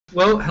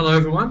Well, hello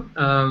everyone.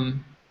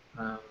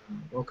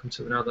 Welcome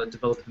to another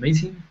developer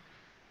meeting.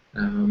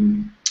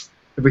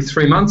 Every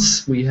 3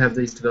 months we have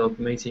these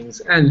developer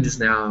meetings, and it is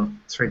now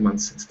 3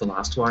 months since the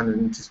last one,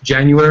 and it's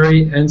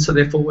January, and so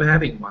therefore we're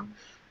having one.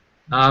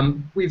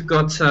 We've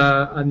got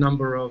a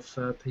number of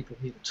people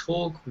here to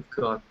talk. We've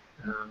got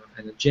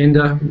an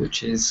agenda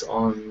which is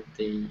on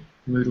the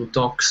Moodle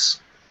docs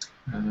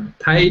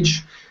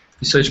page. If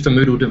you search for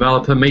Moodle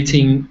developer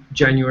meeting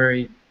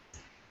January,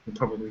 you'll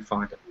probably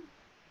find it.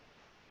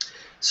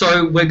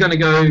 So we're going to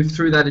go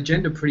through that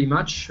agenda pretty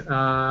much.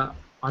 I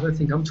don't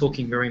think I'm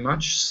talking very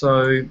much,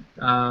 so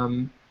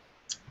and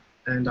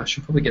I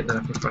should probably get that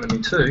up in front of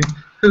me too.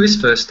 Who is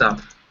first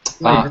up?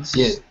 Yeah,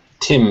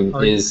 Tim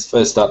is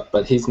first up,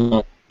 but he's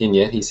not in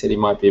yet. He said he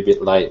might be a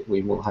bit late.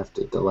 We will have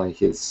to delay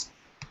his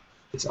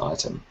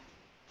item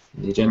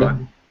in the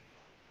agenda.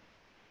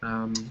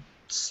 Right.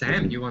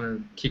 Sam, you want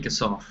to kick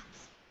us off?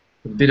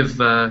 A bit of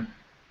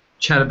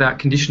chat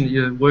about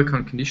your work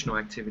on conditional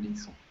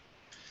activities.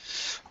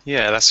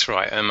 Yeah, that's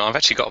right. I've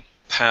actually got a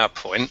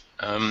PowerPoint.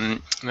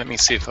 Let me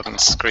see if I can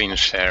screen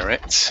share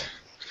it.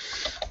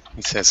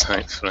 He says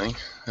hopefully.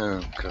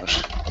 Oh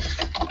gosh.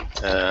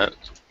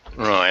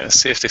 Right, let's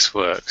see if this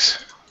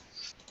works.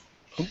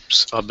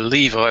 Oops, I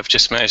believe I've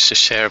just managed to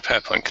share a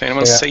PowerPoint. Can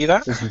anyone see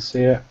that? You can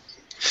see it.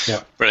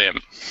 Yeah.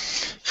 Brilliant.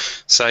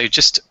 So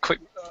just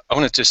I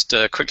want to just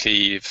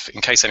quickly,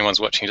 in case anyone's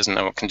watching who doesn't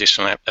know what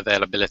conditional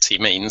availability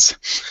means,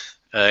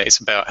 it's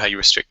about how you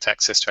restrict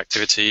access to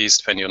activities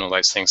depending on all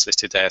those things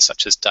listed there,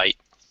 such as date.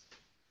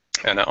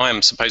 And I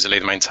am supposedly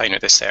the maintainer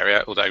of this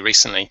area, although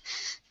recently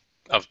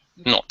I've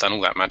not done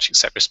all that much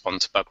except respond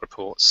to bug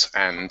reports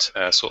and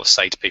sort of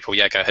say to people,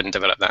 yeah, go ahead and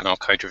develop that and I'll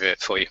code review it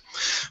for you.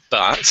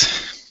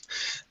 But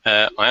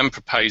I am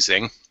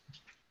proposing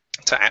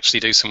to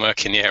actually do some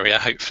work in the area,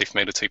 hopefully for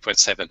Moodle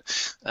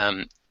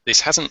 2.7. This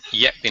hasn't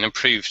yet been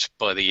approved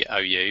by the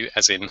OU,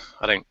 as in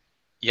I don't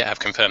yet have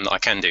confirmed that I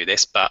can do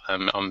this, but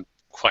I'm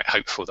quite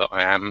hopeful that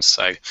I am.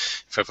 So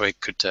if everybody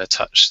could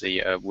touch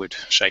the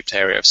wood-shaped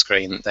area of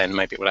screen, then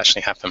maybe it will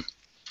actually happen.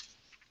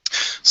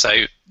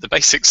 So the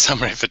basic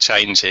summary of the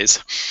changes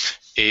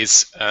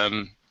is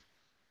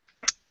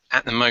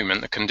at the moment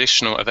the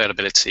conditional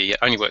availability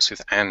only works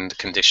with AND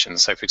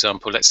conditions. So for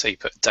example, let's say you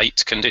put a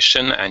date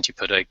condition and you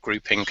put a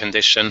grouping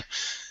condition,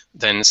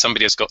 then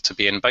somebody has got to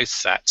be in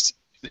both that.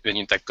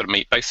 They've got to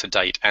meet both the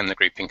date and the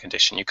grouping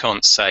condition. You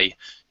can't say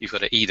you've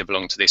got to either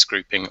belong to this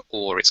grouping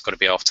or it's got to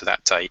be after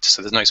that date.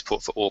 So there's no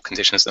support for or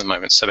conditions at the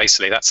moment. So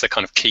basically that's the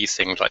kind of key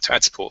thing. We'd like to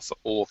add support for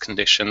or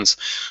conditions,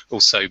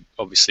 also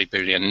obviously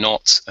Boolean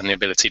not, and the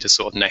ability to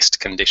sort of nest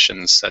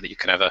conditions so that you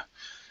can have a,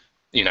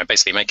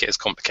 basically make it as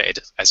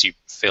complicated as you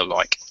feel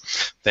like.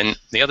 Then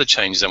the other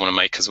changes I want to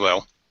make as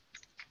well,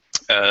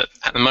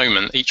 at the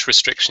moment, each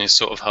restriction is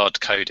sort of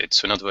hard-coded.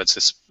 So in other words,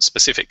 there's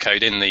specific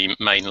code in the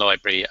main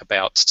library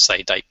about,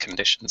 say, date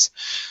conditions.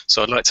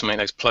 So I'd like to make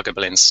those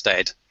pluggable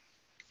instead,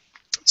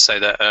 so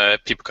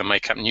that people can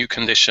make up new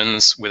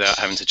conditions without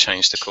having to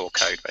change the core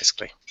code,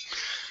 basically.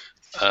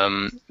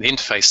 The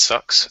interface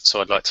sucks,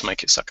 so I'd like to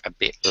make it suck a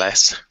bit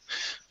less.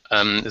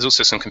 There's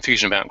also some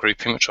confusion about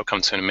grouping, which I'll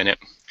come to in a minute.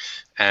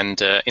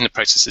 And in the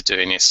process of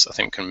doing this, I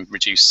think we can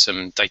reduce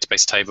some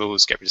database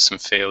tables, get rid of some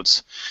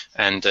fields,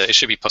 and it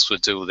should be possible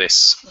to do all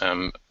this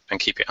and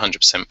keep it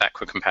 100%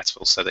 backward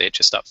compatible so that it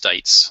just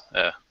updates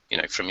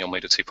from your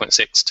Moodle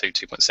 2.6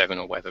 to 2.7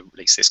 or whatever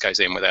release this goes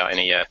in without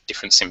any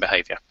difference in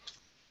behavior.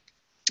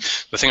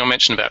 The thing I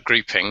mentioned about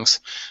groupings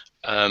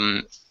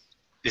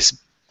is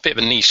a bit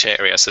of a niche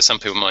area, so some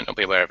people might not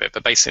be aware of it,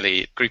 but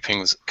basically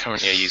groupings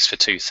currently are used for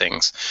two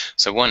things.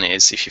 So one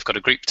is if you've got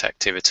a grouped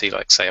activity,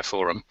 like say a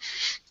forum,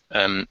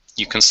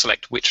 you can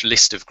select which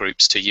list of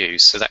groups to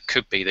use. So that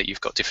could be that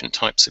you've got different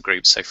types of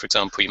groups. So for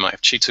example, you might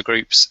have tutor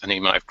groups, and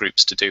you might have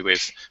groups to do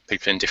with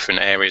people in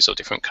different areas or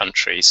different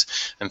countries.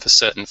 And for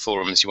certain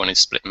forums, you want to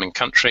split them in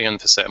country,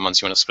 and for certain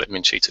ones, you want to split them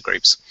in tutor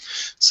groups.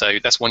 So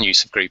that's one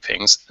use of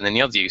groupings. And then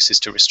the other use is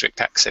to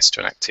restrict access to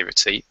an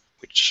activity,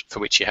 for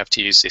which you have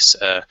to use this.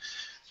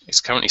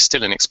 It's currently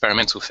still an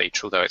experimental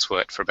feature, although it's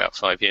worked for about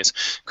 5 years,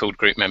 called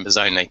group members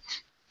only.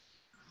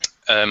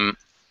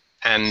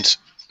 And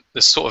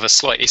there's sort of a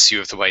slight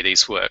issue of the way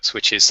these works,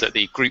 which is that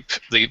the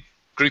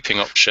grouping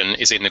option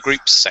is in the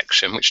groups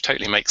section, which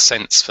totally makes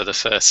sense for the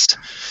first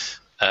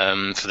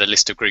for the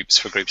list of groups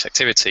for groups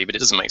activity, but it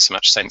doesn't make so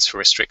much sense for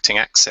restricting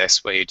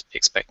access, where you'd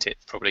expect it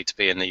probably to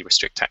be in the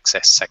restrict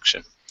access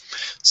section.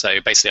 So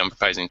basically I'm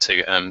proposing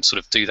to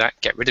sort of do that,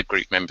 get rid of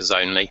group members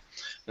only,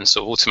 and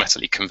sort of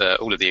automatically convert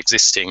all of the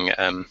existing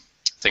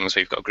things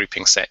where you've got a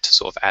grouping set to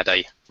sort of add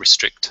a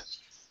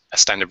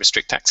standard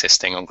restrict access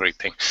thing on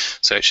grouping.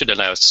 So it should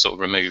allow us to sort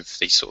of remove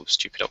the sort of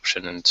stupid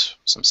option and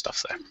some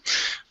stuff there.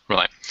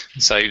 Right,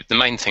 so the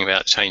main thing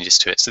about changes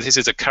to it, so this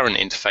is a current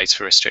interface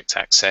for restrict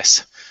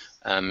access.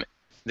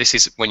 This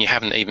is when you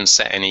haven't even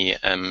set any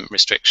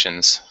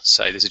restrictions.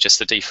 So this is just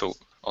the default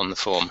on the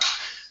form,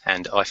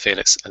 and I feel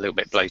it's a little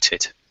bit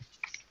bloated.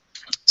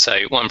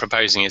 So what I'm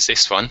proposing is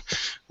this one,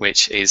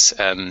 which is,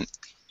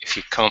 if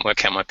you can't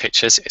work out my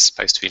pictures, it's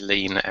supposed to be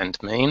lean and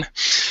mean.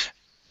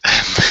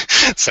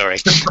 Sorry.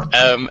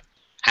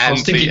 I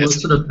was thinking it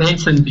was sort of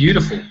dense and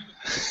beautiful.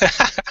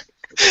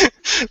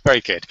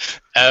 Very good.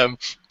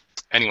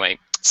 Anyway,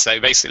 so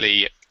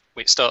basically,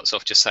 it starts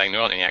off just saying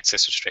there aren't any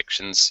access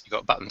restrictions. You've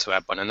got a button to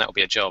add one, and that will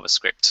be a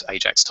JavaScript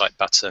Ajax type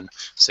button.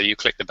 So you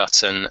click the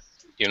button,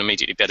 you'll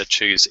immediately be able to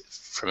choose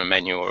from a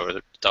menu or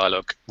a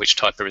dialog which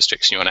type of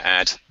restriction you want to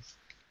add,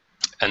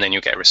 and then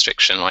you'll get a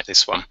restriction like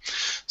this one.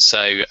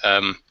 So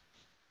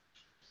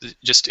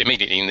just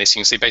immediately in this, you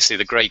can see basically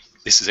the grade.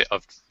 This is it.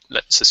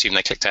 Let's assume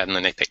they clicked add and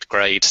then they picked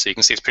grade. So you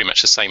can see it's pretty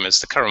much the same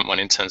as the current one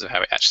in terms of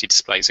how it actually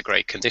displays a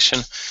grade condition.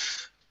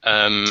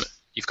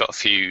 You've got a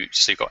few,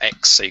 so you've got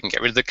X, so you can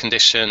get rid of the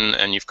condition,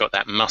 and you've got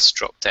that must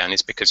drop down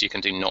is because you can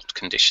do not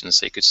conditions,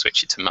 so you could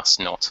switch it to must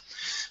not.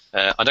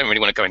 I don't really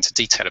want to go into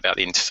detail about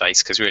the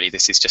interface because really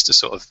this is just a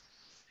sort of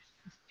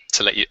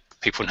to let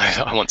people know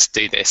that I want to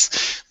do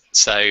this.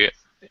 So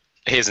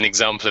here's an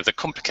example of the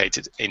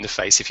complicated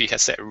interface if you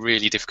have set a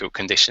really difficult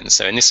condition.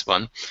 So in this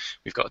one,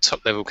 we've got a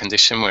top level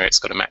condition where it's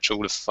got to match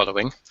all of the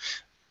following,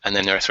 and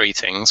then there are three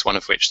things, one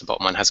of which the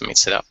bottom one hasn't been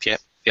set up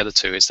yet. The other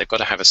two is they've got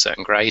to have a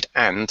certain grade,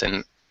 and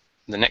then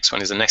the next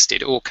one is a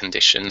nested or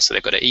condition, so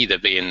they've got to either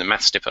be in the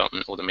maths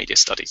department or the media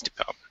studies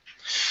department.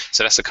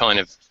 So that's a kind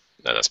of,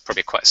 that's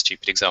probably quite a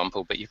stupid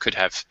example, but you could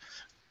have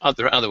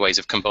other ways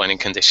of combining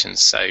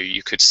conditions. So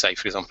you could say,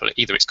 for example,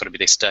 either it's got to be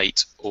this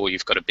date or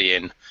you've got to be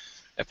in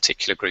a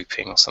particular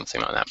grouping or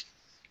something like that.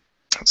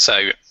 So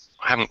I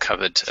haven't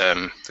covered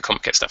the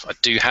complicated stuff. I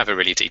do have a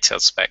really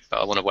detailed spec,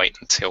 but I want to wait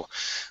until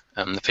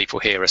the people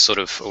here are sort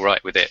of all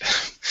right with it,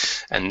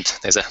 and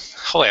there's a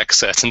higher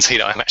certainty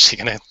that I'm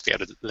actually going to be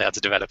allowed to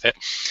develop it.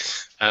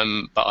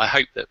 But I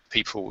hope that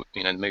people,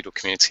 the Moodle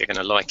community, are going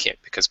to like it,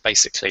 because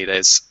basically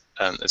there's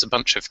a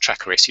bunch of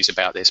tracker issues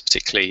about this.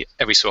 Particularly,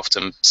 every so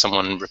often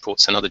someone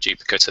reports another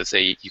duplicate of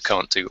the you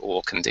can't do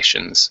or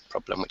conditions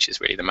problem, which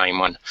is really the main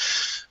one.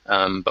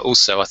 But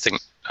also, I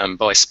think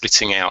by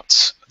splitting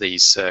out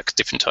these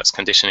different types of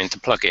condition into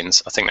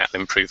plugins, I think that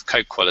will improve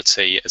code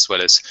quality, as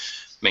well as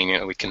meaning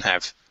that we can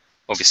have,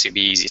 obviously it'd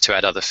be easier to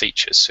add other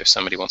features. So if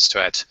somebody wants to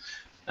add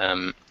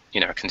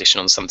a condition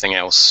on something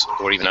else,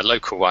 or even a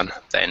local one,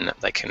 then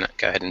they can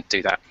go ahead and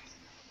do that.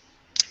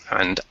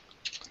 And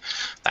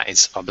that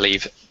is, I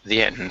believe,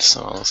 the end.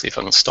 So I'll see if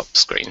I can stop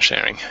screen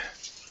sharing.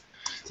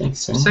 Thanks,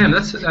 Sam. Sam,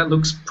 that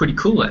looks pretty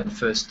cool at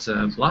first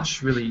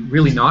blush.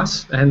 Really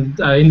nice. And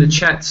in the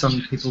chat,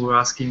 some people were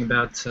asking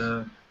about,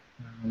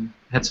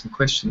 had some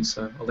questions.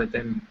 So I'll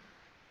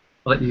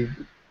let you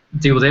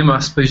deal with them. I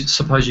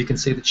suppose you can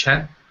see the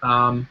chat.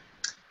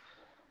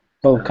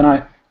 Well, can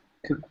I?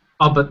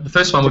 Oh, but the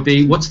first one would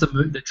be, what's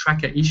the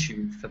tracker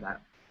issue for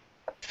that?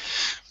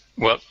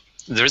 Well,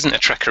 there isn't a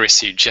tracker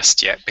issue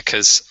just yet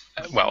because,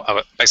 basically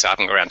I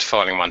haven't got around to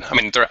filing one. I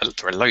mean, there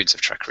are loads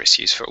of tracker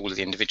issues for all of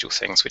the individual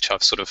things, which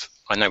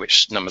I know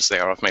which numbers they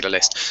are. I've made a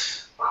list.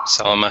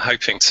 So I'm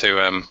hoping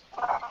to,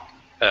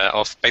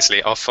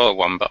 I'll file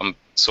one, but I'm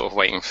sort of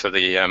waiting for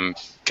the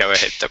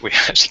go-ahead that we're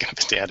actually going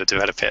to be able to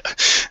develop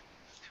it,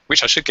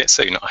 which I should get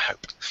soon, I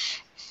hope.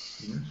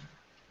 Yeah.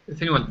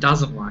 If anyone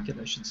doesn't like it,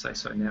 they should say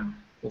so now,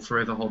 or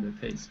forever hold their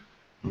peace.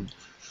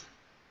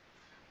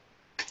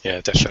 Yeah,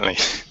 definitely.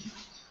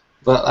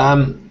 But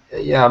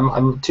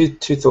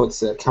two thoughts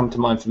that come to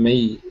mind for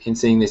me in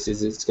seeing this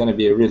is it's going to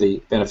be a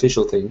really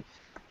beneficial thing.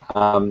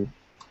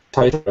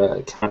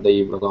 Tota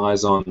currently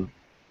relies on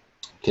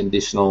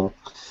conditional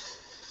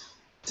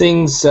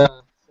things to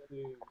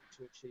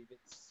achieve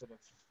its sort of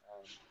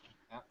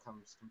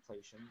outcomes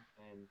completion,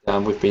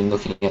 and we've been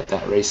looking at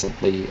that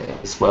recently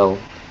as well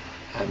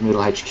at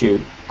Moodle HQ.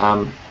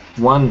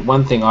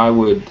 One thing I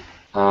would,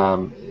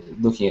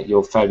 looking at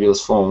your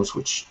fabulous forms,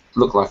 which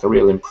look like a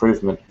real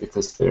improvement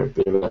because they're a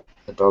bit of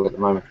a dog at the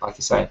moment, like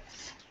you say,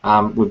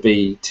 would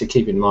be to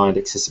keep in mind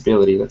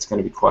accessibility. That's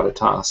going to be quite a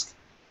task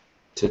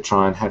to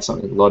try and have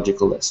something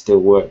logical that still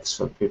works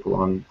for people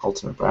on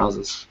alternate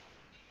browsers.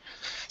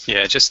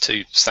 Yeah, just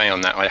to say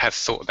on that, I have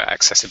thought about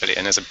accessibility,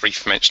 and there's a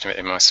brief mention of it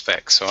in my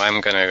spec, so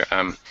I'm going to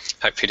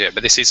hopefully do it.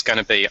 But this is going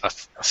to be, I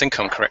think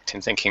I'm correct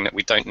in thinking that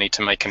we don't need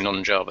to make a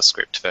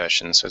non-JavaScript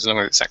version, so as long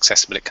as it's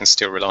accessible, it can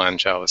still rely on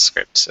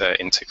JavaScript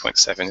in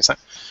 2.7. Is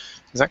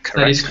that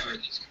correct? That is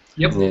correct.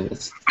 Yep. Yeah,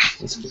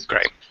 that's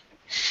great.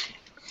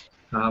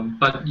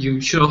 But you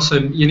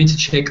need to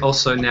check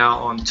also now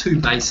on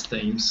two base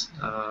themes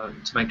to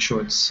make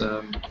sure it's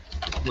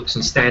looks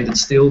on standard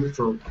still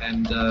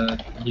and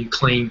new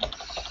clean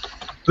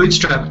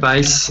Bootstrap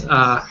base,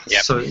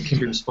 so it can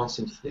be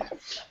responsive. Yeah.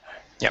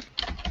 Yep.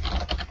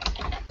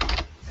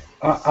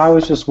 I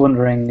was just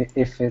wondering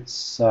if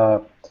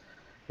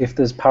if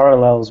there's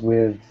parallels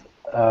with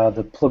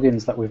the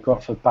plugins that we've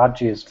got for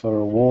badges, for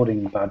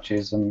awarding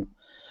badges, and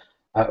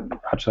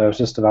actually I was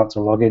just about to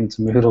log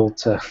into Moodle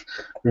to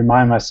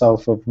remind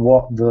myself of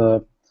what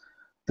the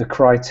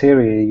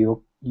criteria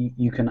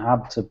you can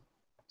add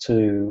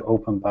to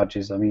open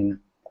badges. I mean,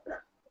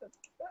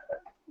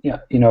 yeah,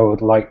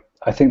 like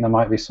I think there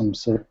might be some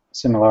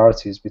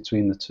similarities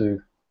between the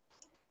two.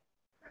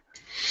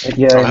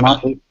 Yeah, it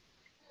might be.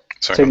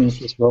 Tim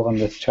just wrote on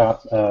the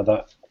chat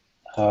that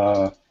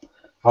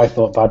I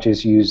thought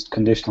badges used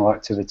conditional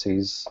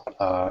activities,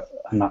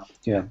 and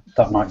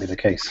that might be the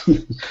case.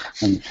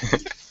 And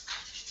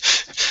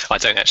I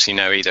don't actually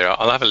know either.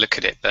 I'll have a look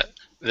at it, but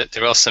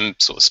there are some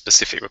sort of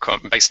specific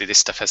requirements. Basically, this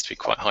stuff has to be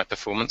quite high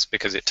performance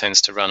because it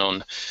tends to run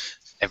on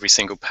every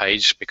single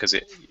page because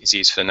it is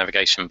used for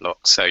navigation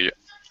blocks. So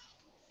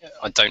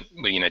I don't,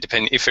 well,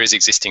 depend if there is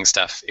existing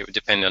stuff, it would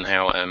depend on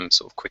how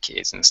sort of quick it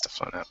is and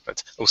stuff like that.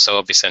 But also,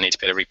 obviously, I need to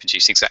be able to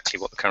reproduce exactly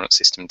what the current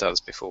system does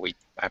before we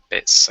add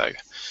bits. So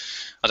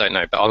I don't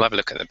know, but I'll have a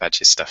look at the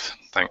badges stuff.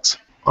 Thanks.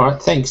 All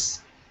right,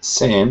 thanks,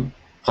 Sam.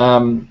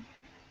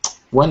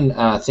 One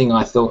thing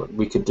I thought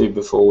we could do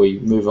before we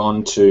move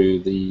on to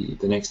the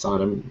next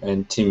item,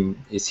 and Tim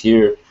is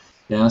here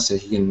now, so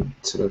he can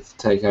sort of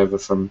take over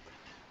from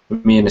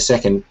me in a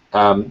second.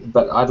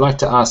 But I'd like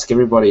to ask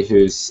everybody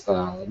who's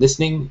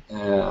listening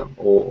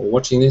or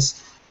watching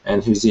this,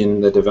 and who's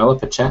in the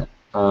developer chat,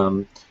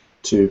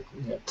 to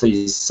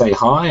please say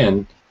hi.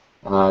 And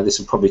this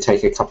will probably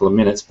take a couple of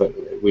minutes, but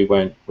we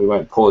won't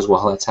pause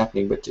while that's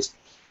happening. But just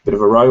a bit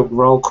of a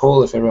roll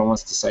call if everyone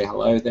wants to say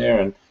hello there,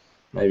 and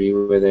maybe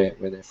where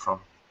they're from.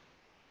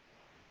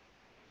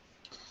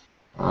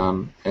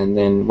 And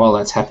then while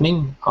that's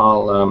happening,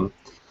 I'll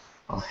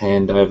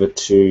hand over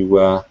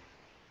to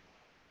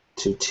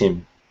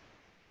Tim.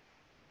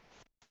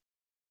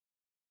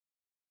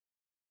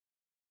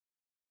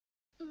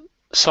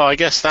 So I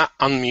guess that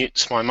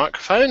unmutes my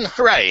microphone.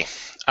 Hooray!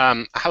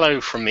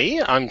 Hello from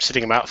me. I'm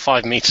sitting about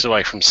 5 meters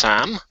away from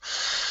Sam.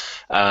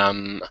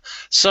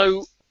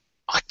 So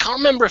I can't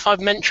remember if I've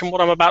mentioned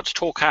what I'm about to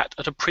talk at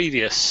a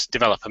previous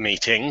developer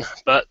meeting,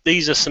 but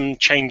these are some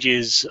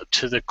changes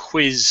to the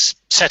quiz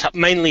setup,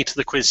 mainly to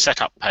the quiz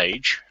setup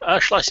page.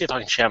 Shall I see if I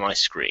can share my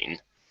screen?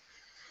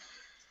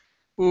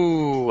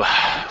 Ooh,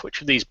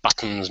 which of these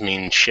buttons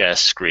means share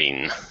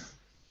screen?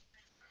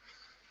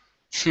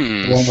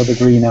 the one with the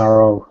green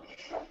arrow.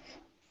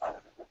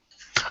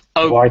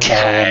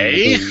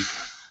 Okay.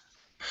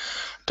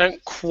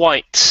 Don't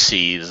quite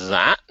see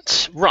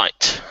that.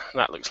 Right,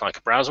 that looks like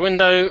a browser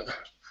window.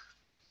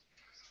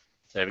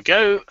 There we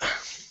go.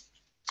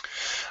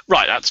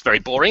 Right, that's very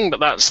boring, but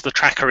that's the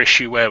tracker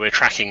issue where we're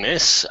tracking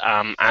this.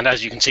 And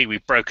as you can see,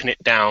 we've broken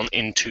it down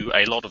into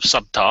a lot of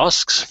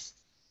subtasks.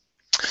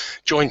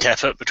 Joint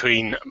effort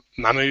between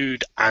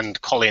Mahmood and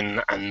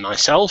Colin and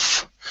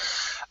myself.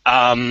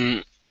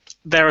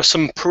 There are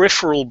some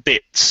peripheral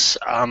bits,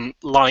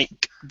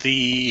 like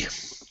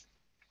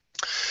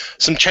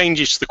some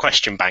changes to the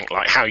question bank,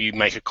 like how you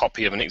make a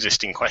copy of an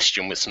existing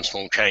question with some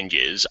small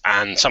changes,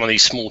 and some of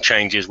these small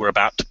changes we're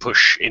about to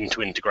push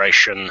into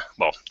integration.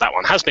 Well, that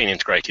one has been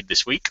integrated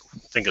this week,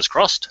 fingers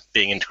crossed,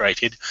 being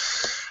integrated.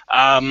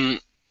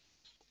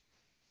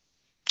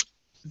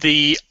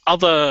 The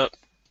other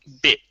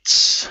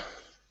bits,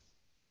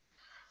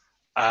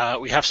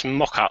 we have some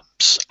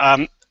mock-ups.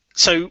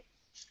 So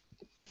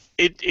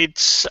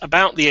it's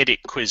about the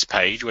edit quiz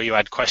page where you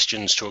add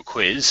questions to a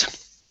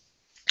quiz.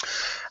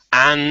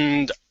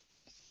 And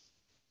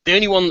the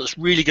only one that's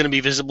really going to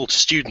be visible to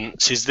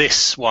students is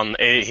this one.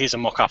 Here's a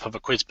mock-up of a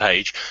quiz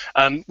page.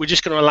 We're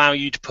just going to allow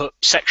you to put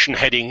section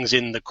headings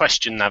in the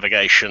question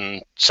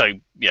navigation, so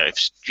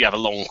if you have a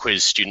long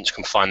quiz, students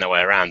can find their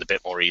way around a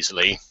bit more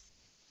easily.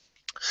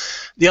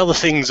 The other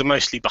things are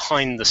mostly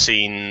behind the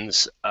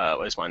scenes.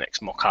 Where's my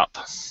next mock-up?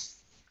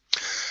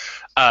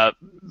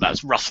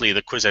 That's roughly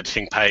the quiz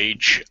editing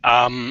page.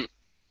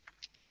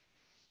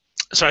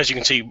 So as you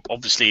can see,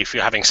 obviously, if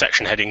you're having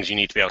section headings, you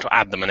need to be able to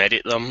add them and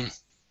edit them.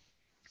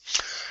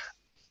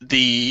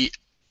 The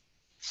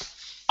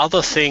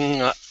other thing,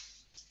 what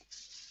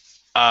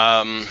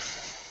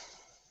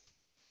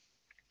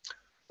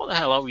the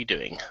hell are we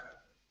doing?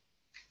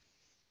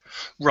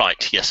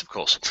 Right, yes, of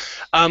course.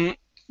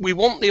 We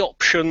want the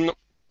option.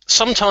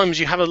 Sometimes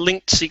you have a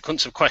linked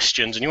sequence of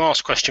questions and you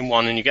ask question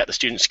 1 and you get the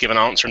students to give an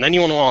answer, and then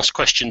you want to ask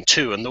question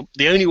 2, and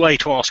the only way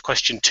to ask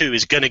question 2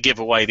 is going to give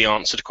away the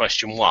answer to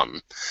question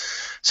 1.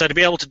 So to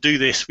be able to do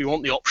this, we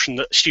want the option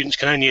that students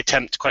can only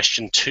attempt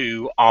question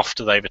 2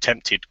 after they've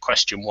attempted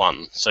question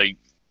 1. So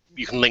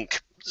you can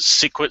link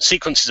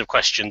sequences of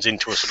questions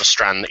into a sort of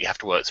strand that you have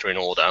to work through in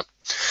order.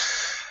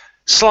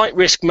 Slight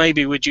risk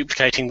maybe we're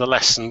duplicating the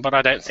lesson, but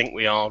I don't think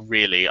we are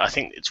really. I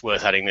think it's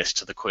worth adding this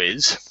to the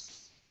quiz.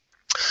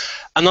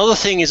 Another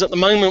thing is, at the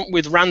moment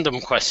with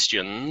random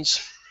questions,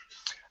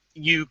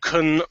 you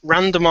can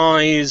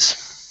randomize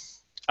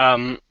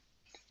an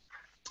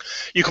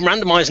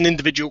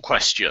individual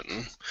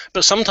question,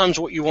 but sometimes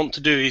what you want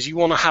to do is you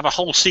want to have a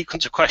whole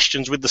sequence of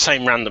questions with the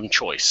same random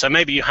choice. So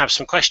maybe you have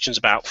some questions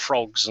about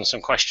frogs and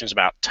some questions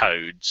about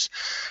toads,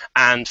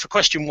 and for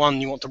question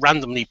 1 you want to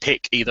randomly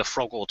pick either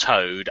frog or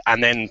toad,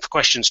 and then for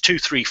questions 2,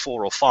 3,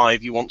 4 or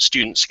 5 you want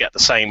students to get the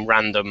same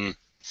random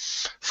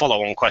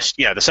follow-on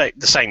question, the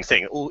same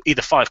thing, or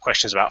either 5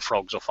 questions about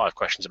frogs or 5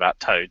 questions about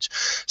toads.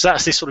 So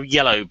that's this sort of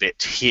yellow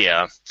bit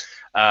here.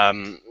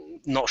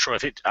 Not sure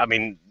if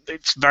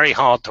it's very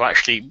hard to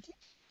actually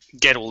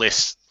get all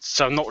this,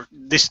 so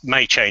this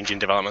may change in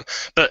development,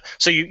 but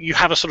so you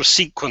have a sort of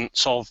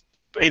sequence of,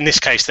 in this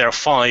case there are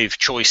 5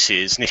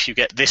 choices, and if you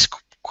get this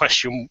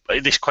question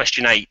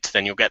 8,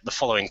 then you'll get the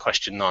following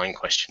question 9,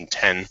 question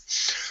 10,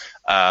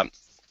 and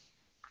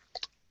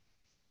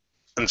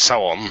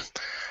so on.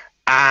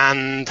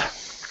 And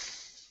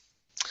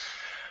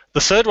the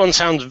third one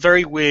sounds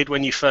very weird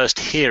when you first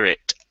hear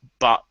it,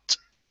 but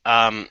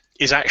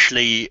is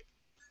actually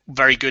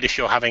very good if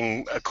you're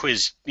having a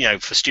quiz,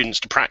 for students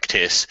to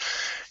practice.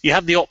 You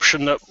have the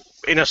option that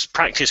in a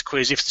practice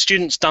quiz, if the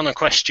student's done a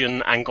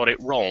question and got it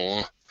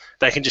wrong,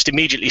 they can just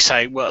immediately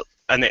say, well,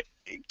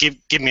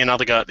 give me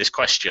another go at this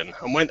question.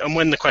 And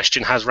when the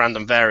question has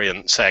random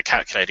variance, say a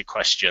calculated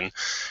question,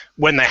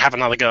 when they have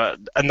another go at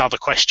another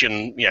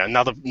question,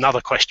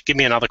 another question, give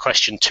me another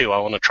question too, I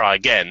want to try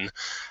again,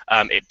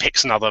 it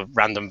picks another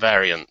random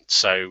variant.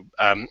 So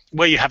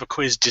where you have a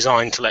quiz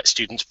designed to let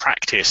students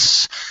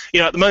practice,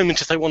 at the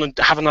moment, if they want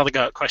to have another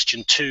go at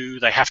question 2,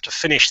 they have to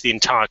finish the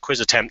entire quiz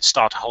attempt,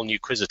 start a whole new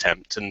quiz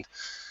attempt, and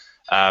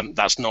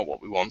that's not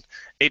what we want.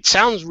 It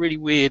sounds really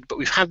weird, but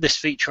we've had this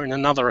feature in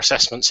another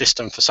assessment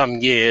system for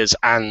some years,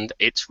 and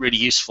it's really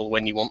useful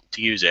when you want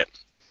to use it.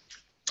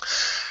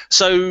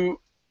 So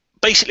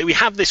basically, we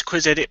have this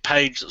quiz edit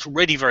page that's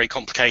already very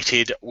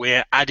complicated.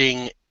 We're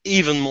adding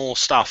even more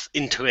stuff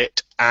into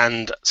it,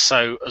 and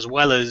so as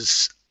well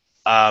as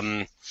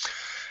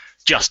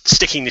just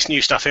sticking this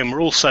new stuff in,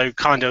 we're also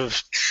kind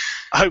of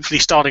hopefully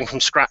starting from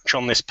scratch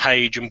on this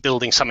page and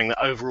building something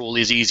that overall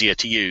is easier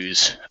to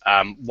use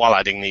while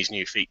adding these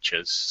new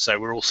features. So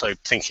we're also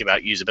thinking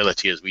about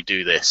usability as we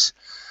do this.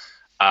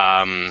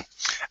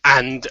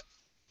 And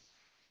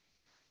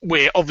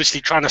we're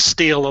obviously trying to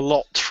steal a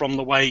lot from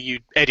the way you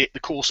edit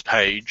the course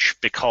page,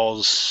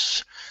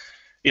 because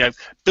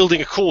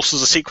building a course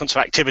as a sequence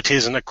of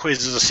activities and a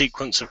quiz as a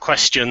sequence of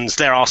questions,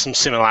 there are some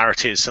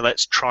similarities. So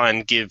let's try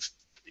and give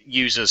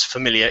users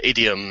familiar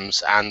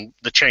idioms, and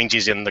the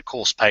changes in the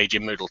course page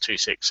in Moodle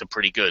 2.6 are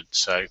pretty good.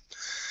 So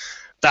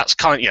that's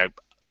kind of,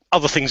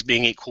 other things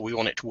being equal, we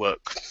want it to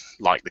work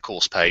like the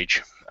course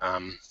page.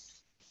 I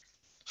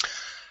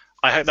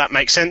hope that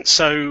makes sense.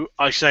 So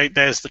I say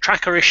there's the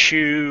tracker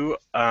issue.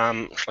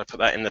 Shall I put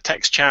that in the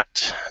text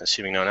chat,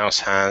 assuming no one else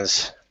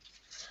has?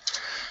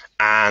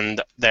 And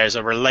there's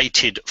a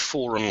related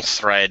forum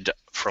thread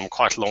from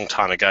quite a long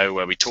time ago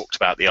where we talked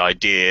about the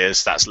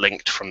ideas. That's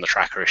linked from the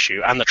tracker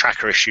issue, and the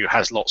tracker issue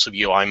has lots of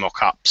UI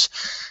mockups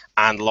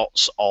and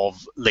lots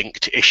of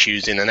linked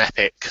issues in an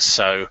epic.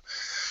 So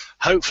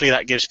hopefully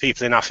that gives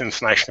people enough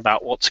information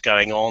about what's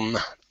going on.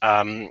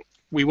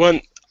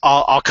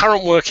 Our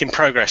current work in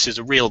progress is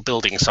a real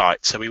building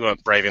site, so we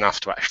weren't brave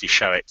enough to actually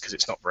show it because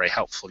it's not very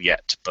helpful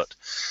yet. But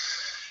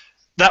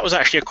that was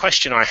actually a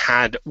question I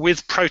had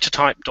with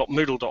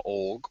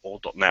prototype.moodle.org or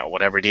 .net or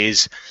whatever it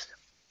is.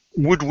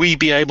 Would we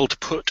be able to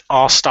put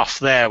our stuff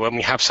there when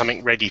we have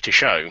something ready to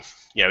show?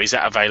 Is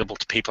that available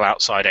to people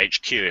outside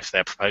HQ if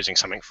they're proposing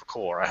something for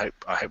core? I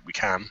hope we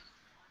can.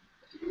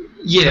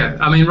 Yeah,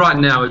 I mean, right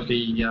now it'd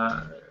be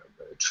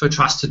for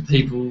trusted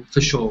people for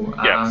sure.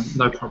 Yeah.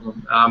 No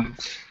problem.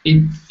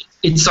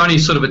 It's only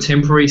sort of a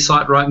temporary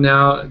site right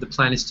now. The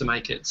plan is to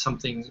make it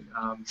something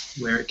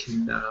where it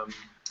can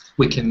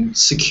we can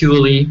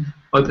securely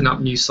open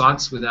up new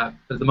sites without.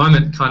 At the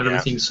moment, kind of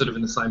everything's sort of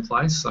in the same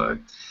place. So.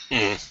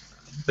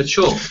 But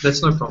sure,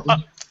 that's no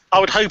problem. I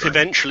would hope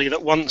eventually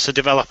that once a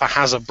developer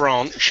has a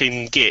branch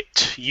in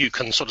Git, you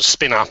can sort of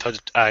spin up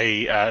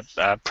a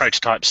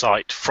prototype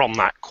site from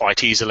that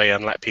quite easily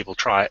and let people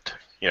try it.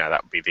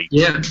 That would be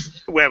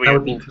where we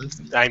are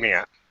aiming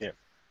at.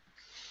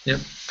 Yeah.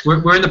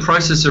 We're in the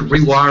process of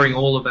rewiring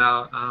all of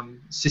our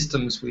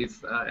systems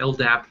with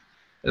LDAP,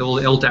 all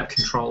LDAP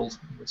controlled,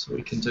 so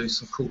we can do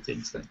some cool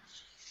things there.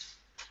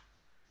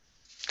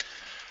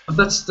 But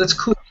that's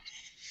cool.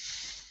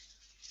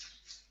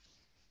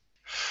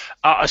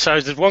 So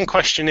there's one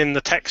question in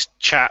the text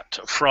chat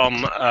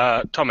from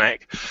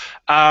Tomek.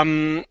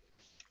 The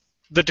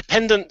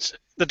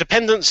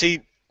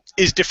dependency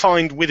is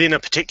defined within a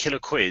particular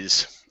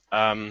quiz,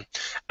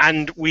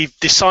 and we've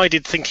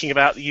decided, thinking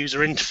about the user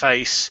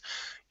interface,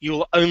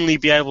 you'll only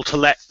be able to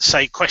let,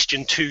 say,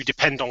 question 2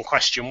 depend on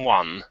question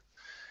 1.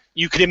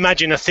 You could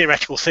imagine a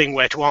theoretical thing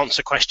where to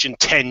answer question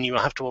 10 you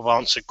have to have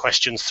answered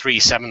questions 3,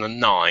 7, and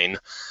 9.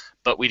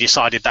 But we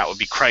decided that would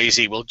be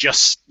crazy.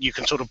 You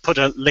can sort of put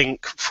a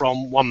link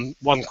from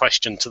one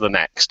question to the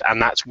next,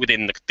 and that's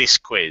within this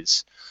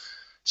quiz.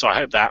 So I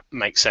hope that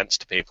makes sense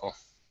to people.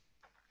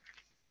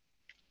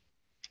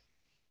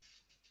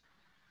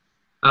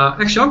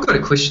 Actually, I've got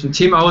a question,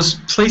 Tim. I was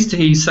pleased to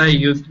hear you say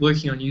you're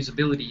working on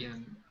usability,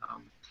 and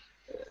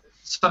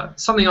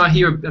something I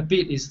hear a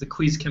bit is the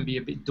quiz can be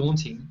a bit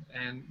daunting,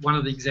 and one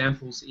of the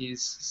examples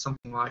is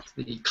something like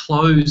the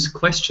close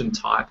question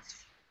type,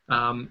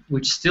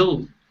 which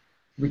still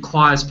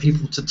requires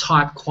people to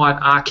type quite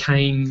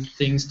arcane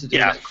things to do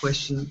that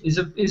question.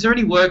 Is there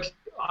any work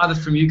either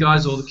from you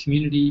guys or the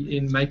community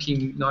in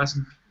making nice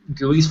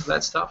GUIs for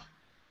that stuff?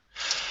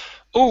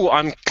 Oh,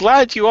 I'm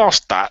glad you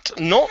asked that.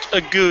 Not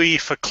a GUI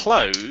for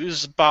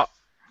close, but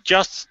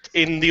just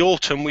in the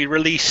autumn we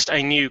released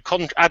a new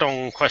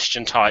add-on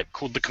question type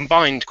called the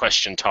combined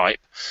question type,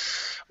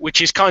 which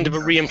is kind of a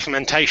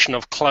re-implementation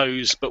of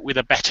close, but with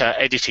a better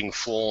editing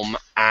form,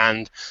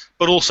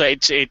 but also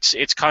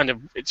it's kind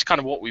of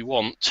what we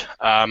want.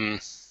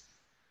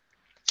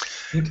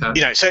 Okay.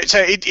 You know, so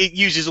it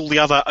uses all the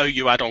other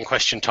OU add-on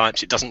question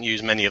types. It doesn't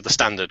use many of the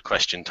standard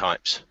question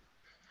types.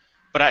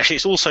 But actually,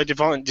 it's also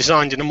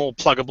designed in a more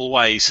pluggable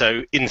way.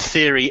 So in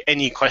theory,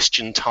 any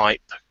question type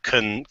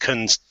can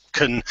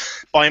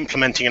by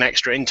implementing an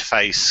extra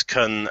interface,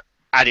 can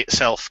add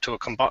itself to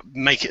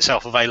make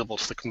itself available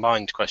to the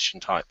combined question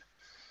type.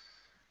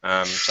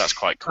 So that's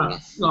quite cool.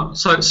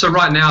 So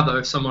right now, though,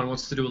 if someone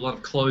wants to do a lot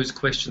of closed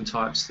question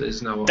types,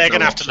 there's no. They're going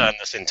to have to learn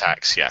the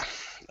syntax, yeah.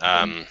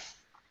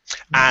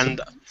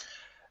 And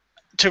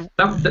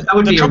that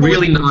would be a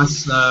really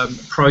nice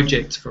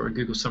project for a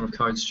Google Summer of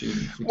Code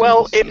student.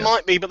 Well, it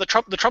might be, but the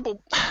trouble,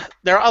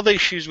 there are other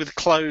issues with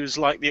close,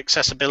 like the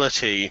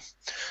accessibility.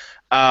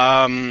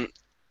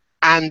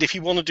 And if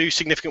you want to do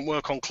significant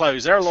work on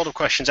close, there are a lot of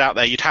questions out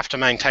there. You'd have to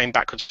maintain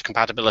backwards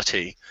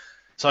compatibility.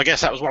 So I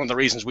guess that was one of the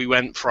reasons we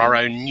went for our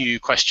own new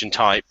question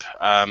type,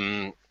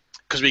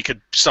 because we could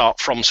start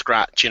from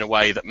scratch in a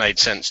way that made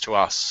sense to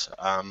us.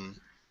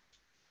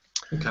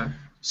 Okay.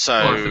 So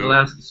well, if it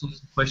allows the sorts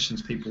of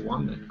questions people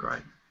want, then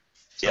great.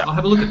 So yeah. I'll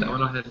have a look at that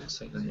one. I haven't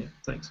seen that yet.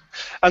 Thanks.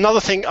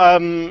 Another thing,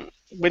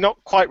 we're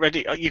not quite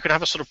ready. You can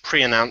have a sort of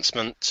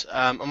pre-announcement.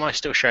 Am I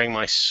still sharing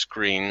my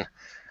screen?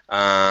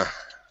 No.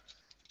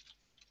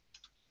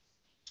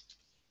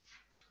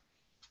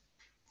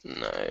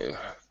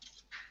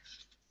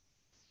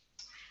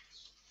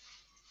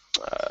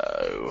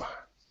 Oh.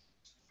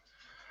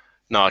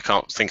 No, I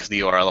can't think of the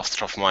URL off the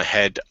top of my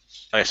head.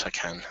 Oh, yes, I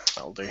can.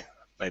 That'll do,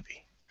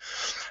 maybe.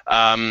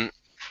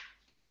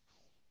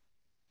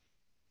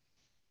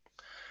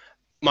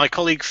 My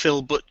colleague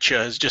Phil Butcher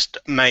has just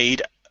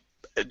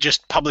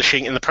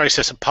publishing, in the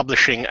process of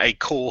publishing, a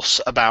course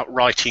about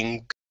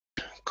writing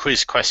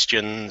quiz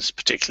questions,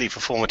 particularly for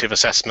formative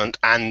assessment,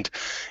 and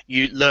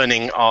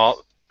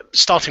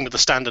starting with the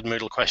standard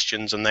Moodle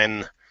questions and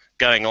then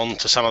going on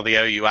to some of the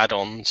OU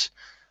add-ons.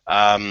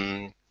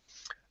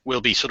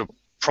 We'll be sort of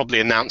probably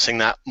announcing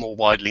that more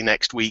widely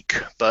next week,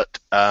 but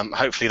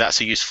hopefully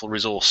that's a useful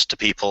resource to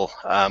people.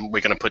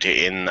 We're going to put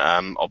it in,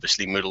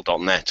 obviously,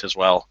 Moodle.net as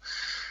well.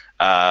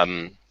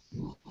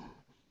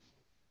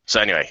 So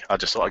anyway, I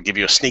just thought I'd give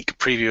you a sneak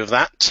preview of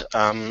that,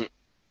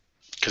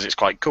 because it's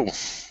quite cool.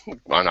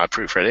 And I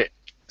proofread it. It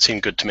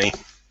seemed good to me.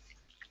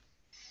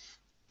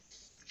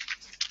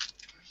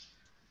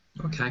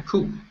 Okay,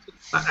 cool.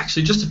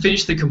 Actually, just to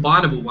finish the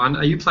combinable one,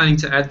 are you planning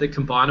to add the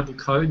combinable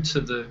code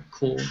to the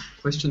core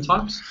question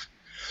types?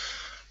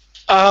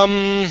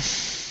 Or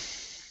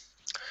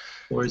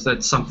is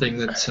that something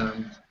that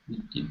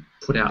you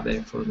put out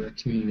there for the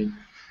community?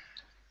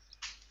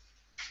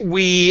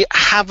 We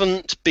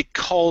haven't,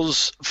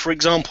 because, for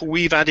example,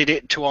 we've added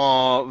it to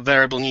our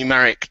variable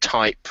numeric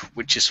type,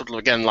 which is sort of,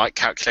 again, like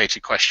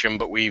calculated question,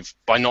 but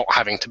by not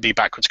having to be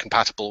backwards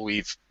compatible,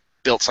 we've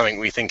built something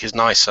we think is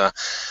nicer.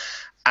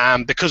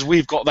 And because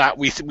we've got that,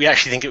 we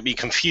actually think it would be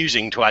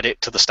confusing to add it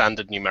to the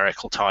standard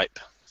numerical type,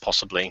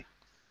 possibly.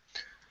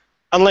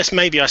 Unless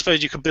maybe, I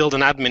suppose you could build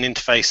an admin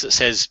interface that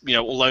says, you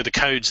know, although the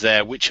code's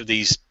there, which of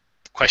these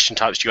question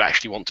types do you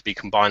actually want to be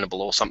combinable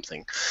or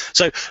something.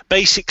 So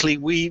basically,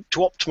 to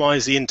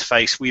optimize the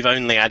interface, we've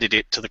only added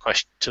it to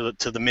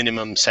the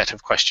minimum set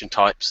of question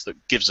types that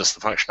gives us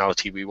the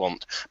functionality we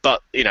want.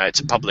 But you know,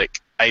 it's a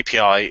public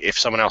API. If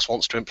someone else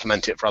wants to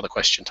implement it for other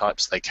question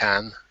types, they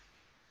can.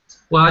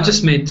 Well, I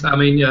just meant, I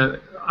mean, I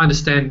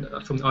understand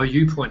from the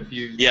OU point of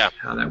view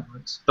how that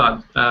works.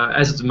 But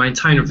as the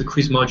maintainer of the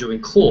quiz module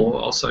in core,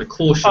 also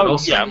core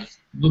should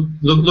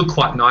look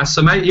quite nice.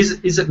 So maybe,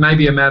 is it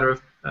maybe a matter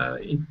of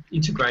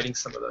integrating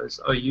some of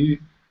those OU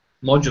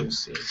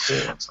modules in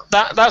core or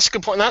something? That's a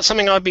good point. That's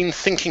something I've been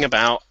thinking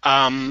about.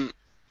 And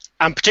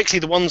particularly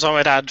the ones I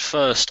would add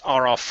first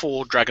are our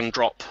 4 drag and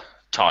drop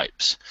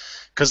types,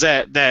 because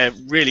they're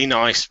really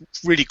nice,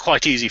 really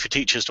quite easy for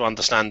teachers to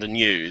understand and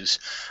use.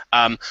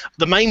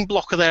 The main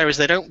blocker there is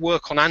they don't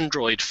work on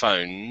Android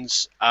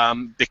phones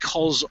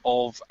because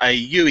of a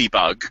UE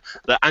bug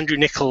that Andrew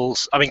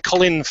Nichols,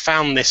 Colin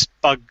found this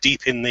bug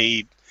deep in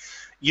the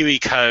UE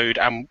code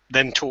and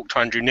then talked to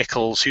Andrew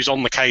Nichols, who's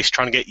on the case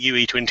trying to get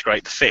UE to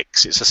integrate the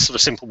fix. It's a sort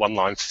of simple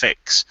one-line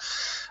fix.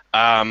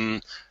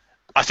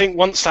 I think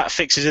once that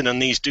fix is in, and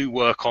these do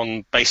work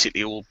on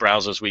basically all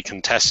browsers we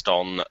can test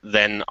on,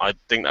 then I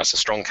think that's a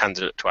strong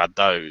candidate to add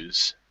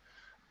those.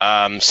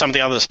 Some of the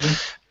others,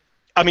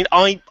 I mean,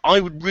 I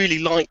would really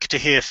like to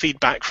hear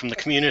feedback from the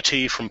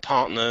community, from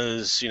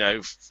partners, you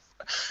know,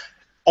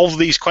 of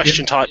these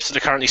question types that are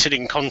currently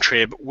sitting in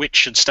Contrib, which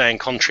should stay in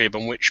Contrib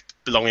and which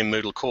belong in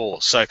Moodle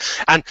Core. So,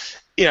 and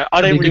you know,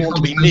 I don't really want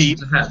to be me.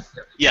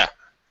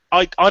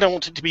 I don't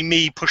want it to be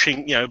me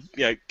pushing. You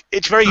know,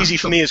 it's very easy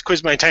for me as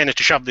quiz maintainer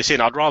to shove this in.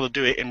 I'd rather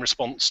do it in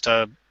response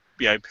to,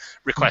 you know,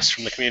 requests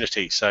from the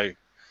community. So,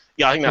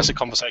 yeah, I think that's a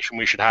conversation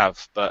we should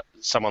have. But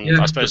I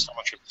suppose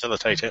someone should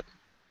facilitate it.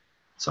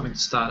 Something to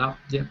start up.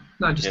 Yeah.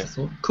 No, just a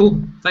thought.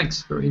 Cool.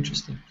 Thanks. Very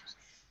interesting.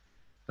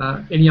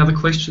 Any other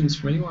questions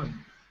from anyone?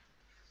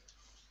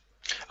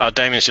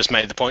 Damien's just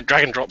made the point.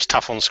 Drag and drop's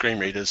tough on screen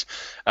readers.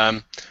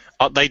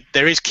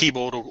 There is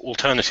keyboard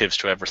alternatives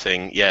to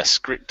everything. Yes.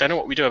 Don't know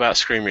what we do about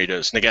screen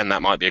readers. And again,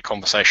 that might be a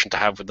conversation to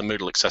have with the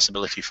Moodle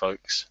accessibility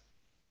folks.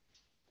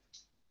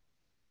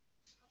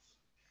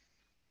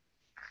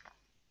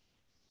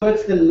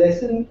 Towards the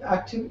lesson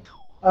activity.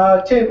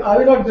 Tim, are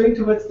we not going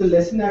towards the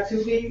lesson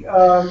activity?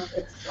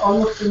 It's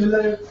almost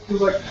similar to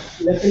what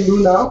lesson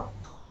do now.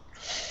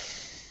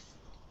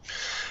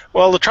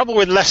 Well, the trouble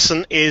with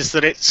lesson is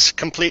that it's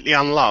completely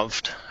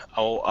unloved,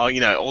 or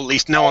you know, or at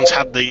least no one's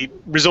had the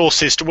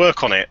resources to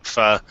work on it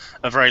for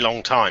a very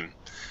long time.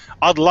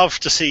 I'd love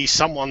to see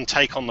someone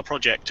take on the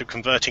project of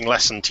converting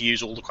lesson to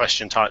use all the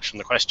question types from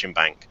the question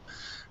bank,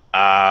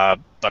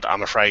 but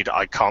I'm afraid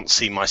I can't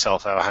see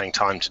myself ever having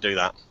time to do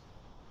that.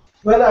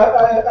 Well,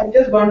 I'm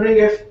just wondering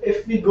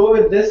if we go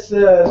with this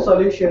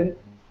solution,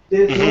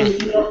 there's no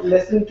need of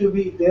lesson to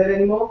be there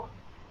anymore,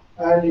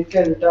 and it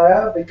can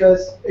retire,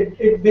 because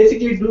it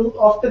basically do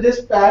after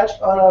this patch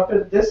or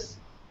after this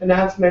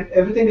enhancement,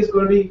 everything is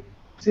going to be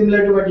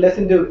similar to what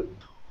lesson do,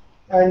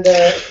 and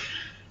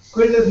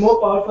quiz is more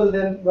powerful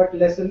than what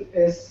lesson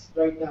is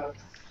right now.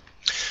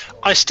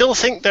 I still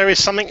think there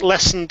is something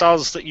lesson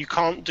does that you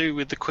can't do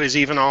with the quiz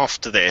even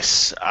after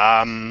this.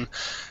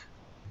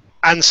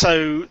 And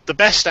so the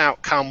best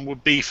outcome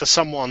would be for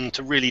someone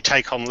to really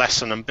take on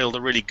lesson and build a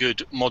really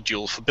good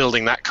module for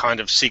building that kind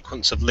of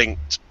sequence of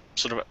linked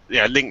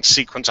linked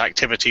sequence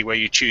activity where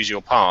you choose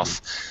your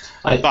path.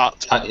 I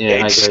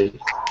agree.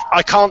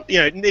 I can't,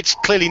 it's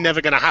clearly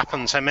never going to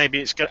happen. So maybe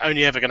it's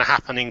only ever going to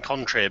happen in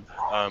Contrib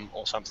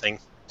or something.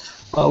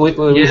 Well,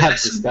 we have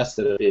discussed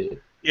it a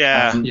bit.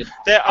 Yeah.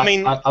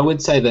 I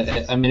would say that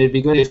it'd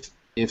be good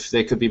if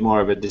there could be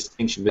more of a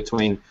distinction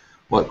between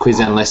what quiz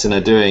and lesson are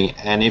doing,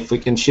 and if we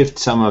can shift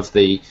some of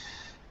the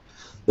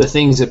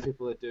things that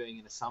people are doing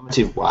in a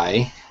summative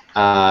way,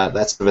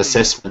 that sort of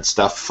assessment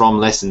stuff, from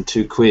lesson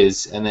to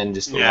quiz, and then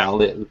just allow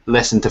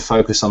lesson to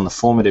focus on the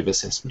formative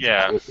assessment.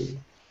 Yeah.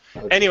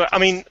 Anyway,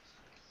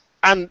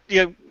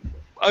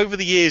 over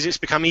the years it's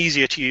become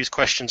easier to use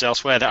questions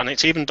elsewhere, and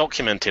it's even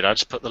documented. I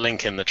just put the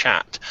link in the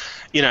chat.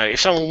 If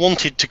someone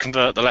wanted to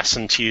convert the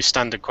lesson to use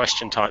standard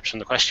question types from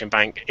the question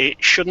bank,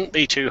 it shouldn't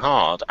be too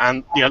hard.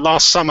 And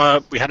last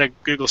summer we had a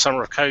Google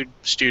Summer of Code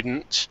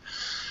student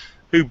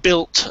who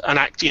built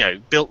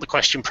built the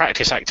question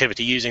practice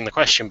activity using the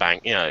question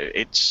bank.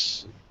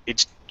 It's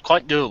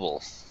quite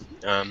doable.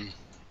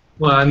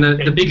 Well, and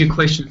the bigger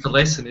question for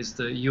lesson is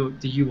the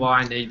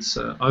UI needs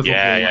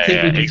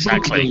overhaul.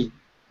 Exactly.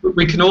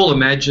 We can all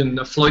imagine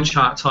a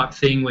flowchart type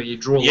thing where you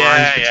draw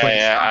lines between.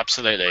 Yeah,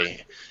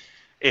 absolutely.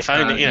 If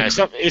only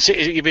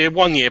it'd be a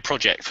 1-year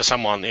project for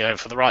someone.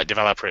 For the right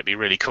developer, it'd be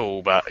really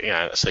cool. But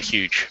it's a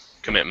huge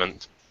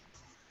commitment.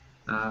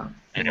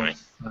 Anyway,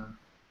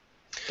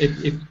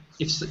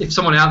 if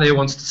someone out there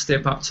wants to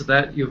step up to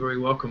that, you're very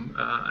welcome.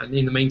 And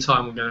in the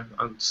meantime,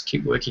 I'll just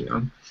keep working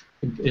on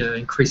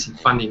increasing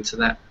funding to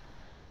that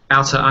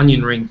outer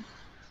onion ring.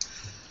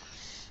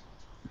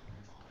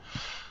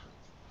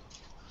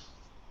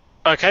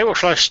 Okay, well,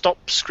 shall I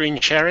stop screen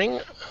sharing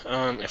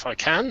if I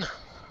can?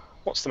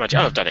 What's the magic?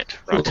 Oh, I've done it.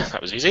 Right,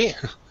 that was easy.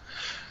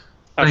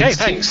 Okay,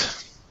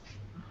 thanks.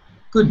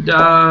 Good.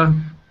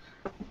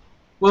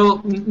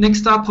 Well,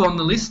 next up on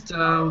the list, we've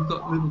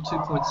got Moodle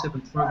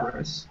 2.7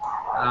 progress.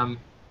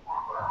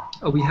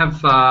 We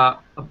have a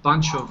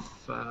bunch of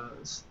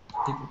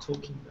people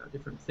talking about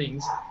different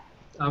things.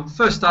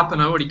 First up,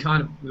 and we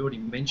already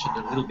mentioned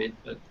a little bit,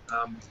 but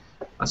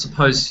I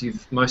suppose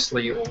you've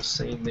mostly all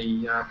seen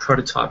the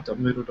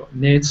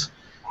prototype.moodle.net,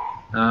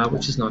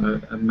 which is not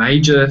a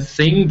major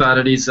thing, but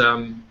it is,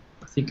 I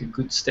think, a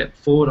good step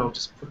forward. I'll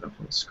just put it up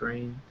on the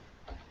screen.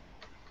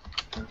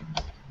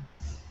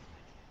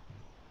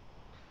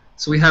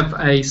 So we have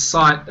a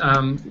site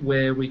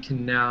where we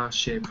can now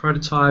share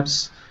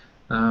prototypes.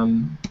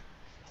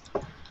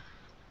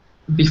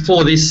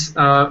 Before this,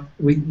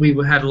 we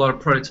had a lot of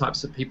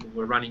prototypes that people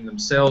were running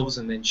themselves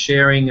and then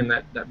sharing, and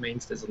that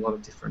means there's a lot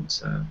of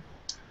different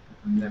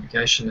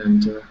navigation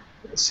and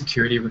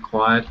security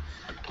required.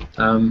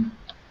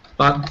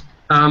 But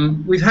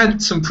we've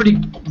had some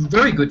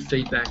very good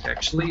feedback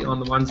actually on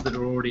the ones that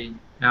are already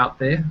out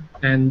there,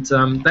 and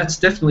that's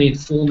definitely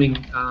informing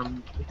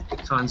the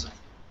kinds of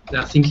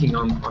our thinking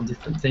on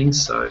different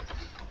things. So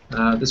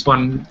there's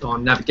one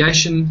on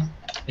navigation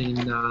in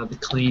the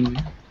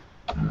clean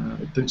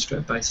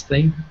bootstrap-based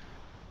theme,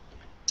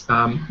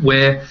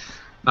 where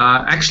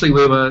actually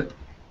we were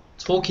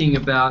talking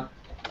about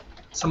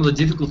some of the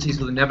difficulties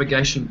with the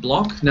navigation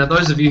block. Now,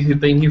 those of you who've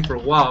been here for a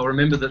while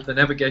remember that the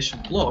navigation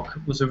block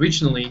was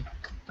originally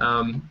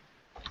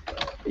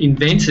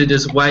invented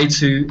as a way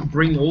to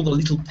bring all the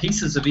little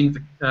pieces of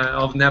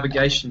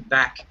navigation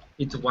back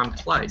into one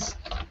place.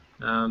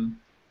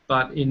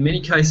 But in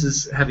many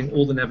cases, having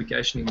all the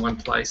navigation in one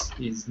place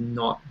is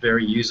not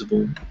very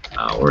usable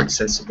or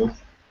accessible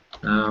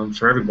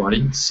for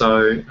everybody.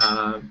 So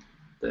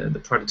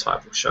the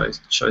prototype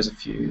shows a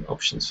few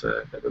options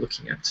that we're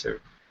looking at to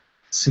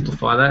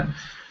simplify that.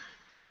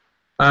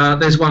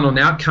 There's one on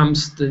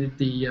outcomes. We've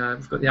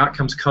got the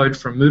outcomes code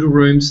from Moodle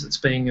rooms that's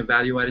being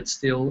evaluated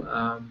still.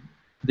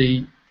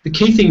 The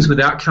key things with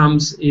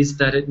outcomes is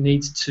that it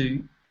needs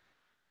to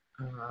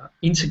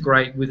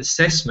integrate with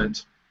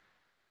assessment,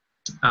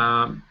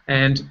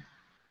 and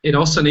it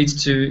also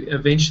needs to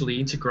eventually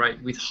integrate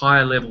with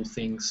higher level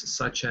things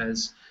such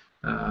as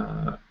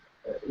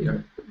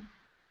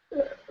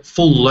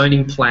full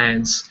learning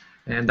plans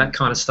and that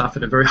kind of stuff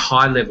at a very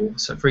high level.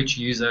 So for each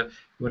user,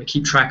 you want to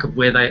keep track of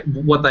what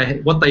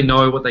they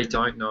know, what they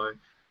don't know,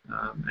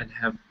 and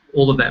have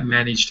all of that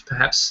managed,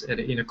 perhaps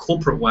in a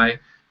corporate way,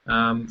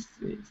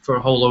 for a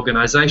whole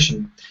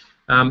organisation.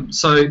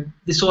 So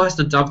this all has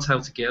to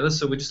dovetail together.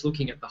 So we're just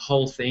looking at the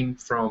whole thing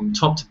from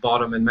top to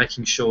bottom and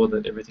making sure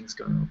that everything's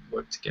going to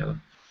work together.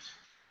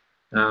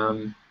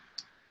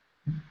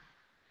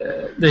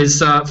 There's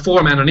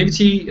forum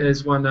anonymity.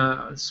 There's one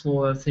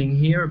smaller thing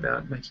here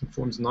about making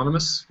forums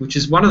anonymous, which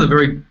is one of the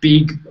very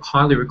big,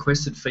 highly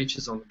requested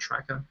features on the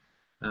tracker,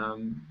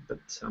 but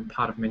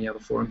part of many other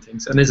forum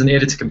things. And there's an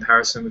editor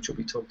comparison, which will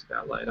be talked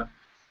about later.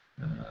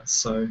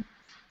 So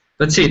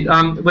that's it.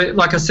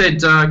 Like I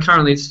said,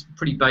 currently it's a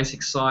pretty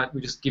basic site. We're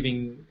just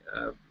giving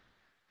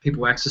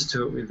people access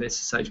to it with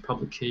SSH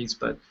public keys,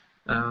 but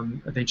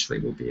eventually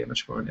it will be a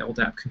much more an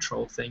LDAP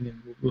controlled thing,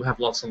 and we'll have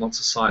lots and lots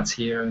of sites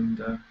here, and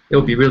it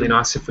would be really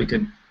nice if we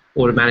could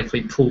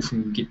automatically pull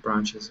from Git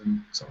branches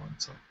and so on.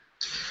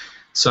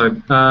 So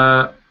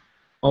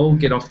I'll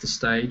get off the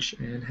stage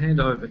and hand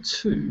over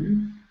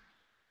to,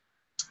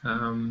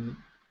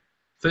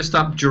 first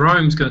up,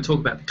 Jerome's going to talk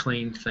about the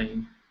clean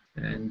theme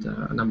and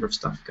a number of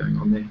stuff going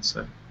on there.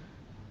 So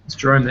is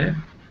Jerome there?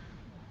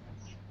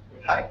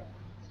 Hi.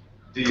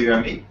 Do you hear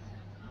me?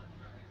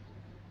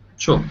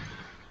 Sure.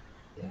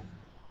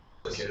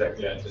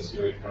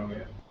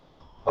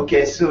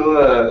 Okay,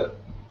 so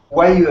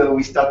why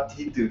we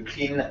started to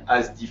clean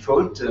as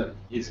default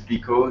is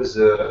because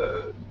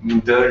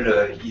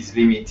Moodle is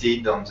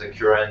limited on the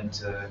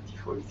current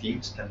default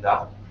theme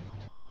standard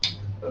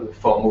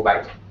for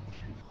mobile.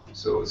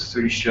 So the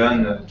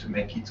solution to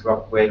make it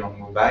work well on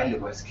mobile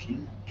was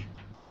clean.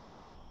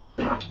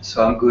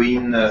 So I'm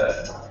going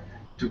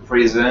to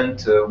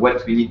present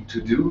what we need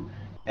to do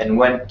and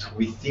what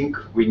we think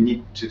we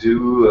need to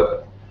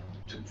do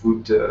to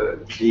put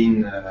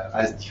clean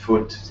as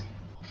default.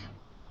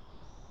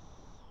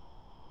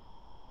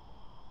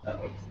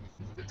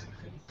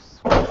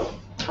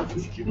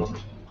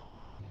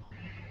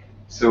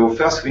 So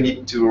first we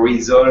need to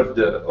resolve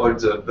all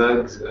the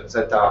bugs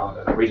that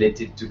are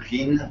related to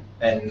clean,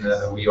 and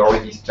we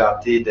already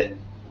started, and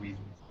we've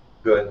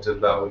got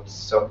about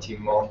 30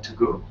 more to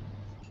go.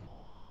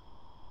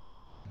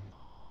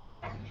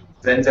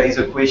 Then there is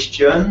a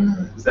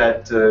question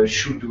that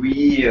should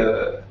we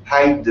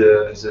hide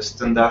the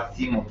standard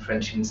theme on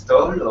French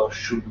install, or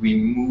should we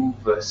move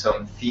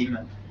some theme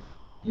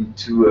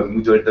into a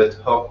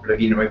Moodle.org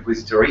plugin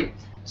repository?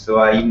 So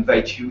I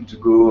invite you to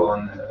go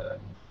on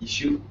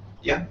issue.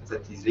 Yeah,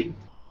 that is linked.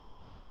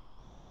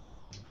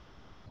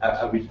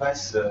 I will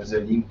pass the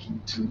link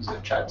into the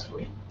chat for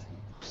it,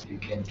 so you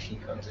can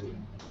click on the link.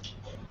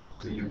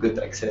 So you got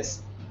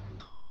access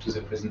to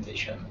the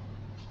presentation.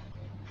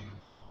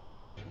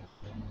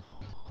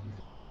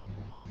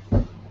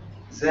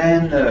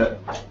 Then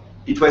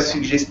it was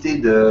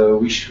suggested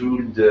we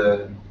should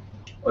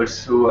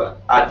also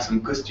add some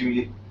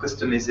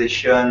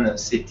customization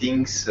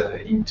settings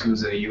into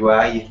the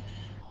UI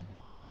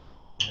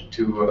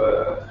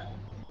to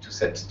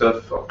set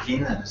stuff for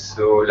clean,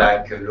 so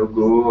like a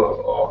logo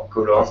or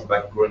colors,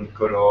 background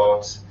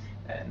colors,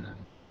 and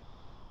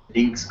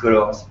links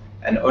colors,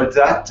 and all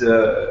that.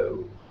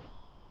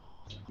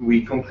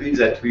 We conclude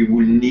that we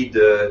will need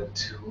to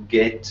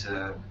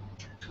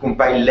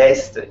compile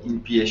less in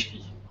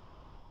PHP.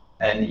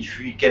 And if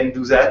we can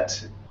do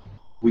that,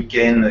 we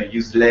can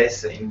use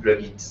less in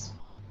plugins.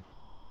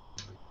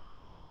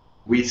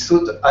 We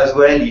thought as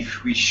well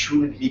if we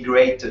should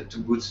migrate to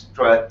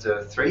Bootstrap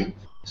 3.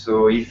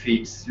 So if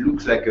it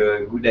looks like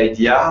a good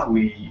idea,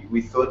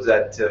 we thought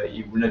that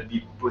it would not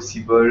be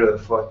possible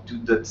for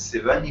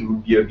 2.7. It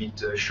would be a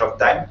bit short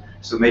time.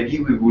 So maybe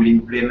we will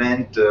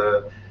implement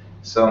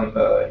some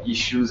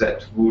issues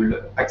that will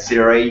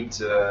accelerate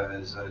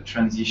the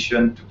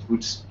transition to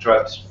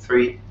Bootstrap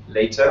 3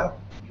 later,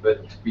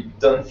 but we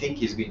don't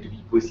think it's going to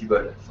be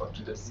possible for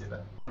 2.7.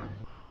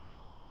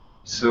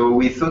 So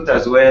we thought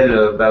as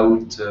well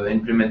about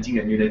implementing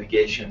a new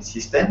navigation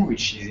system,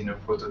 which is in a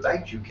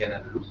prototype. You can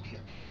have a look.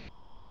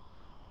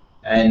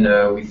 And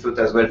we thought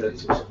as well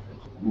that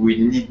we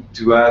need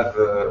to have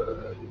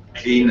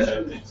clean,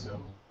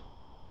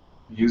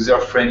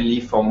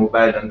 user-friendly for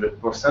mobile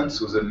 100%.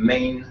 So the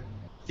main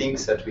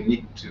things that we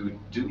need to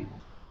do,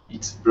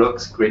 it's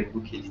Blocks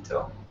Gradebook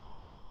Editor.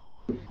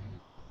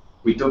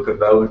 We talk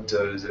about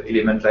the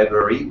element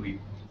library.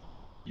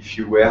 If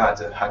you were at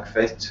the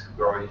Hackfest,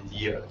 we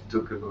already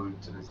talked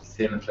about this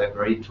element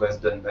library. It was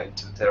done by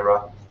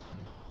Totera.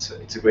 So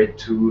it's a great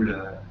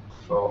tool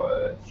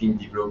for theme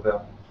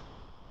developer.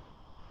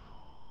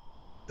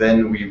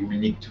 Then we will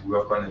need to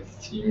work on a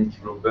theme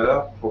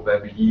developer,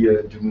 probably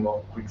do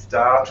more quick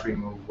start,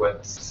 remove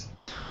what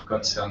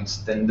concerns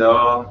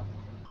standard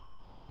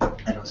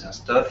and other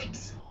stuff.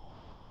 It's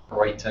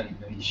written in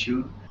the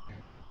issue.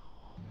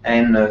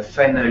 And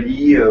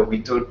finally,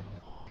 we talked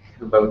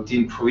about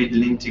improved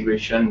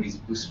integration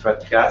with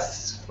Bootstrap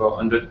class for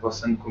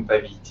 100%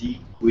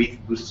 compatibility with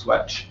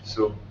Bootstrap.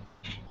 So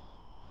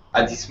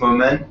at this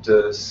moment,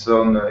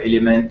 some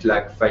elements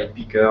like file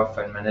picker,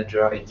 file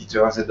manager,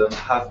 editor, they don't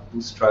have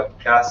Bootstrap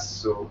class.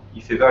 So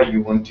if ever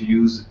you want to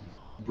use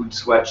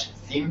Bootstrap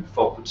theme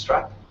for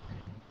Bootstrap,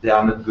 they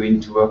are not going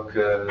to work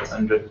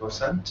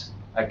 100%.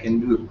 I can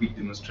do a quick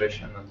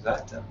demonstration of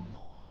that.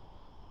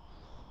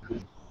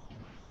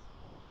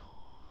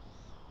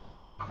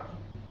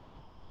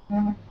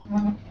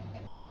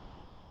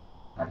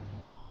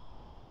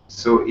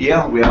 So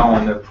here we are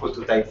on a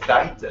prototype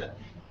site,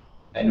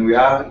 and we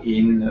are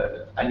in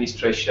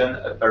administration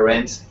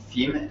apparent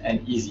theme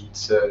and easy.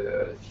 It's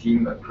a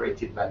theme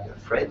created by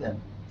Fred.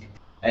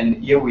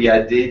 And here we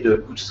added the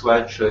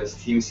Bootstrap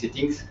theme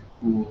settings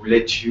to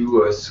let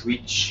you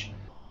switch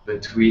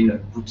between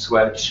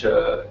Bootstrap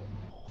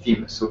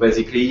theme. So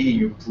basically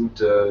you put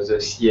the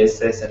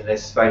CSS and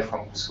LS file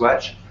from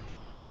Bootstrap,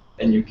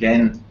 and you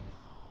can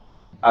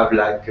have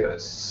like a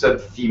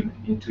sub-theme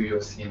into your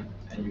theme,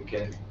 and you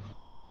can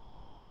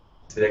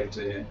select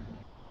a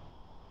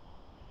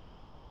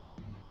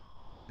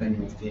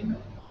new theme.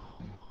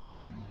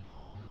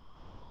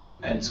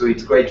 And so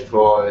it's great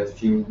for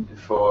theme,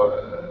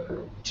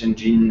 for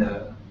changing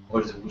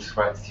all the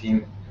Bootstrap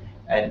theme.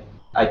 And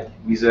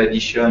with the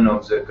addition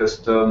of the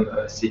custom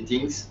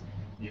settings,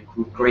 you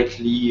could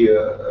greatly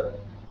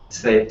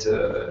set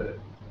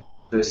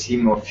the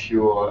theme of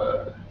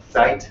your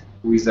site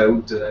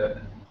without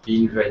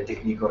being very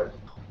technical.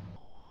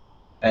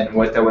 And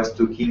what I was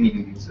talking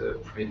in the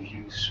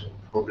previous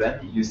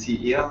problem, you see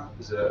here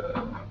the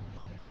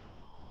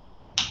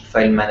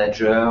file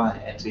manager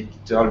and the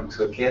editor looks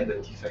okay,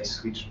 but if I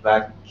switch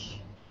back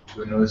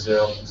to another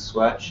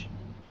swatch,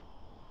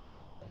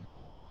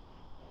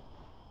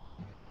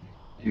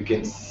 you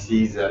can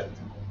see that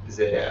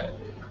they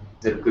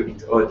look a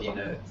bit odd in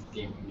a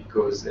theme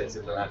because they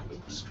don't have a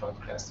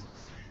Bootstrap class.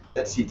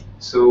 That's it.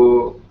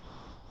 So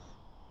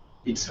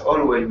it's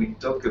all what we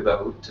talk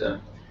about.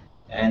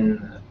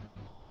 And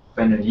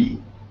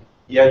finally,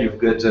 here you've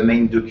got the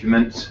main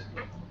document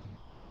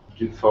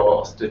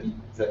for study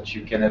that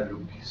you can have a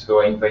look.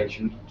 So I invite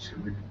you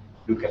to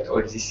look at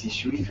all this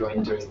issue if you're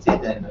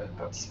interested and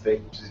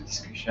participate to the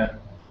discussion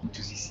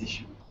into this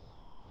issue.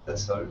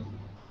 That's all.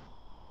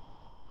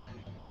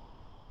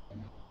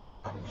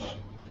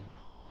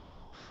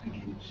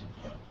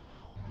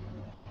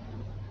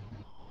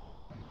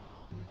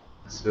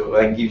 So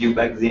I give you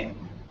back the.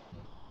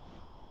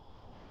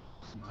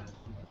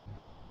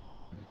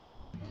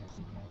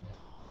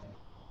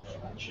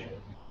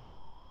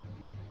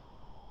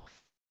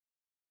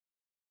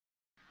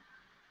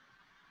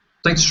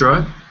 Thanks,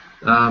 Dro.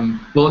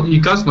 Well,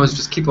 you guys must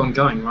just keep on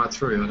going right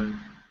through. I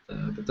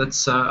don't. But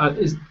that's.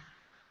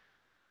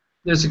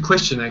 There's a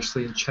question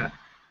actually in chat.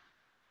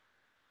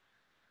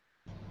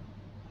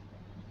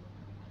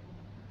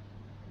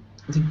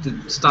 I think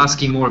it's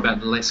asking more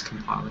about the less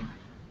compiling.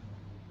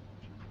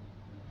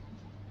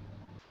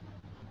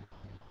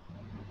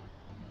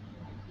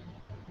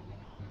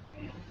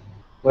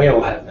 We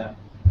all have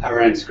our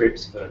own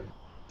scripts for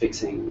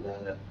fixing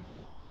the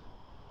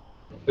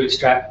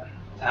Bootstrap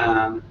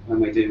when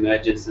we do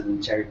merges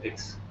and cherry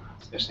picks,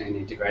 especially in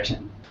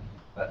integration.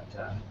 But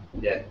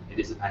yeah, it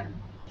is a pain.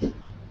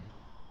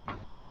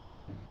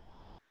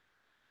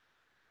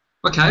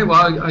 Okay,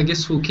 well, I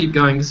guess we'll keep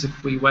going because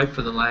if we wait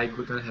for the lag,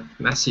 we're going to have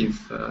massive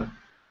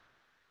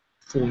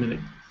 4-minute,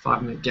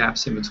 5-minute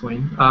gaps in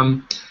between.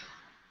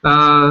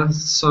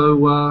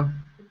 So,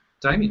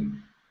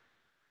 Damien,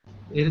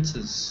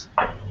 editors.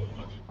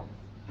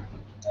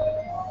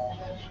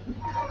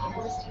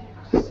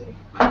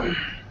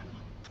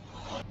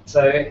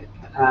 So,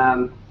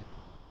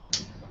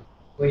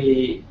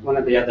 one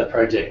of the other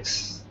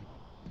projects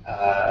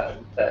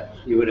that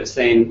you would have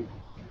seen,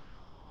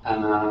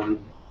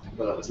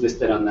 well, it was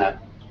listed on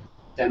that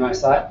demo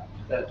site,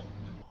 the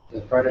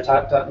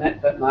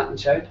prototype.net that Martin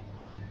showed,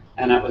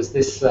 and it was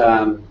this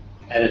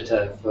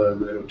editor for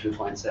Moodle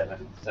 2.7.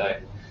 So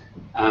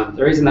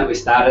the reason that we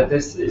started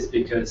this is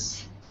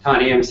because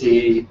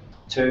TinyMCE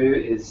 2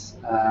 is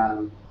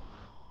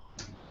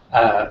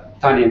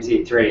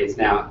TinyMCE 3 is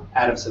now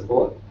out of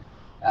support,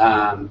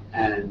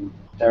 and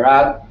there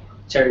are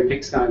cherry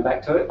picks going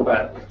back to it,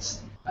 but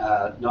it's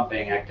not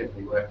being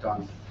actively worked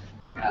on,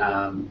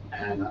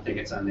 and I think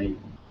it's only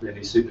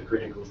really super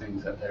critical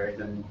things that they're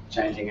even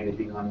changing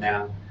anything on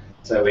now.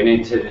 So we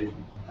need to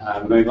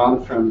move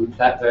on from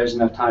that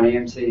version of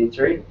TinyMCE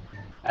 3.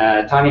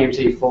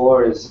 TinyMCE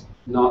 4 is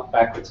not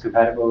backwards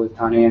compatible with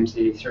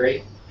TinyMCE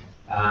 3.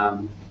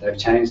 They've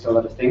changed a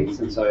lot of things,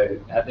 and so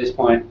at this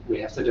point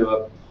we have to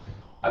do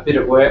a bit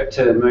of work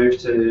to move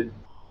to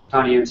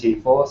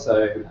TinyMCE 4.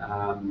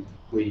 So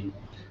we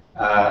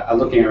are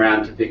looking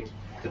around to pick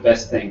the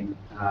best thing,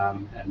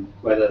 and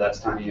whether that's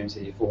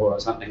TinyMCE4 or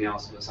something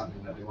else was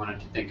something that we wanted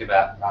to think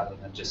about rather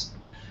than just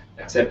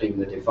accepting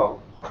the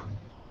default.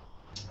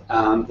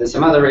 There's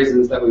some other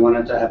reasons that we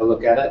wanted to have a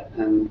look at it,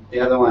 and the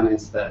other one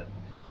is that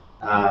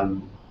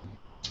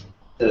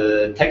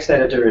the text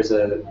editor is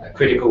a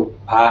critical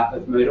part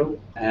of Moodle,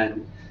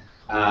 and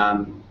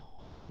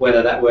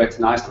whether that works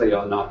nicely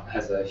or not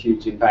has a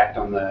huge impact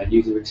on the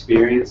user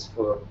experience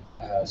for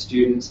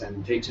students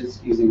and teachers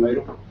using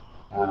Moodle.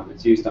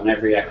 It's used on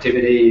every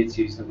activity, it's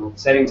used on all the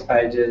settings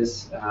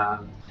pages.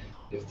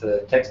 If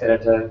the text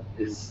editor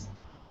is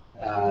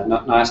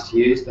not nice to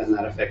use, then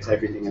that affects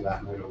everything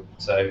about Moodle.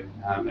 So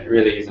it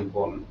really is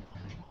important.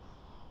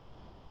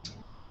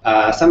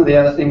 Some of the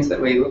other things that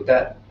we looked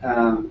at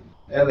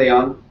early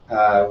on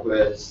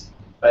was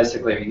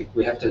basically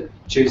we have to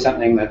choose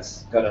something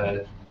that's got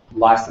a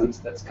license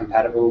that's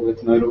compatible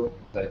with Moodle,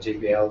 so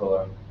GPL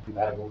or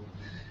compatible.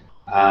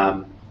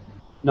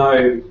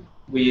 No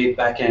weird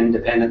back-end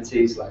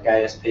dependencies like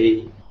ASP.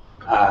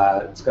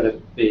 It's got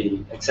to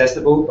be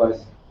accessible,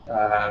 both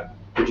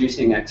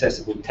producing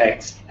accessible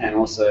text and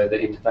also the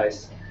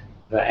interface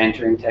for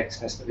entering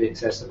text has to be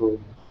accessible.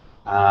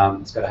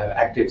 It's got to have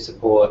active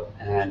support,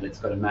 and it's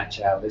got to match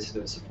our list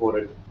of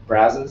supported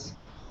browsers.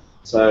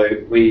 So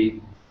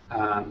we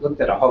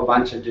looked at a whole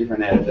bunch of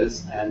different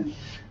editors, and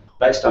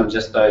based on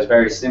just those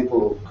very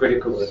simple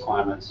critical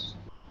requirements,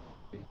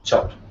 we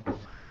chopped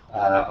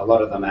a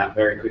lot of them out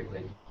very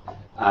quickly.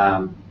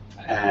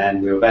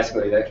 And we were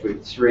basically left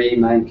with 3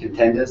 main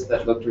contenders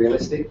that looked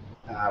realistic.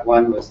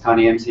 One was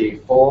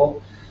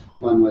TinyMCE4,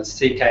 one was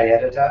CK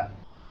Editor,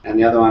 and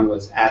the other one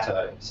was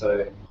Atto.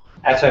 So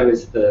Atto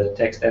is the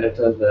text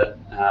editor that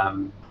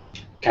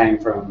came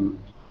from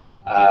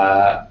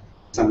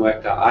some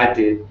work that I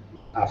did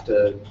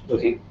after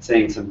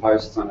seeing some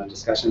posts on a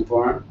discussion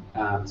forum.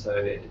 So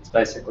it's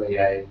basically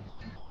a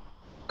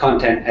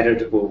content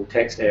editable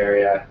text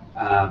area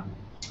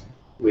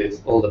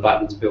with all the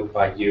buttons built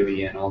by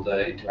UI and all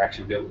the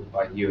interaction built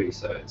by UI.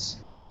 So it's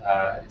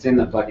in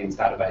the plugins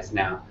database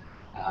now,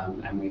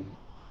 and we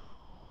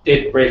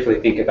did briefly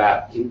think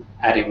about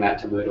adding that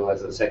to Moodle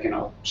as a second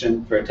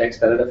option for a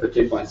text editor for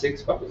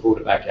 2.6, but we pulled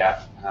it back out,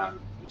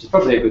 which is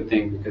probably a good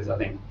thing because I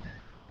think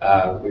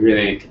we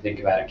really need to think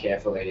about it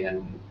carefully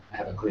and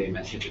have a clear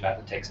message about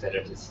the text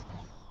editors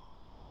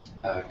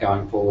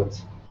going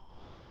forwards.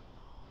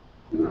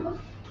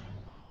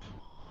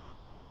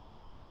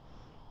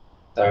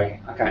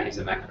 Sorry, I can't use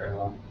a Mac very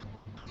long.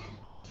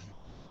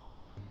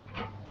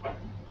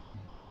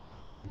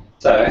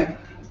 So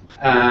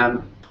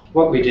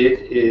what we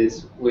did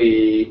is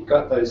we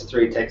got those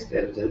 3 text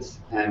editors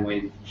and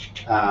we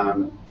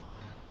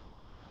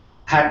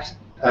hacked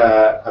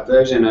a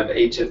version of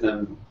each of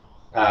them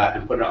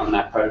and put it on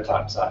that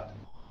prototype site.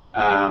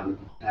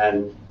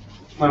 And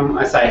when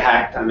I say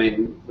hacked, I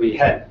mean we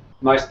had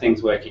most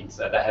things working.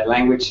 So they had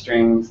language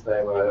strings,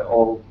 they were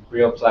all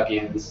real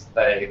plugins,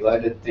 they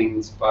loaded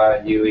things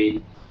via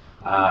UI.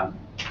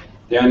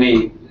 The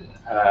only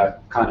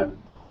kind of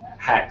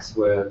hacks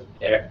were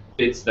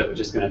bits that were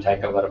just going to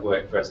take a lot of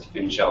work for us to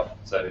finish off.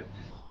 So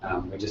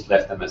we just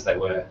left them as they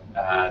were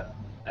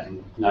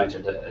and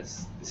noted it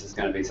as this is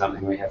going to be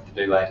something we have to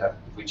do later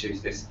if we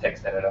choose this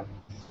text editor.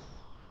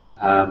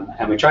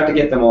 And we tried to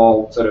get them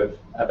all sort of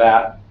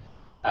about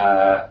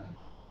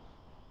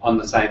on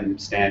the same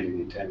standing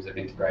in terms of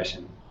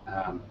integration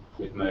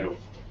with Moodle.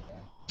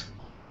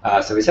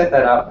 So we set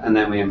that up, and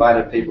then we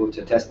invited people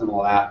to test them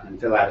all out and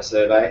fill out a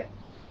survey.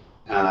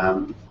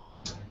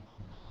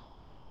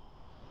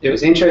 It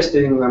was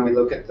interesting when we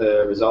look at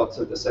the results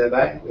of the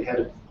survey. We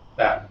had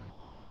about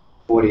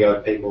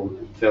 40-odd people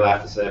fill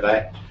out the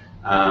survey,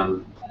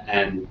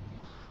 and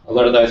a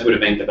lot of those would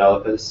have been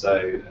developers.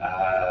 So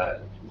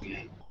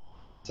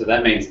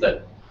that means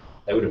that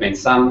there would have been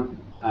some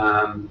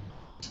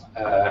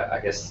I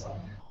guess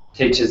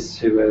teachers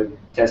who were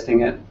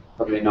testing it,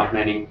 probably not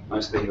many,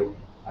 mostly,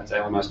 I'd say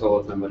almost all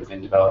of them would have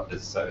been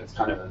developers, so it's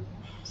kind of a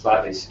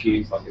slightly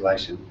skewed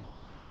population.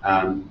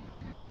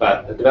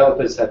 But the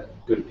developers have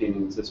good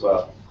opinions as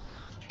well.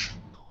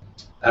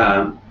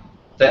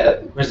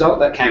 The result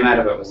that came out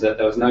of it was that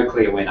there was no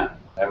clear winner.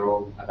 They were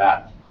all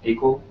about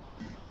equal.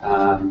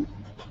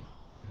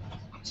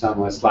 Some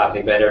were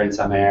slightly better in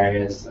some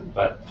areas,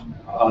 but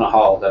on a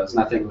whole, there was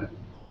nothing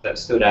that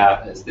stood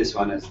out as this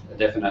one is a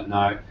definite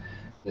no,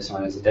 this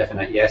one is a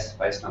definite yes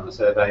based on the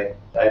survey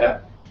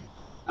data.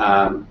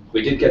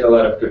 We did get a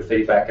lot of good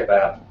feedback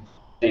about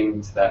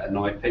things that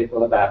annoyed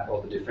people about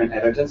all the different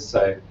editors,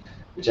 so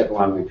whichever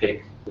one we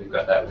pick, we've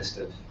got that list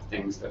of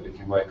things that we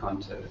can work on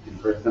to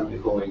improve them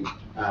before we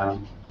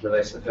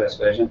release the first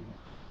version.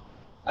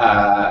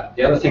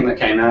 The other thing that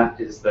came out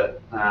is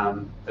that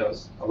there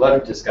was a lot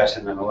of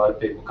discussion and a lot of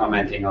people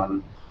commenting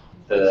on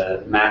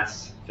the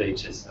maths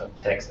features of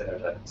text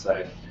editor.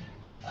 So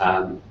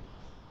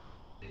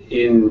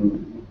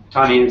in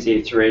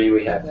TinyMCE3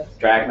 we have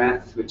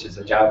DragMath, which is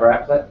a Java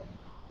applet,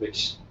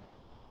 which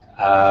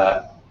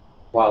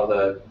while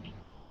the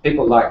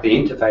people like the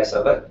interface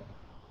of it,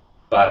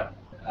 but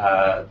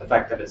the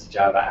fact that it's a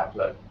Java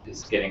applet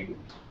is getting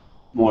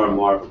more and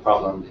more of a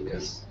problem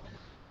because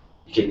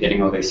you keep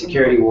getting all these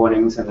security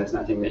warnings and there's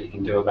nothing that you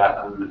can do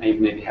about them. And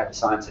even if you have a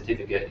science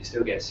certificate, you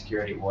still get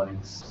security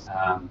warnings.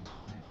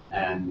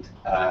 And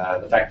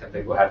the fact that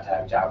people have to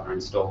have Java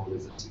installed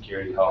is a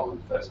security hole in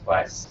the first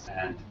place.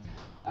 And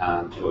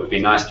it would be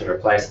nice to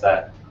replace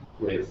that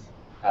with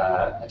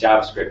a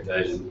JavaScript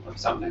version of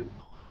something.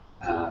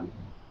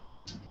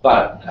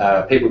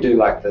 But people do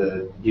like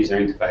the user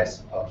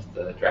interface of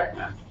the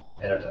DragMath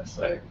editor,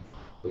 so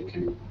we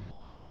can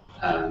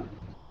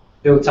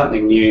build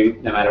something new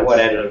no matter what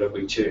editor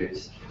we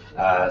choose,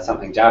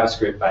 something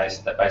JavaScript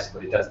based that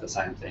basically does the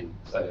same thing.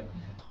 So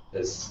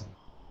there's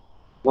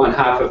one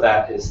half of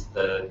that is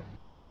the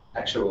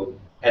actual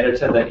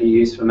editor that you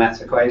use for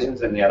maths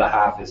equations, and the other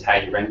half is how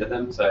you render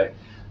them. So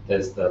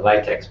there's the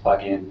LaTeX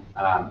plugin.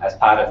 As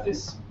part of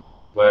this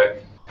work,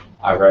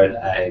 I wrote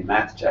a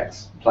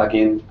MathJax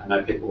plugin. I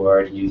know people were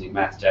already using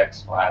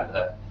MathJax via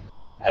the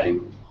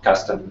adding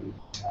custom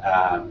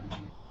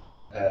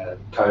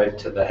code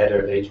to the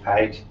header of each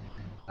page,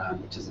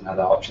 which is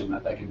another option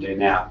that they can do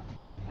now.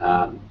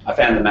 I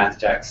found the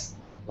MathJax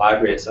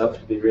library itself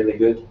to be really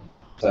good,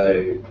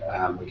 so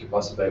we could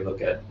possibly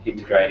look at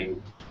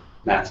integrating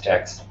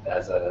MathJax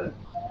as a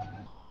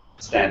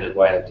standard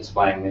way of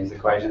displaying these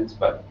equations,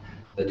 but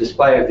the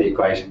display of the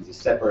equations is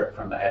separate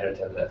from the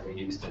editor that we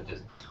use to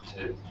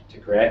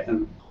create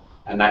them,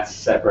 and that's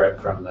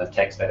separate from the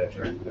text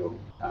editor in Moodle.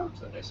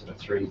 So there's sort of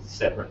three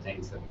separate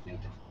things that we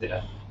need to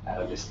consider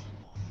out of this.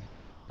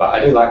 But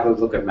I do like the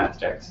look of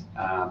MathJax,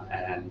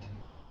 and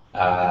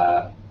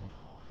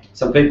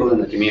some people in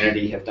the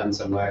community have done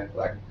some work,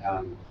 like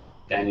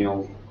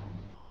Daniel,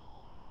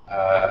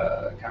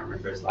 I can't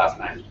remember his last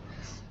name,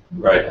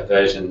 wrote a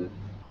version,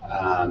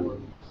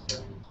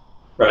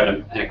 wrote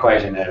an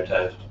equation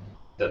editor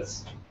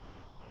that's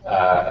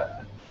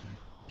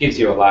gives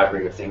you a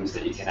library of things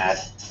that you can add,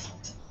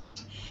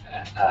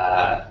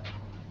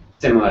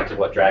 similar to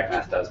what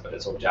DragMath does, but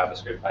it's all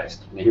JavaScript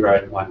based. And he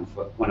wrote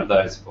one of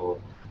those for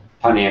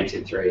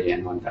TinyMC3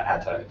 and one for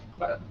Atto,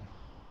 but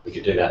we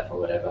could do that for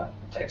whatever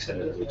text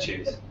editor we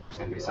choose. It's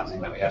going to be something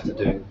that we have to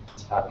do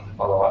as part of the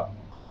follow-up.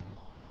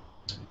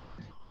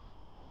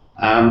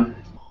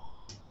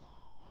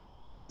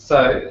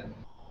 So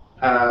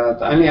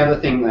the only other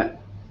thing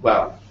that,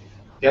 well,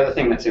 the other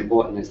thing that's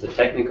important is the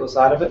technical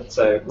side of it.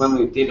 So when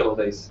we did all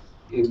these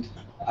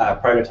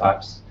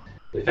prototypes,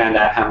 we found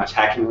out how much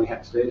hacking we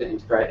had to do to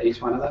integrate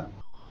each one of them.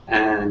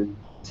 And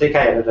CK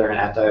Editor and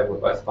Atto were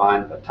both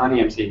fine, but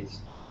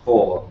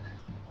TinyMC4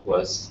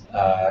 was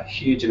a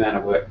huge amount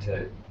of work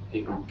to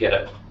even get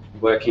it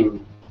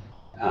working.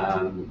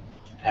 And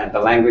the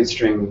language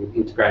string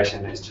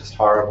integration is just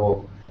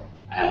horrible.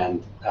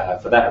 And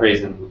for that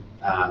reason,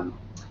 I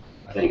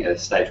think at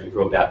this stage we've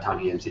ruled out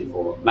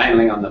TinyMC4,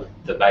 mainly on the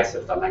base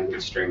of the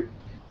language string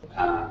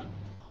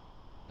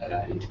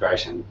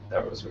integration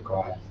that was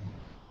required.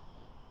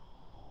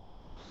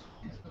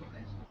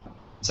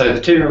 So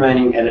the two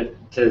remaining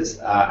editors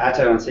are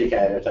Atto and CK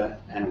Editor,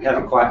 and we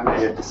haven't quite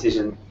made a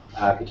decision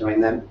between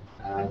them.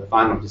 The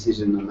final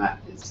decision on that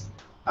is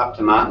up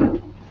to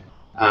Martin,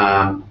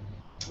 and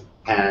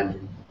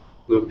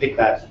we'll pick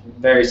that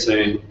very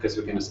soon because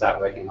we're going to start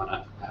working on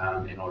it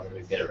in order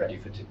to get it ready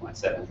for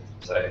 2.7.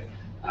 So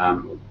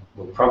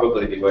we'll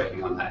probably be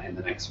working on that in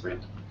the next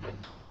sprint,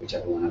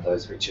 whichever one of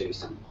those we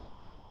choose.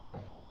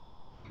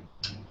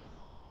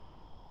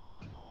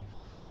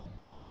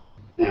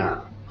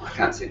 Now, I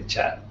can't see the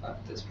chat,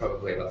 but there's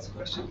probably lots of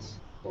questions,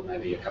 or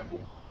maybe a couple.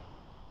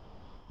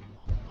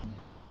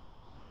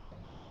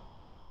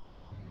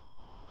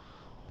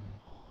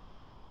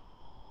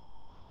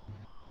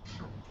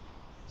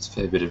 There's a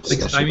fair bit of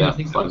discussion about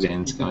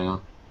plugins going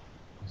on.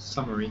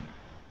 Summary.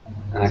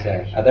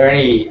 Okay. Are there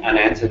any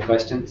unanswered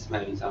questions?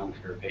 Maybe someone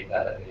could repeat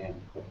that at the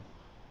end.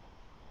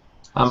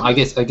 I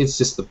guess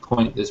just the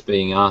point that's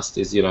being asked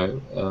is, you know,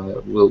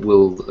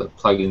 will the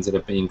plugins that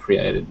are being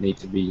created need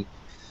to be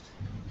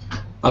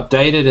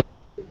updated?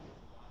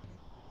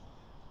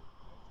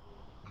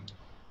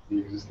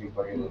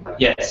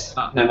 Yes,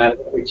 no matter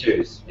what we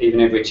choose. Even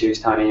if we choose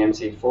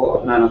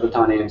TinyMC4, none of the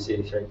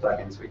TinyMC3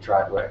 plugins we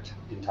tried worked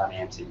in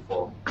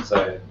TinyMC4.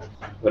 So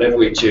whatever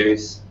we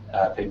choose,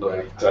 people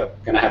are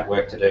going to have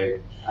work to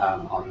do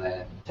on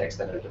their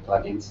text editor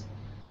plugins.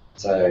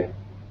 So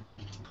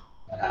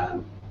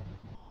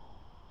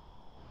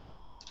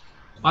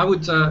I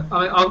would.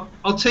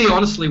 I'll tell you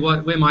honestly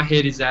where my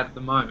head is at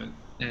the moment,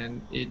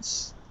 and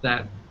it's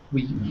that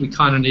we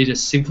kind of need a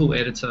simple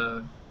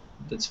editor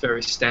that's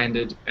very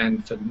standard,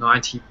 and for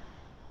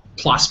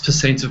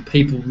 90+% of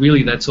people,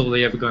 really, that's all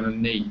they're ever going to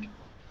need.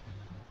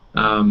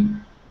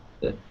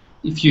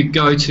 If you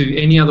go to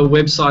any other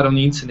website on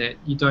the internet,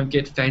 you don't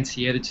get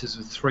fancy editors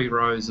with 3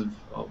 rows of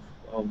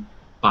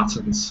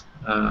buttons.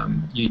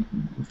 In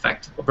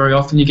fact, very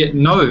often you get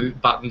no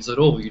buttons at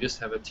all. You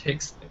just have a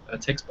text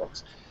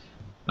box.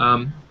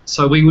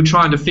 So we were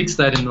trying to fix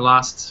that in the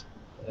last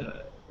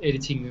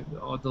editing,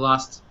 or the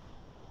last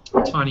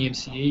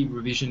TinyMCE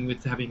revision,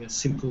 with having a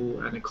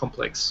simple and a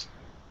complex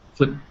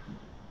flip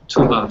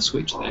toolbar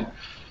switch there.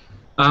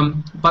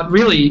 But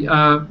really,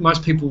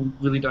 most people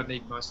really don't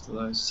need most of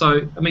those.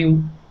 So, I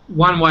mean,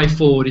 one way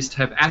forward is to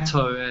have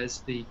Atto as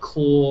the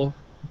core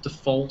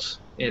default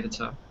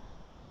editor,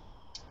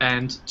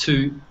 and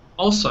to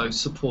also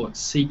support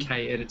CK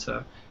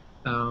editor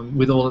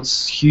with all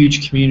its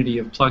huge community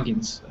of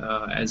plugins.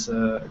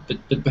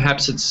 But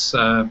perhaps it's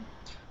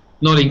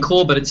not in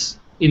core, but it's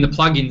in the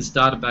plugins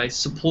database,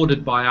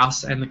 supported by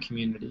us and the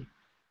community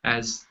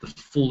as the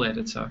full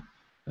editor.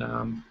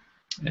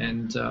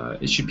 And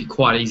it should be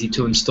quite easy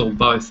to install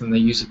both, and the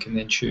user can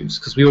then choose,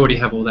 because we already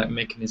have all that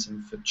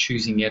mechanism for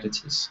choosing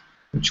editors,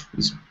 which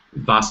is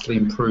vastly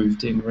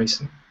improved in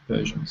recent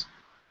versions.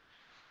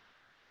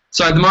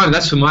 So at the moment,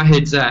 that's where my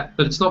head's at,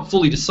 but it's not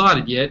fully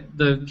decided yet.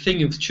 The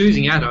thing of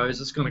choosing Atto is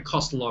it's going to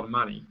cost a lot of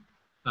money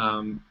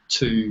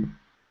to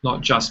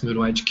not just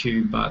Moodle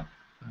HQ, but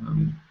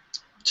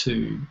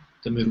to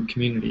the Moodle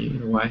community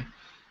in a way.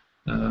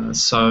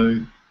 So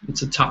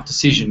it's a tough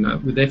decision.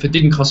 If it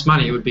didn't cost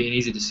money, it would be an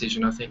easy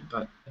decision, I think,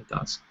 but it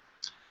does.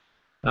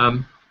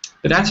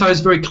 But Atto is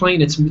very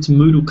clean. It's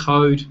Moodle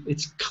code.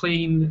 It's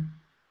clean,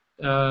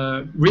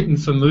 written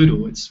for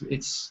Moodle.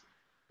 It's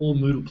all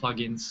Moodle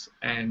plugins,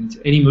 and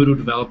any Moodle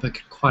developer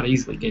can quite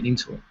easily get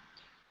into it.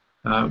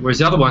 Whereas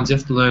the other ones, you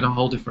have to learn a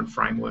whole different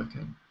framework.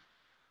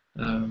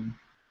 And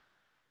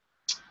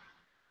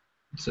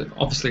it's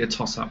obviously a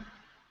toss-up.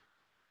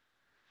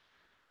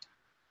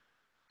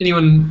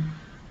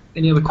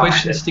 Any other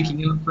questions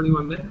sticking out for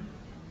anyone there?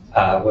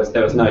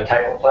 There was no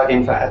table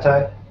plugin for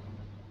Atto,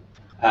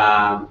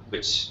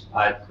 which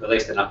I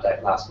released an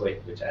update last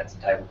week which adds a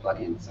table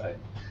plugin, so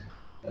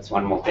that's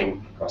one more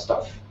thing crossed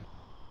off.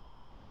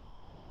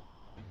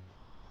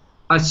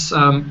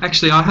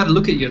 Actually, I had a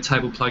look at your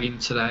table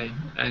plugin today,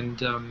 and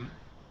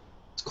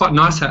it's quite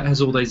nice how it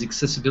has all these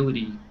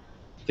accessibility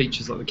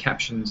features like the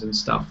captions and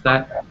stuff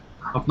that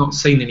I've not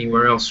seen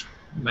anywhere else.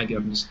 Maybe I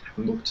just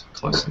haven't looked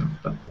close enough.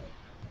 But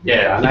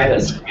yeah, I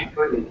noticed you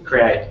couldn't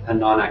create a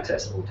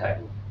non-accessible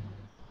table.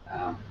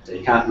 So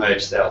you can't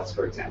merge cells,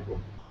 for example.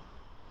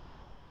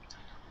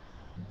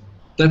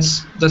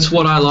 That's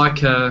what I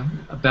like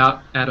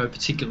about Atto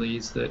particularly,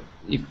 is that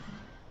if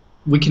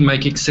we can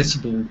make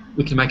accessible,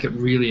 we can make it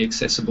really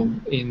accessible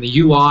in the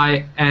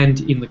UI and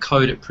in the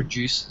code it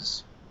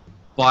produces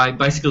by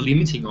basically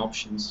limiting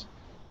options.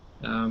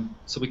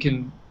 So we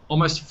can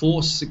almost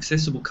force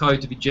accessible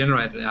code to be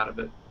generated out of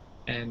it,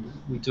 and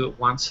we do it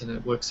once and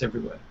it works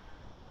everywhere.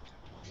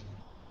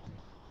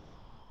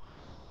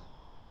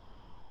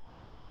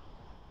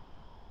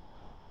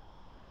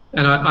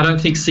 And I don't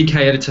think CK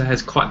Editor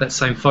has quite that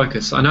same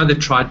focus. I know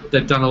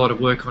they've done a lot of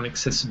work on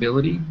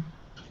accessibility,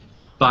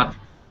 but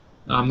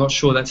I'm not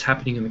sure that's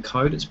happening in the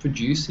code it's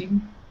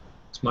producing.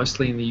 It's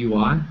mostly in the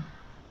UI.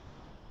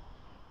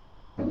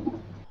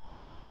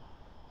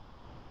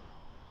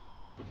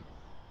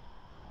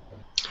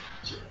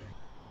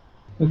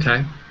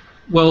 Okay,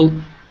 well,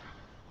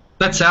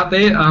 that's out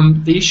there.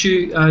 The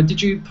issue,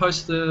 did you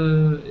post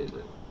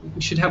we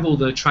should have all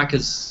the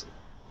tracker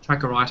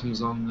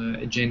items on the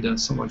agenda.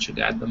 Someone should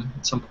add them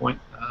at some point.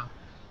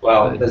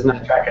 Well, there's no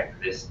tracker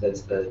for this.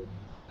 There's the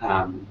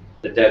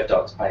dev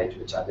docs page,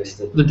 which I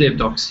listed. The dev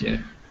docs, yeah.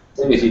 As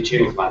soon as you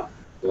choose one,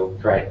 we'll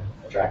create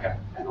a tracker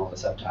and all the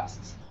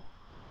subtasks.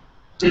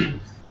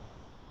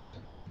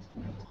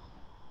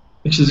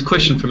 Which is a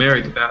question from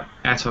Eric about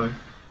Atto.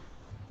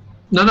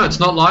 No, it's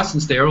not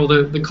licensed there. Or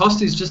the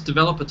cost is just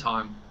developer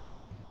time.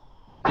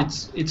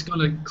 It's going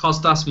to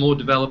cost us more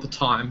developer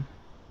time,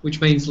 which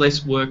means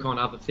less work on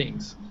other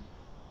things.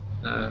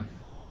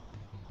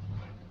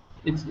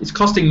 It's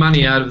costing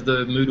money out of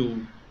the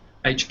Moodle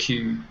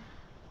HQ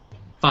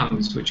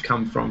funds, which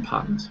come from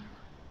partners.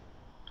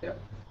 Yeah,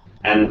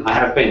 and I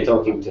have been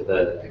talking to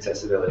the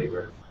accessibility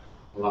group,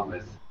 along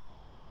with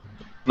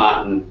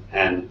Martin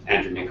and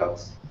Andrew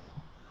Nichols.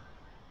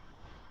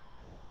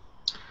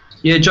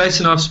 Yeah,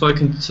 Jason, I've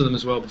spoken to them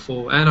as well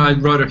before, and I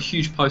wrote a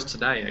huge post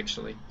today,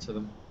 actually, to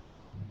them.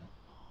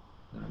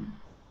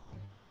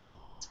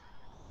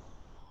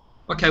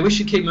 Okay, we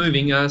should keep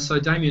moving. So,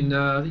 Damien,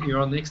 I think you're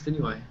on next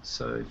anyway.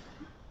 So.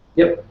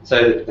 Yep.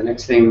 So the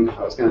next thing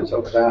I was going to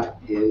talk about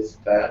is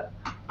that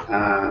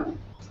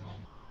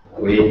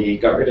we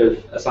got rid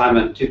of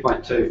assignment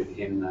 2.2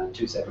 in the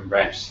 2.7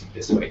 branch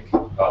this week,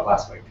 or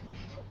last week.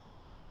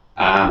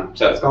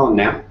 So it's gone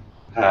now.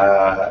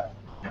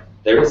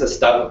 There is a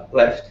stub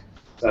left.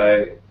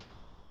 So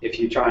if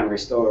you try and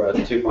restore a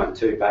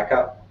 2.2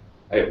 backup,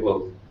 it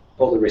will.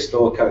 All the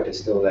restore code is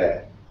still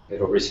there.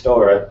 It'll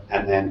restore it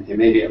and then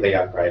immediately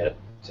upgrade it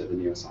to the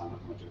new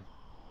assignment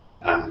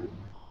module.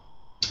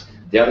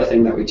 The other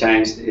thing that we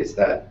changed is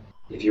that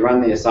if you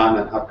run the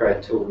assignment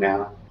upgrade tool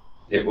now,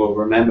 it will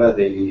remember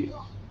the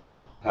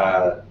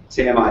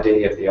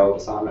CMID of the old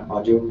assignment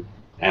module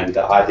and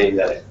the ID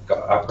that it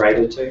got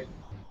upgraded to,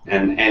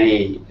 and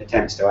any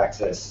attempts to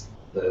access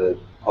the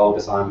old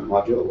assignment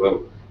module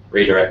will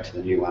redirect to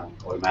the new one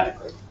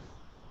automatically.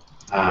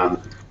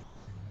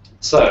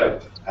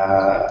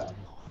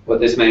 What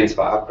this means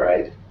for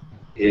upgrade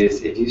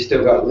is if you've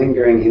still got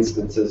lingering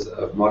instances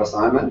of mod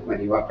assignment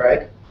when you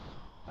upgrade,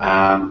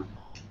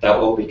 they'll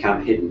all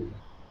become hidden.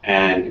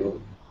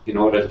 And in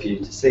order for you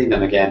to see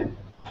them again,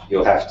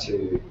 you'll have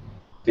to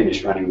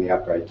finish running the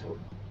upgrade tool.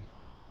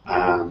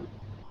 And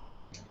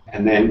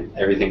then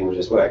everything will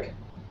just work.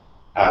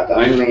 The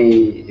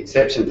only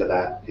exception to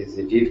that is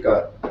if you've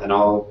got an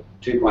old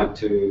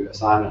 2.2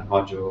 assignment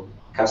module,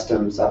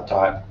 custom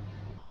subtype,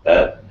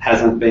 that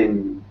hasn't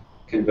been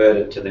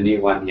converted to the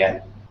new one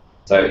yet.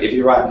 So if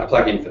you write a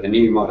plugin for the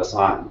new mod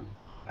assign,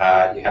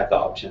 you have the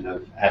option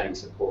of adding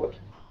support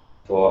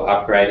for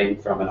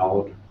upgrading from an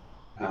old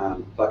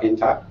plugin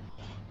type.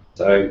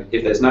 So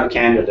if there's no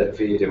candidate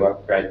for you to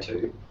upgrade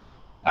to,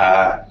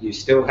 you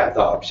still have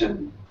the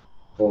option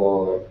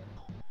for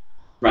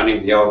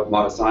running the old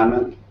mod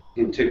assignment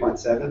in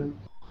 2.7,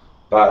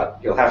 but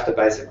you'll have to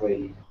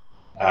basically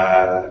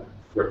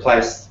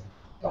replace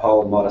the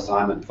whole mod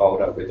assignment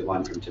folder with the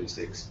one from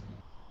 2.6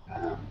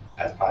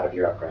 as part of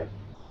your upgrade.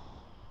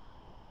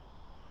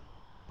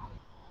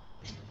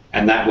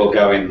 And that will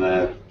go in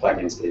the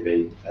plugins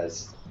DB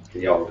as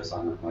the old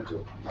assignment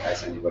module in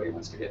case anybody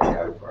wants to get the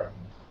code for it.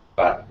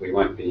 But we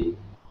won't be,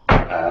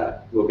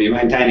 we'll be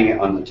maintaining it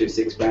on the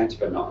 2.6 branch,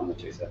 but not on the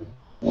 2.7.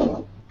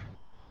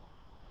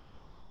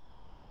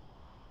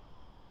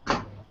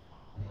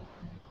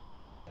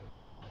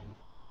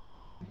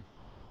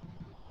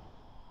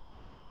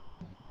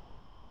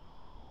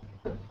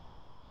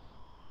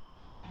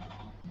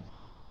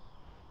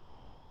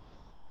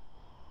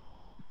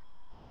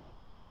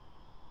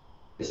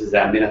 This is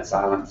our minute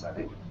silence, I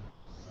think.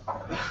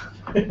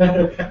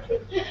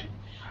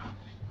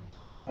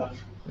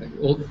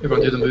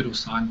 Everyone do the Moodle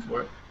sign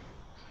for it.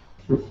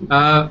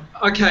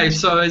 Okay,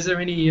 so is there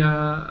any,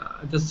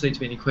 it doesn't seem to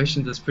be any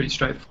questions, that's pretty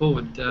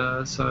straightforward.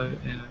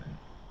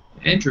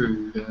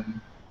 Andrew, do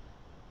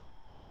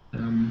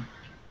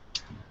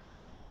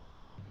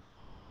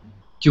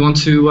you want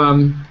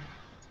to,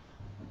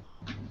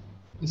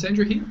 is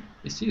Andrew here?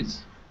 Yes, he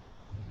is.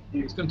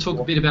 He's going to talk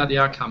a bit about the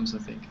outcomes, I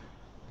think.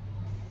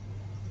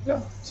 Yeah,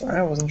 sorry,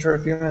 I wasn't sure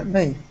if you meant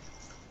me.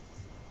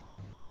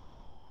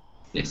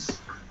 Yes.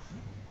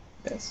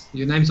 Yes.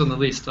 Your name's on the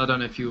list. I don't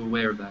know if you were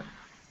aware of that.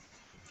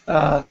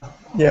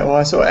 Yeah, well,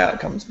 I saw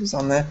outcomes was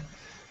on there.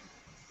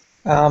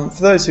 For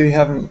those who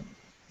haven't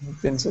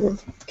been sort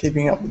of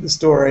keeping up with the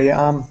story,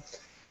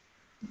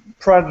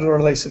 prior to the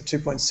release of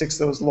 2.6,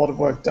 there was a lot of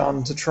work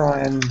done to try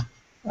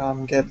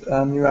and get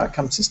a new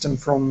outcome system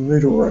from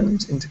Moodle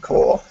rooms into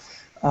Core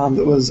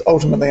that was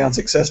ultimately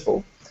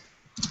unsuccessful.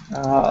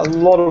 A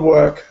lot of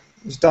work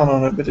was done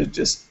on it, but it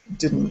just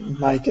didn't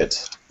make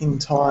it in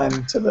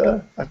time to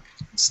the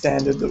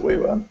standard that we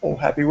were all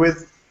happy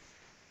with.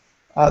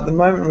 At the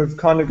moment, we've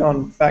kind of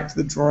gone back to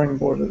the drawing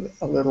board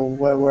a little,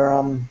 where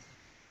we're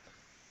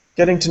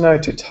getting to know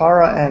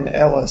Tutara and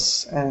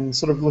Ellis and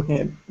sort of looking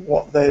at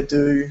what they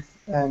do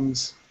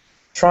and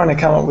trying to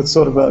come up with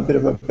sort of a bit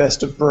of a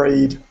best of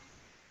breed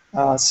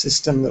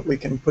system that we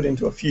can put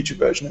into a future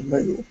version of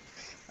Moodle.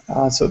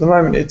 So at the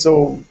moment, it's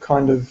all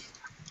kind of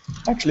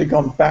actually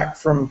gone back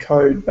from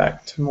code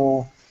back to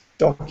more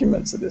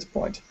documents at this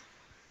point.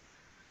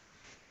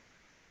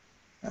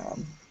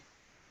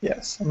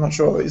 Yes, I'm not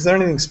sure. Is there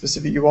anything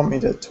specific you want me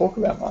to talk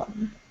about,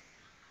 Martin?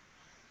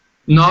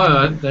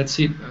 No, that's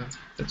it.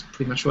 That's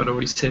pretty much what I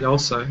already said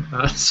also.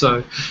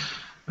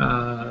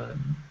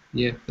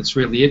 Yeah, that's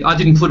really it. I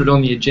didn't put it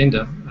on the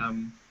agenda,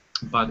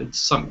 but it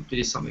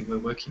is something we're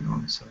working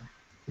on, so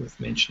worth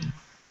mentioning.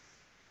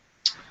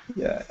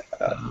 Yeah,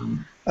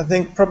 I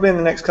think probably in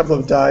the next couple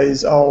of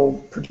days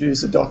I'll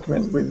produce a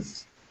document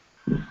with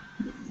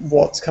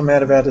what's come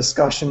out of our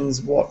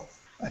discussions, what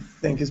I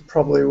think is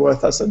probably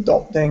worth us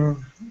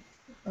adopting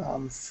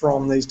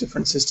from these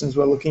different systems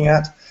we're looking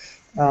at,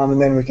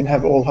 and then we can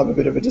all have a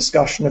bit of a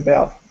discussion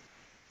about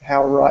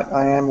how right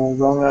I am or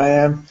wrong I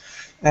am,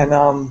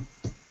 and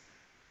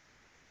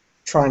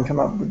try and come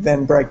up with,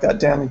 then break that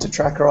down into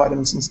tracker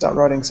items and start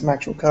writing some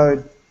actual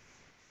code.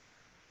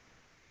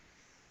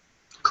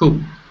 Cool.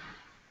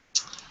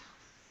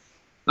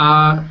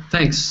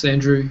 Thanks,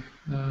 Andrew.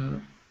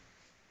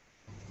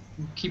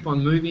 Keep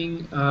on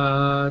moving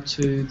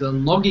to the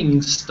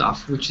logging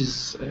stuff, which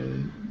is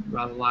a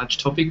rather large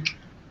topic.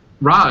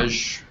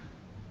 Raj,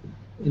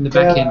 in the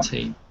backend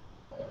team.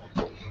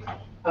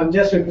 I'm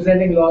just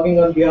representing logging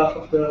on behalf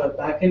of the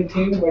backend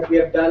team, what we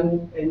have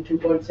done in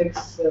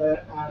 2.6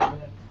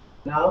 and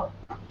now.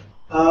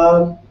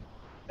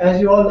 As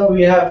you all know,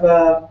 we have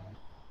a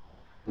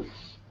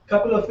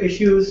couple of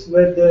issues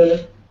with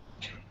the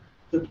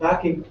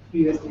backing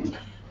previously.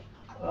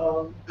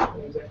 I'm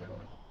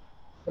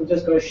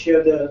just going to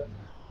share the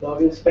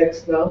logging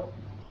specs now.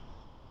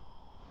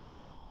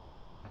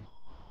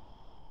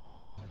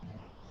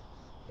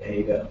 There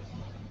you go.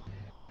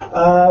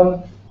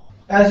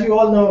 As you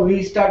all know,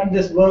 we started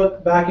this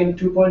work back in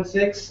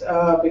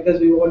 2.6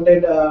 because we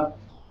wanted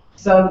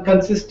some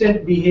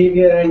consistent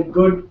behavior and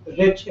good,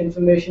 rich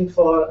information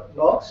for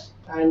logs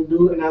and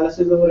do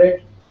analysis over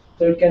it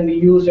so it can be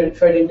used and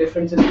fed in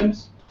different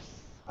systems.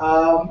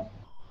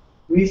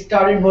 We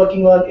started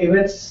working on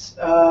events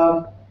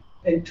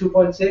in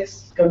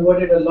 2.6,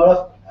 converted a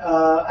lot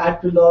of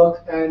add to log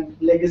and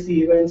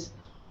legacy events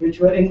which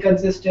were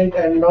inconsistent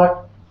and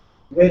not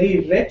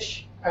very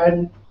rich,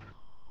 and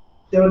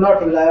they were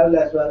not reliable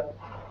as well.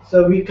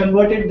 So we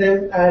converted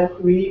them and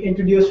we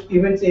introduced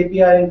Events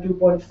API in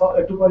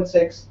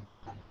 2.6,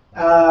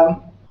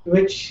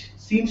 which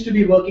seems to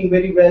be working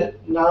very well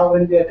now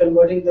when we are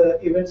converting the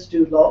events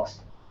to logs.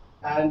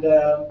 And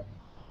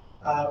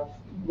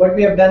what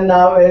we have done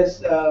now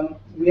is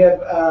we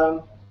have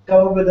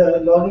come up with a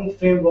logging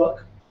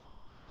framework,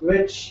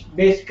 which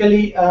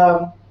basically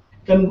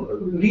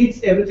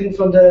reads everything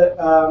from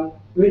the,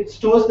 which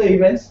stores the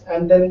events,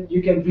 and then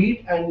you can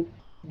read and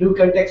do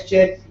context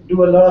check,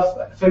 do a lot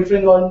of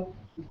filtering on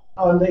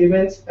the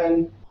events,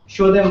 and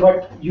show them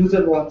what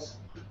user wants.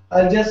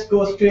 I'll just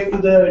go straight to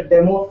the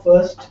demo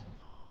first.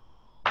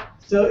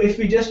 So if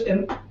we just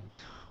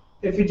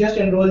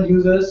enroll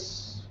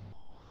users,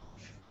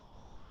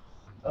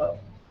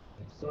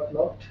 it's not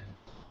locked.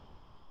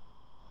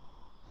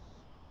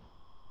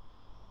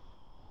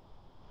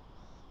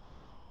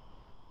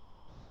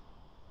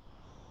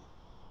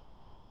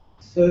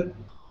 So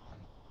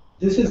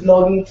this is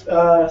logging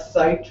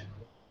site.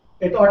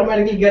 It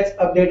automatically gets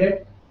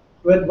updated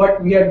with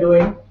what we are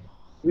doing.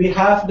 We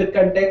have the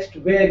context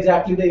where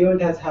exactly the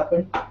event has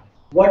happened,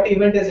 what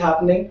event is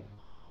happening,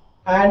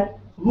 and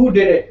who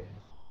did it.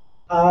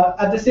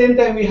 At the same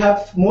time, we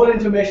have more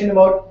information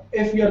about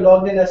if you're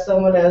logged in as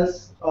someone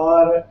else,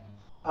 or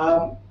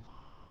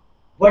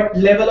what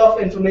level of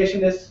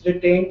information is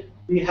retained.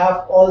 We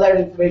have all that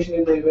information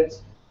in the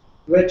events,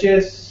 which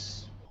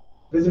is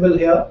visible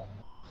here.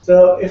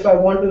 So if I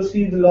want to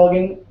see the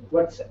logging,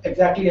 what's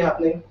exactly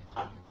happening,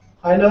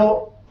 I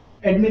know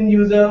admin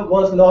user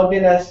was logged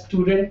in as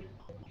student.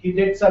 He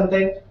did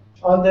something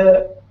on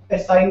the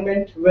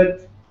assignment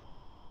with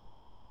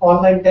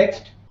online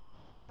text.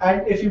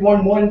 And if you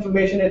want more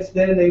information, it's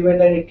there in the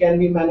event and it can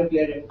be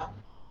manipulated.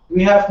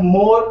 We have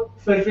more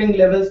filtering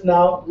levels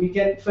now. We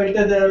can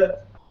filter the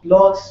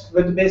logs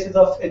with the basis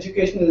of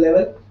educational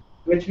level,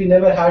 which we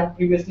never had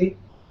previously.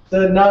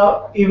 So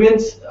now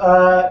events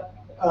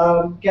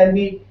can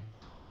be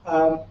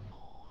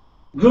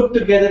grouped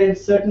together in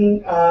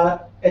certain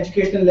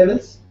educational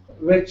levels,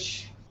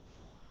 which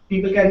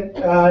people can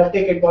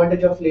take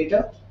advantage of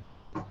later.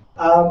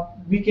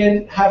 We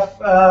can have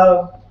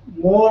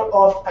more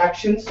of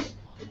actions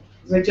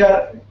which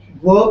are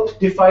verbs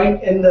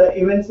defined in the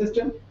event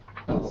system.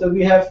 So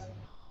we have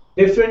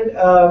different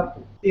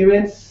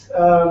events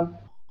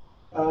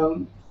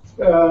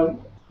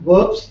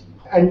verbs,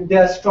 and they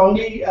are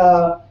strongly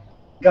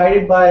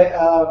guided by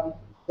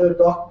the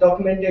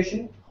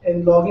documentation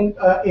in logging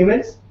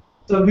events.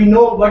 So we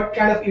know what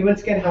kind of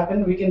events can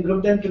happen. We can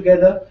group them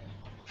together,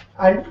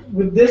 and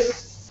with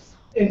this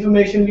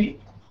information,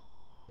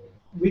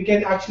 we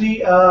can actually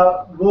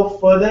go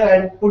further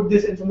and put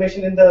this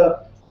information in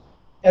the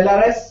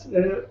LRS,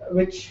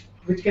 which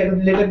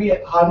can later be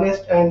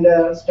harnessed, and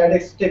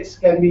statistics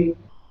can be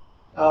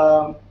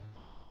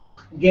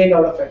gained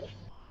out of it.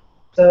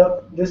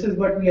 So this is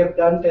what we have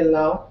done till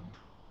now.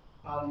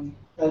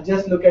 I'll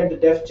just look at the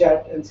dev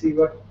chat and see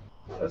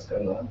what's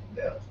going on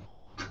there.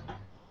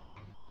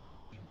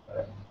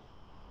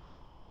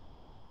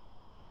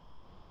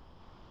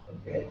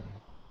 Okay.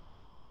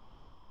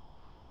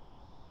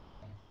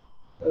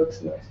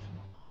 Looks nice.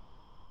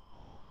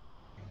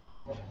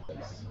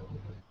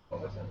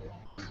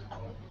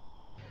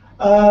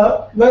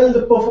 Well,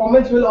 the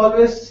performance will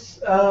always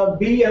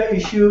be an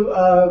issue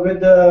with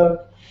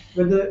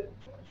the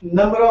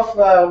number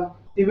of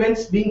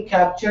events being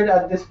captured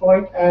at this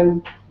point,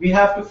 and we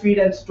have to feed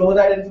and store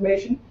that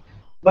information.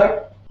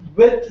 But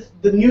with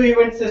the new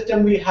event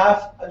system, we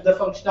have the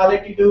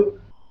functionality to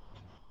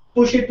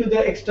push it to the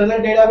external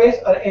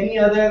database or any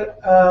other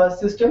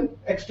system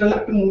external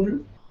to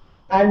Moodle,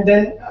 and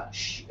then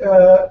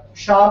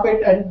sharp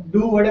it and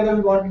do whatever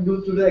we want to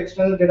do to the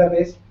external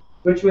database,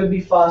 which will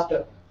be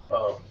faster.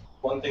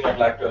 One thing I'd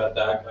like to add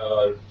that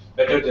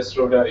better just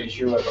wrote an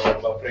issue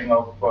about buffering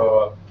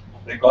of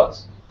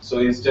records. So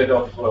instead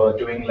of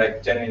doing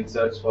like 10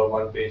 inserts for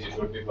one page, it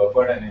would be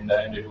buffered, and in the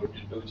end it would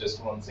do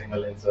just one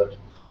single insert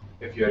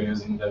if you're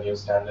using the new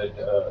standard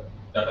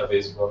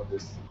database for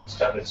this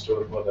standard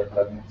store for the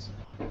plugins.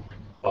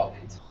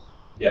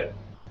 Yeah.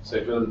 So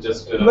it will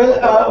just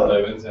all the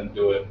events and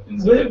do it.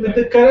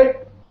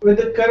 With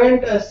the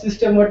current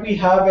system, what we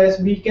have is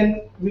we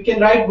can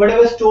write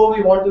whatever store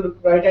we want to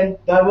write and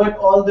divert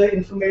all the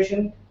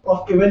information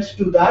of events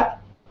to that.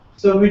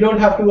 So we don't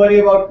have to worry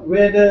about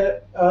where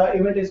the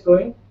event is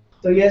going.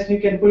 So yes, you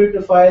can put it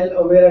to file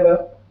or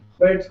wherever,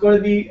 but it's going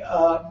to be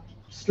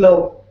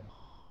slow.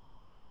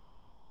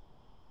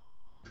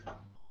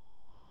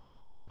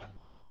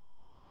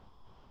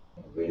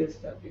 Where is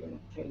that even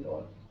thing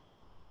on?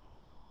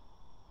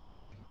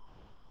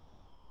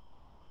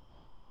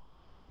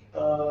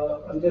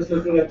 I'm just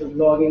looking at the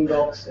logging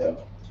docs here.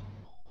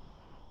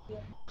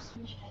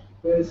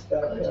 Where is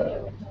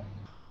that?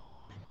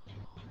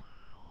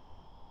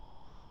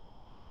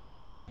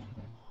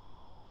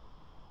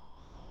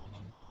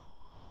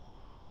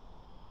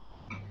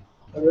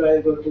 How do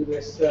I go to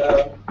this? So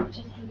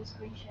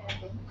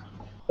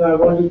I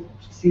want to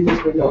see this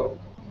video.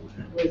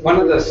 One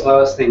of the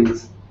slowest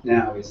things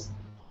now is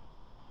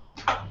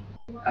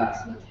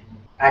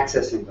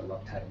accessing the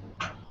log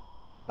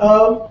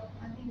table.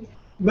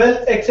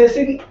 Well,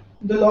 accessing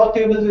the log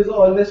tables is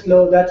always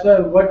slow. That's why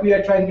what we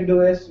are trying to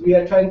do is we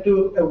are trying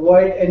to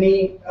avoid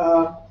any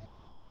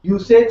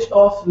usage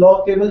of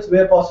log tables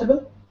where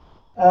possible.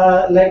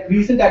 Like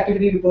recent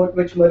activity report,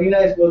 which Marina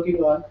is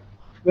working on,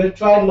 will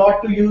try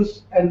not to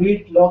use and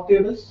read log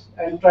tables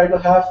and try to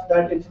have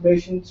that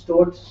information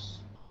stored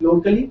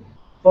locally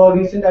for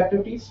recent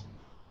activities.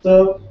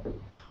 So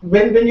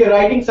when you're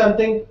writing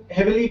something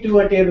heavily to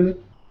a table,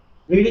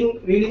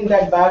 reading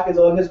that back is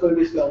always going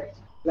to be slow.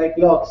 Like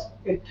logs,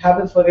 it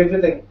happens for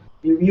everything.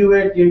 You view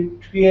it, you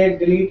create,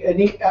 delete,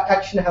 any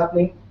action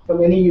happening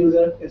from any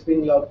user is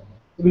being logged.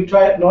 So we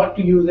try not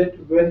to use it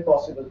when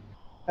possible,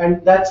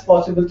 and that's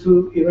possible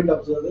through event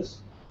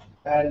observers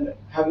and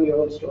having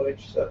your own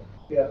storage. So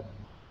yeah,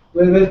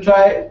 we'll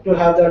try to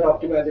have that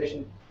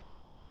optimization.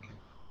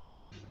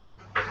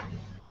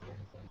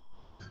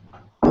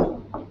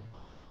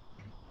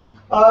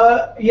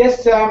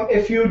 Yes, Sam,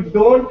 if you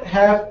don't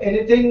have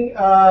anything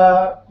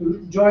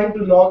joined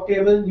to log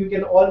table, you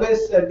can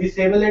always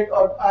disable it,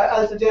 or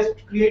I'll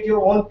suggest create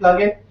your own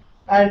plugin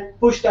and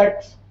push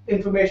that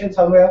information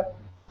somewhere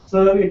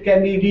so it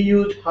can be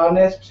reused,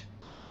 harnessed.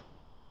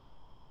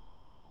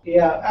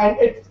 Yeah,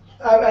 and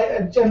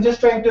I'm just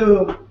trying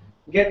to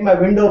get my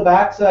window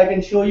back so I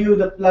can show you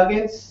the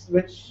plugins,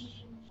 which,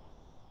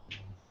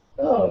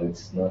 oh,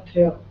 it's not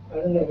here. I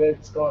don't know where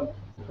it's gone.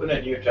 Open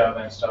a new tab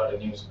and start a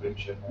new sprint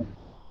share.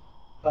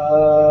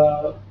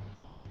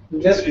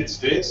 Just It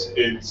states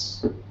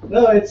it's.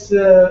 no, it's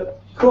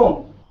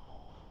Chrome.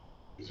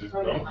 Is it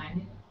Chrome?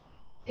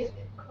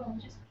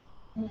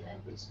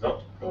 It's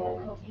not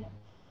Chrome.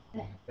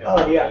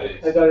 Oh yeah,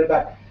 I got it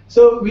back.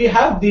 So we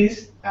have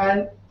these,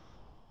 and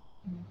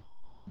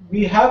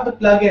we have the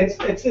plugins.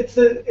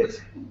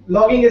 It's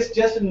logging is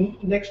just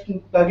next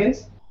to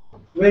plugins,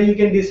 where you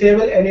can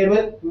disable,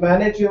 enable,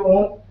 manage your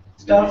own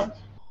stuff,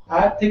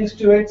 add things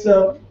to it.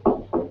 So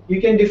you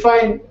can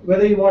define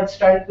whether you want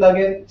standard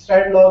plugin,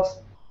 standard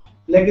logs,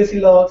 legacy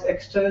logs,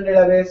 external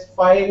database,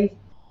 file,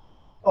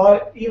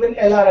 or even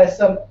LRS.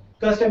 Some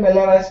custom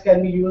LRS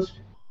can be used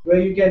where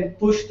you can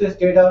push this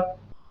data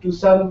to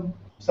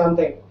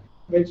something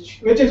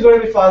which is going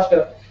to be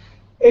faster.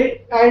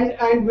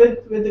 And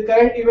with the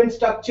current event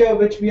structure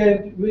which we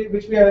have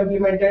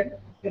implemented,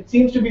 it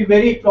seems to be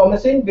very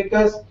promising,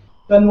 because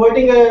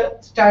converting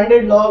a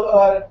standard log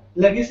or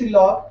legacy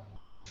log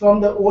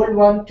from the old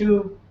one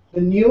to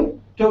the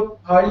new took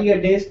hardly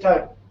a day's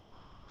time.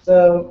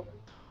 So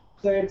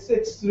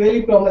it's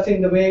really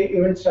promising the way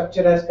event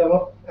structure has come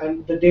up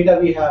and the data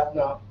we have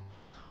now.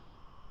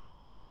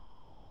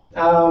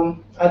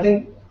 I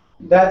think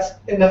that's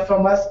enough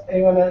from us.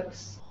 Anyone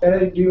else?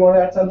 Do you want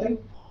to add something?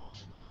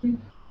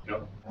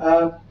 No.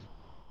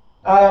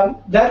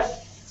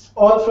 That's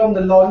all from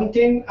the logging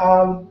team.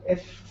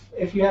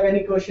 If you have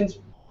any questions,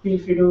 feel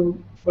free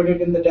to put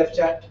it in the dev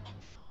chat.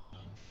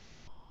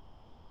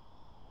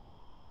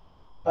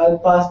 I'll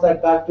pass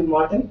that back to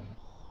Martin.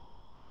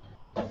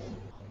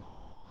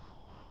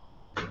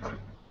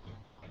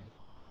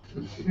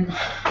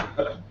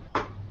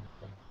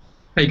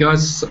 Hey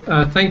guys,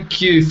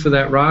 thank you for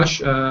that,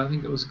 Raj. I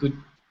think it was good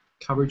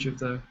coverage of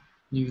the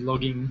new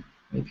logging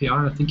API.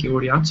 I think you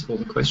already answered all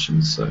the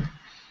questions. So,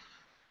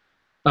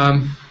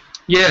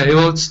 yeah,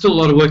 well, it's still a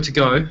lot of work to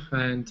go,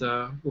 and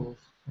we'll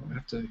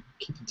have to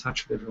keep in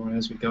touch with everyone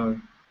as we go,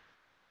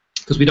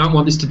 because we don't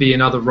want this to be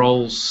another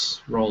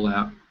roles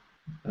rollout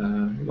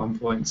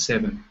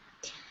 1.7.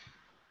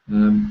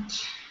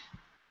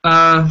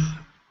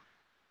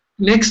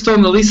 Next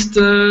on the list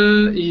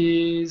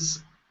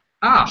is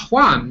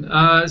Juan.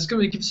 It's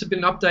going to give us a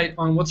bit of an update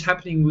on what's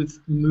happening with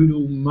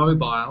Moodle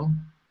Mobile.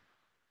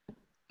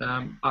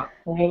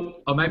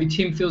 Or maybe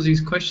Tim feels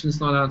his question's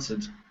not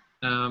answered.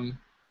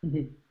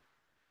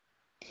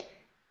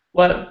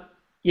 Well,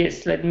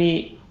 yes, let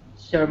me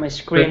share my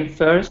screen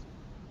first.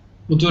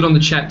 We'll do it on the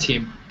chat,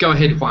 Tim. Go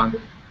ahead, Juan.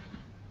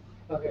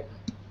 Okay.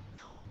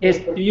 Yes,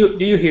 do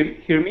you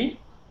hear me?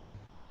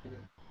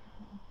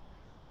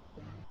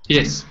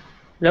 Yes.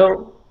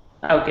 Hello?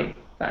 Okay,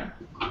 fine.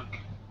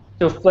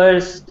 So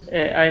first,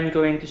 I'm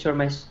going to share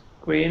my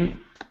screen.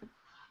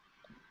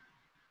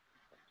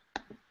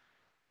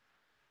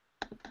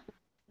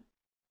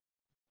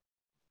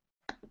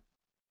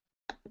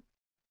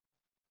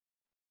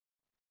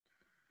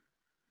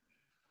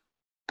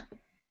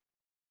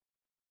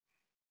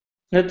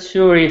 Not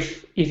sure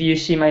if you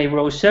see my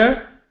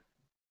browser.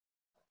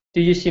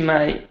 Do you see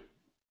my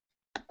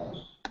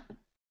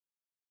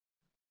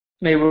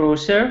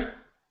browser?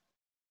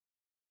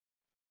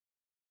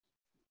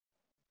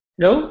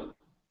 Hello?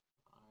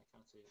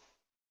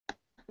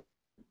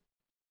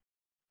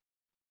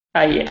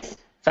 Yes,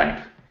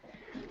 fine.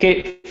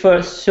 Okay,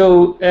 first,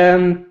 so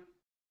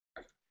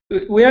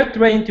we are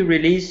trying to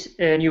release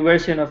a new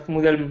version of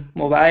Moodle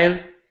Mobile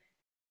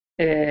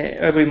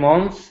every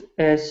month.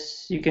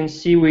 As you can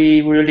see,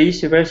 we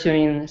released a version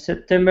in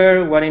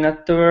September, one in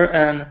October,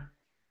 and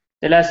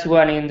the last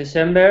one in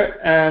December,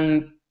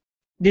 and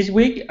this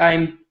week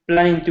I'm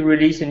planning to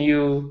release a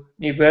new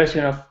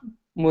version of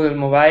Moodle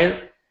Mobile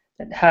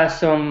that has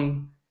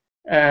some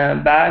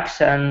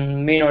bugs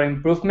and minor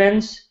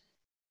improvements.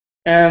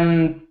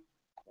 We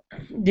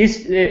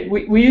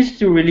used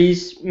to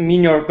release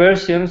minor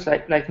versions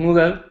like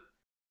Moodle,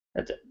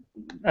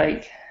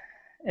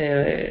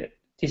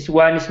 this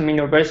one is a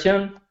minor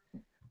version,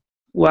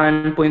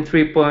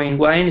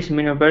 1.3.1 is a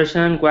minor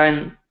version,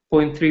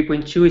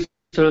 1.3.2 is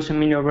also a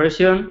minor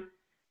version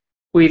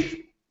with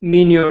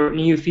minor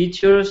new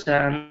features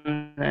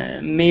and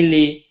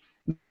mainly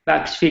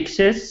bug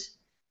fixes.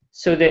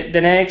 So the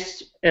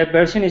next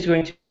version is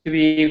going to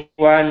be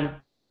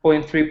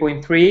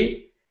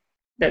 1.3.3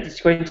 that is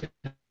going to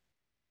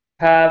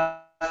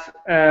have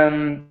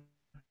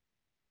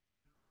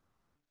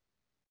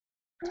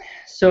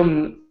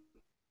some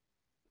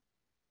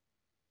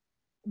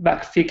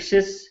bug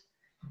fixes.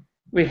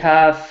 We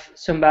have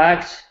some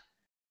bugs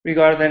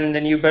regarding the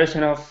new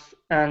version of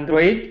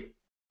Android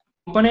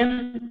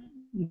component.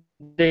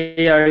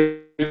 They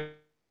are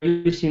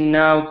using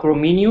now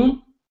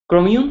Chromium.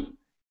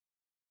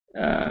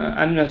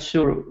 I'm not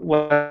sure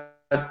what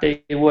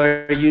they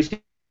were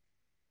using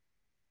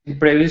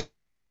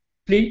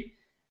previously,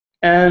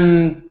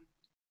 and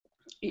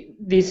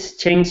this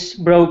change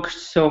broke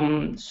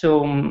some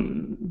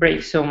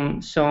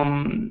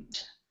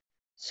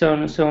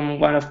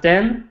one of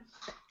them.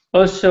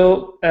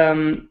 Also,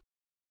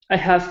 I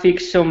have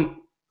fixed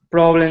some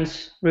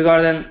problems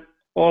regarding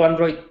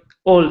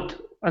old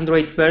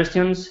Android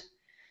versions.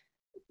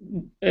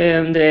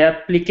 The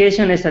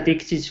application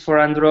statistics for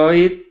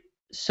Android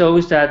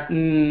shows that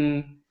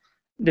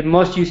the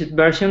most used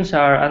versions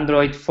are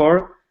Android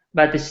 4,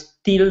 but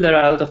still there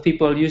are a lot of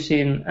people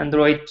using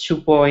Android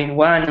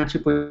 2.1 and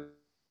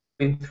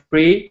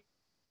 2.3.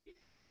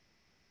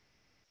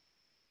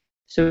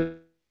 So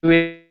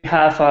we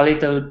have a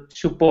little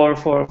support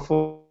for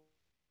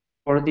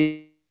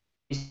this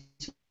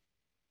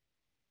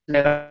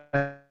version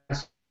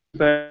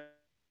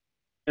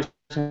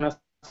of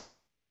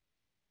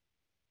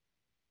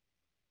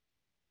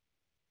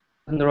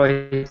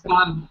Android.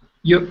 Juan,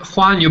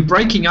 you're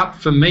breaking up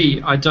for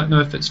me. I don't know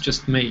if it's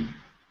just me.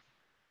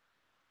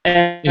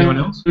 Anyone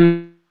else?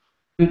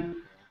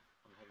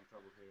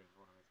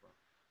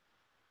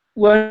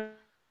 One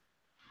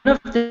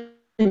of the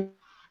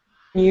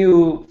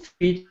new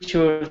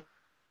features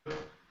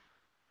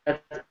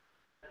that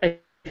I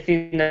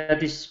think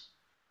that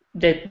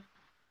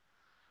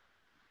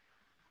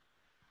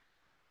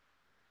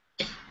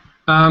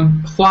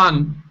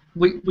Juan,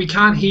 we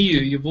can't hear you.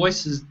 Your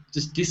voice has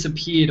just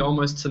disappeared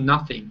almost to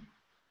nothing.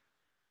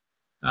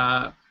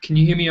 Can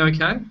you hear me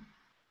okay?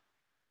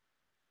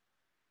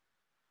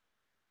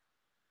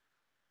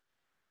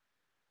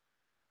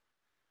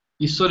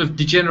 You sort of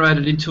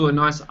degenerated into a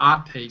nice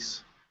art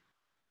piece.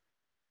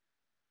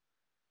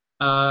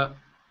 It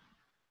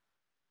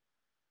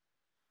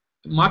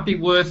might be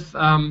worth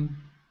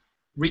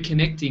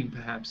reconnecting,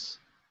 perhaps.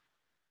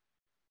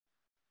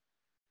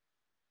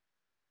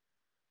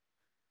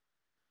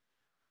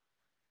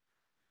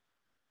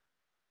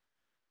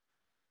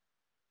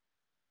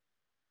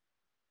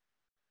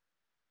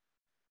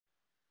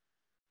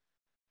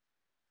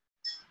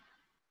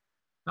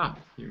 Ah,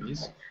 here he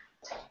is.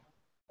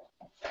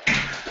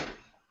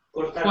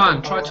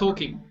 Juan, try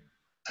talking.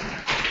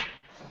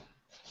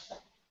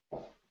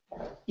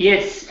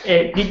 Yes.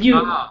 Did you?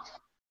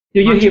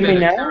 Do you much hear better. me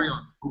now? Carry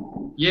on.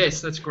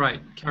 Yes, that's great.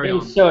 Carry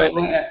on. Sorry.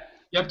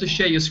 You have to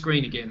share your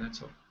screen again.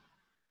 That's all.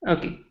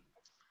 Okay.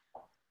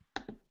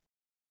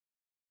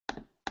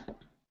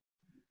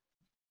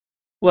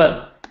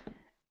 Well,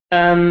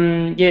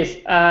 yes.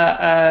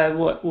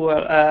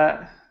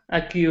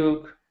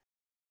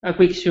 A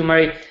quick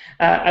summary.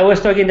 I was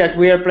talking that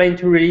we are planning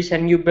to release a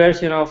new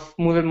version of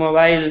Moodle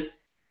Mobile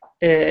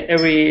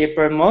every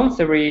month,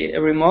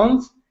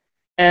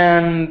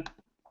 and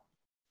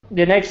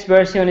the next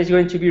version is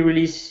going to be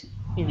released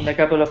in a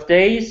couple of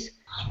days.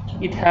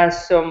 It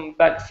has some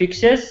bug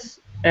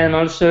fixes, and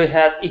also it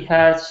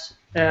has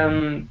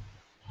a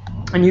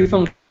new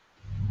function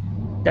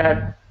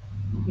that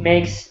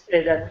makes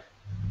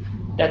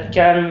that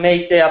can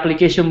make the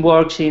application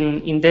works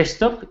in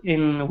desktop,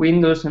 in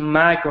Windows and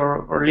Mac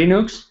or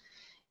Linux,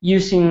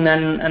 using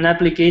an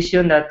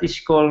application that is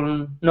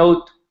called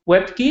Node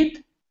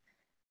WebKit.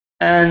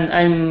 And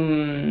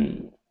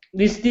I'm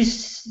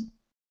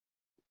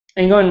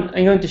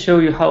going to show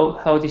you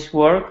how this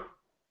works.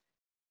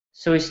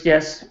 So it's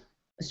just,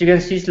 as you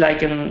can see, it's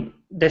like a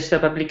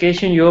desktop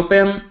application. You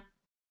open,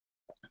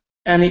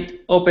 and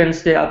it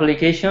opens the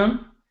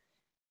application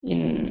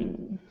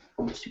in.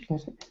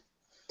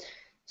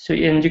 So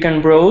and you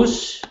can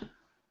browse,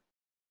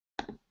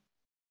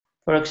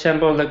 for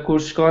example, the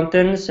course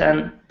contents,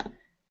 and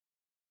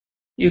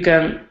you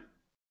can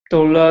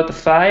download a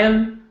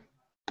file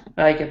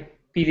like a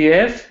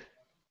PDF.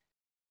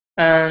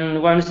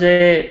 And once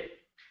the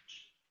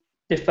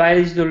file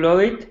is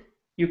downloaded,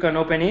 you can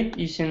open it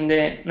using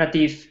the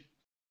native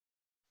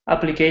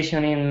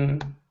application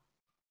in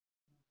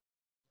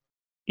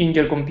in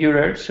your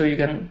computer, so you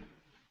can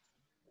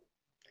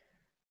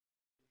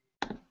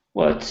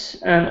watch.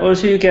 And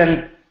also you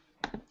can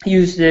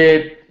use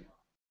the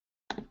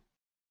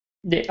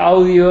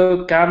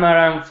audio,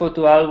 camera, and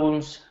photo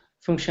albums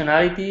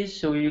functionalities,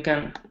 so you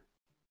can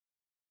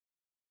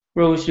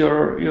browse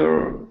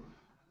your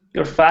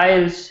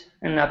files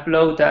and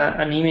upload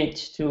an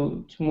image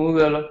to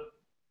Moodle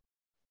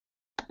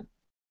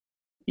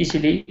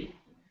easily.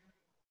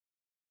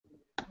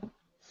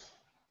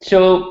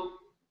 So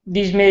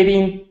this may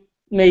be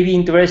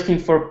interesting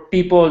for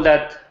people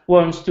that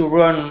wants to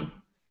run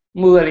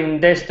Moodle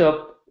in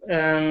desktop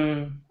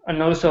and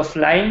also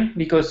offline,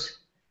 because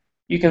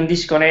you can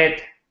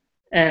disconnect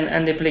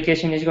and the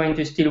application is going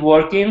to still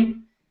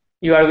working.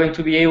 You are going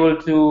to be able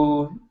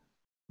to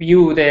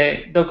view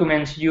the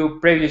documents you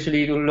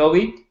previously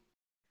downloaded.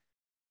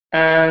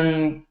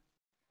 And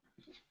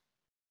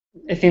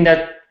I think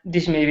that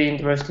this may be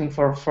interesting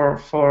for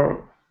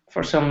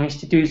some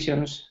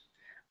institutions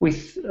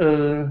with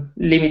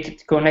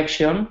limited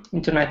connection,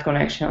 internet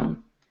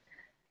connection.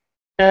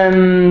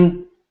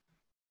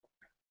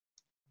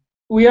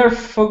 We are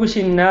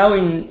focusing now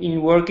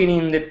in working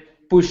in the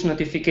push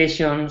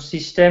notification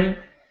system,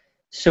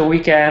 so we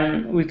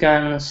can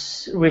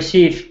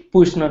receive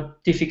push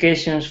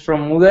notifications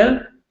from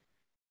Moodle.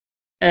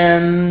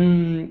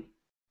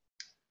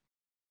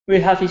 We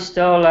have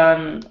installed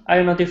an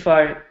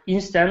iNotify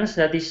instance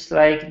that is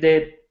like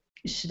the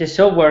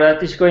software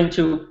that is going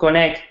to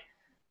connect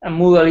a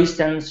Moodle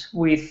instance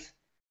with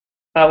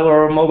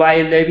our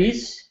mobile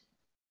device,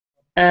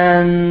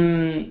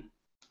 and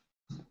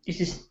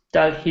this is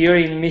installed here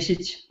in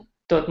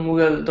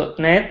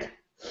message.moodle.net,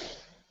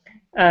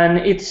 and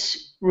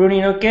it's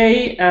running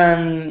okay.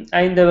 And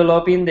I'm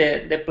developing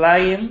the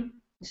plugin.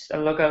 It's a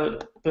local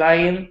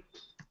plugin.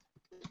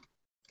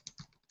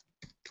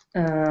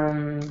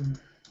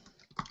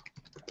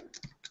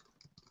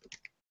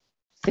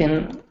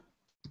 Then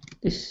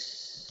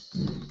this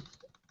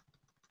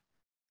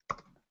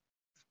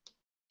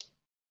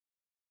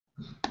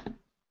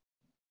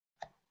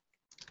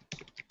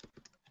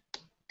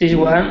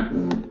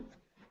one.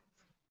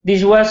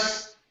 This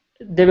was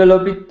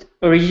developed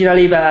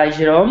originally by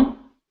Jerome,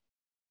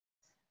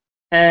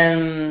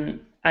 and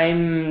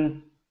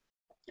I'm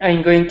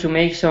going to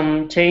make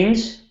some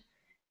change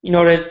in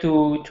order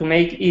to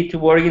make it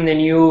work in the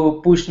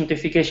new push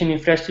notification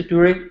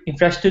infrastructure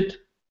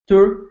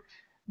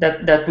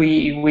that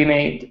we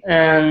made.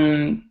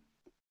 And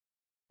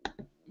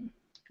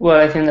well,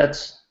 I think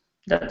that's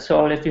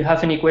all. If you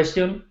have any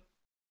question,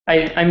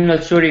 I'm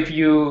not sure if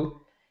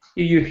you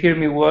hear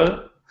me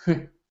well.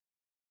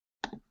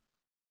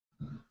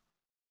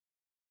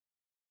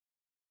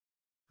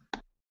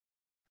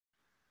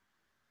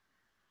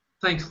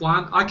 Thanks,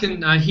 Juan. I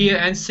can hear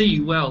and see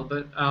you well,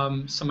 but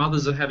some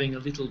others are having a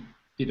little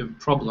bit of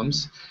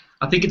problems.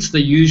 I think it's the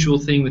usual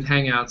thing with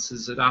Hangouts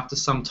is that after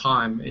some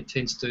time it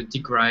tends to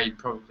degrade,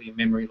 probably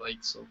memory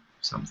leaks or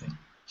something.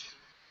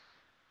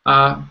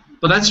 But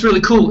that's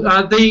really cool.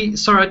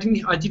 Sorry,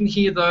 I didn't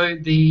hear though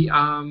the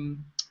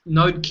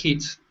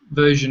NodeKit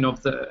version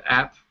of the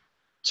app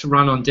to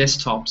run on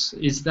desktops.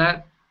 Is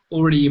that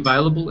already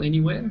available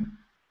anywhere,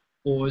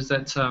 or is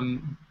that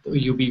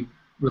you'll be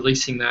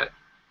releasing that?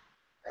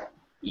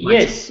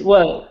 Yes,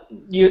 well,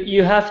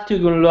 you have to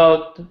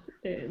download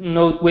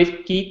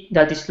NodeKit.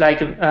 That is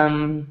like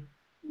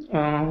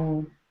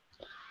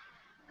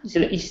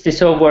it's the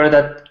software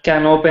that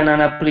can open an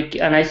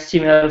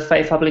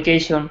HTML5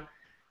 application.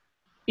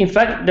 In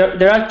fact,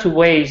 there are two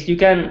ways. You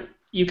can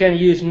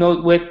use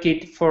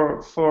NodeWebKit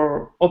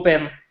for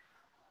open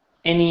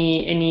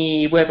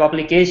any web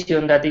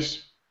application that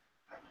is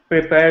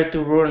prepared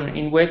to run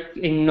in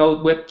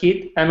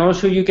NodeWebKit, and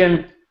also you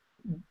can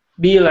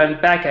build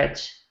and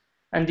package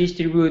and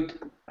distribute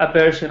a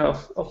version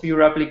of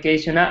your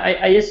application.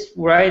 I just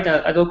write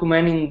a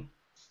document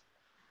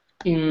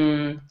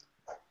in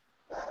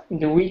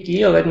the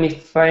wiki. Let me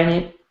find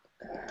it.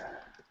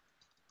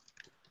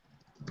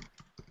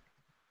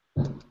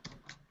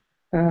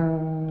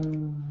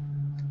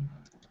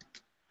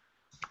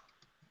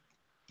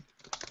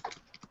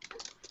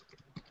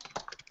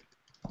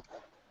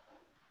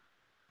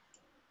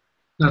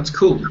 That's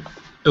cool.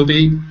 It'll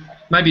be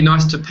maybe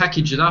nice to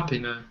package it up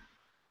in a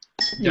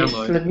download. Yes,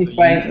 let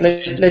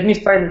me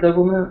find the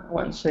document.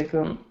 1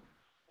 second.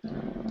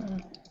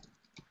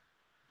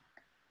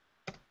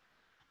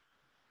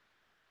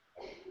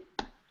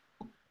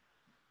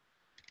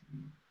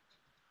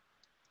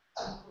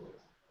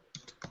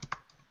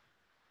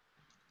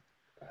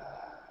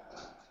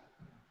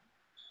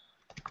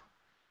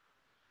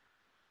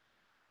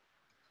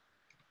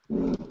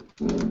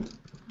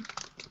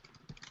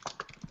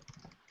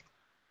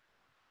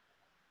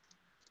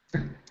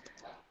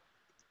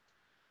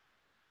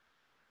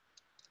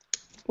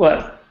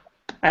 Well,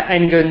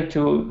 I'm going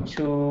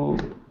to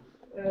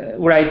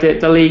write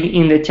the link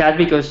in the chat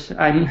because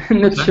I'm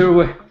not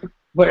sure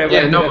where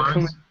yeah, no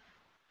worries.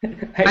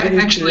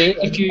 Actually,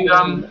 if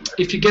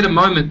you get a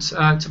moment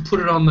to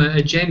put it on the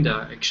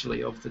agenda,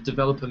 actually, of the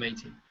developer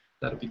meeting,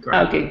 that'd be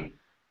great. Okay.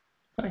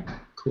 Fine.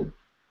 Cool.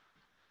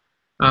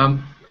 Well,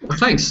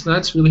 thanks.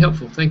 That's really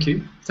helpful. Thank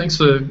you. Thanks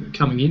for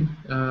coming in.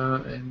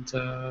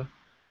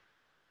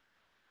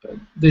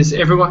 There's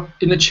everyone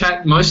in the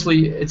chat.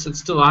 Mostly, it's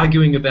still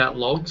arguing about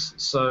logs.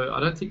 So I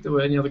don't think there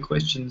were any other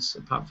questions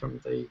apart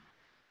from the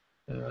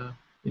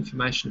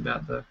information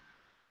about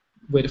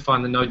where to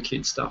find the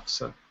NodeKit stuff.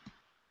 So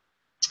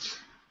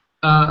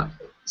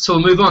we'll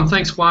move on.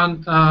 Thanks,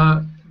 Juan.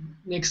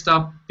 Next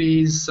up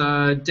is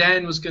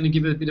Dan was going to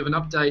give a bit of an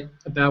update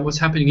about what's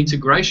happening in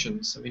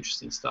integration. Some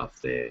interesting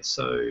stuff there.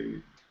 So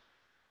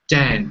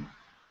Dan,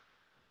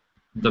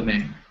 the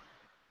man.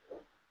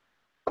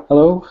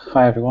 Hello,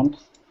 hi everyone.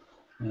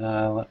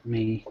 Let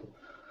me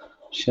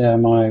share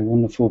my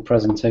wonderful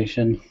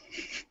presentation.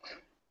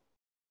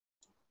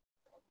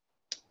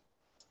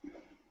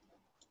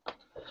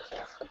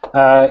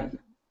 Get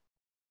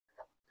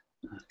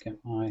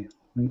my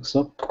links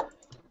up.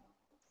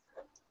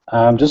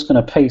 I'm just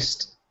going to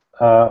paste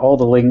all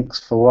the links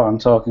for what I'm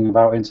talking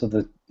about into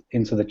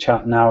the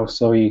chat now,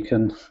 so you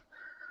can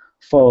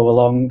follow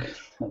along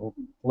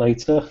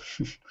later.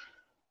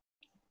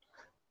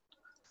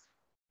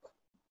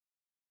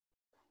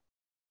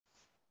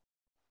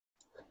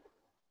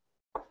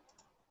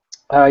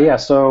 Yeah,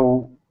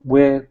 so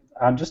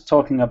I'm just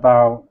talking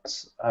about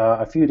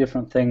a few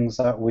different things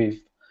that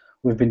we've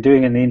been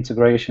doing in the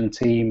integration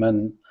team,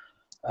 and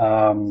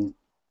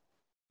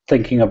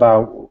thinking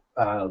about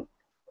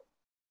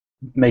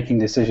making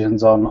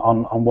decisions on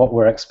what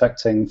we're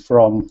expecting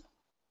from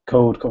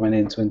code coming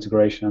into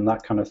integration and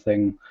that kind of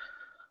thing.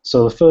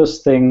 So the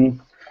first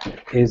thing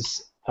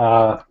is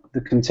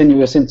the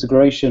continuous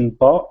integration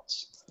bot,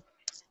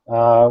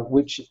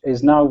 which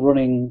is now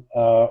running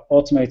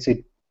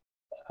automated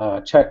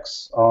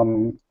checks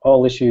on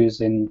all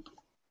issues in.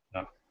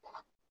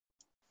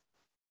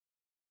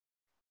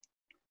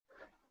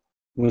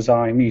 Was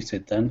I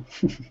muted then?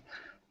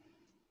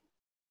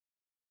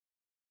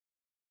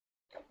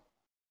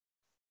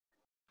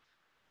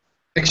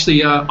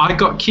 Actually, I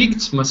got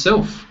kicked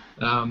myself,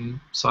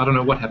 so I don't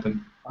know what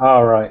happened.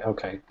 Oh, right,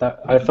 okay.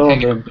 I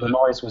thought the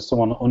noise was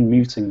someone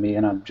unmuting me,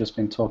 and I've just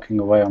been talking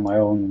away on my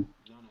own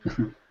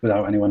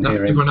without anyone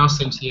hearing. Everyone else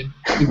seems to hear.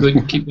 You're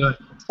good. Keep going.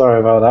 Sorry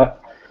about that.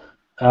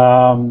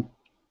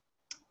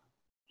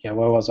 Yeah,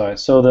 where was I?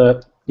 So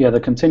the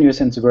continuous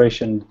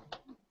integration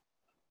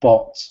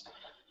bot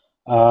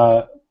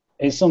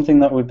is something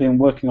that we've been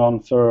working on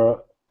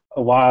for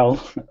a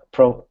while,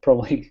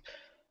 probably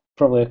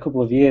a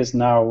couple of years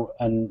now,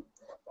 and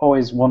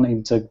always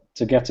wanting to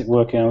get it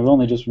working. I've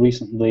only just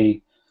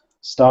recently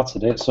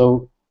started it.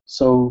 So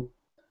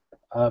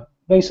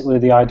basically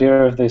the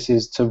idea of this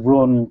is to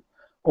run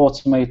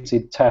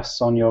automated tests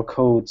on your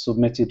code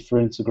submitted for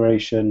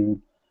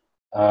integration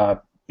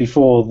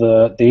before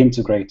the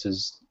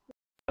integrators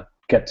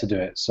get to do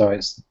it. So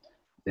it's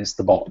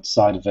the bot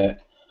side of it.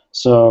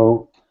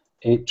 So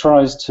it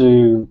tries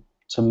to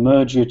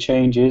merge your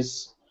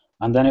changes,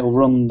 and then it will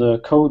run the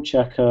code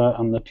checker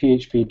and the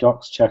PHP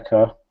docs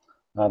checker,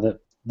 the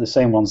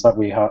same ones that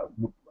we have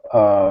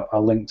are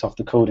linked off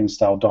the coding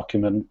style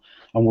document,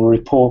 and will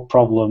report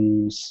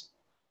problems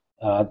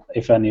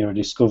if any are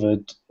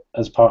discovered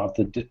as part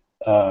of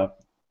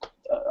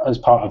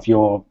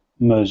your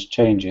merged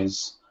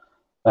changes,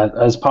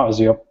 as part of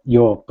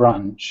your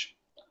branch.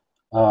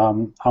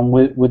 And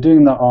we're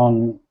doing that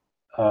on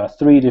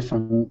 3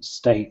 different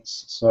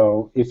states.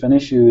 So if an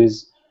issue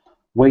is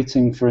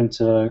waiting for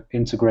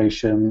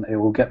integration, it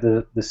will get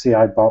the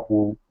CI bot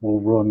will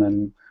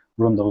run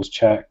those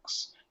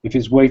checks. If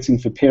it's waiting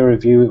for peer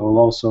review, it will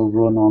also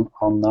run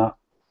on that.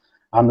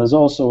 And there's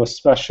also a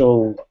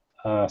special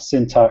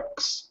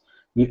syntax.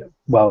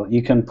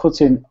 You can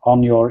put in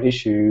on your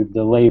issue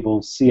the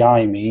label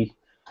CI me,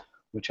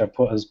 which I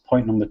put as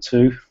point number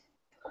 2.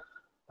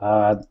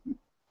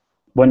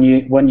 When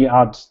you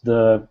add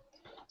the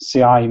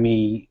CI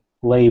me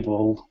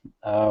label,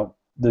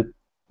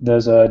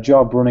 there's a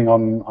job running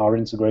on our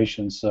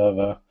integration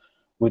server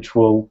which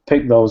will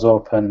pick those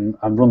up and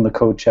run the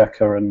code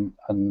checker and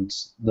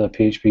the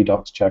PHP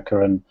docs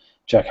checker and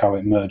check how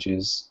it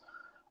merges.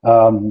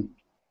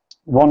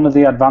 One of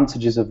the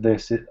advantages of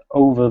this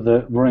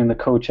over running the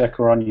code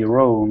checker on your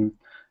own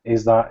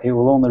is that it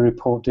will only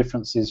report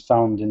differences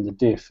found in the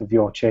diff of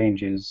your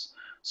changes.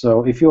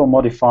 So if you're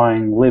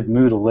modifying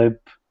libmoodlelib,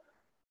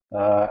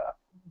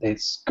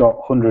 it's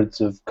got hundreds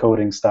of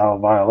coding style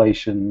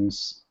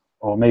violations,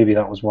 or maybe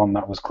that was one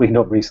that was cleaned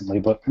up recently,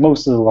 but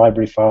most of the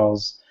library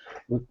files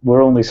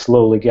we're only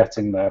slowly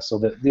getting there. So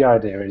the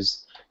idea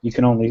is you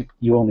only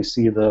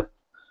see the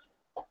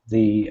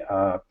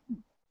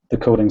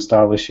coding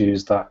style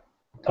issues that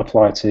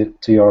apply to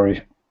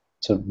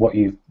what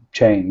you've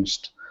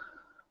changed.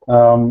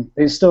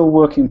 It's still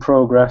work in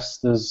progress.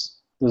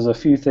 There's a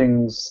few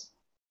things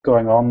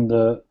going on.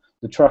 The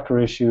tracker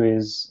issue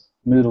is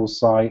Moodle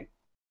site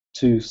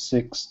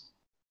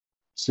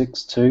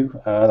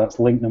 2662. That's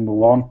link number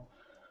 1.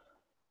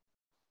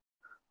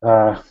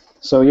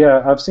 So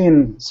yeah, I've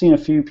seen a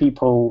few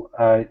people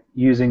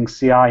using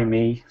CI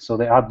me. So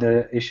they add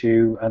the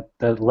issue,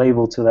 the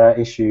label to their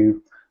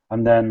issue,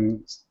 and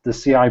then the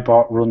CI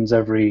bot runs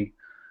every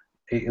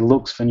it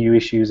looks for new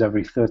issues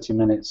every 30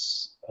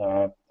 minutes,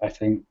 I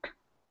think,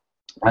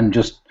 and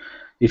just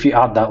if you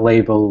add that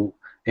label,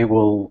 it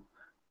will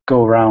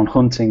go around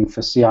hunting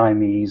for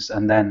CIMEs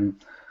and then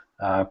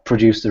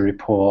produce the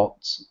report,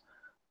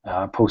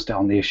 post it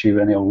on the issue,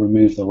 and it'll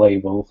remove the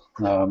label.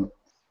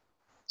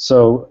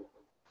 So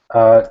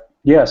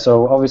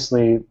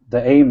obviously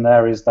the aim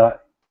there is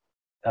that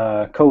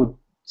code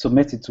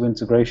submitted to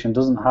integration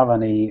doesn't have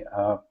any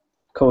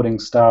coding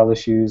style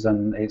issues,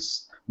 and it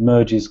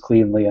merges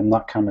cleanly and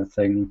that kind of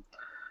thing.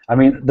 I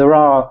mean,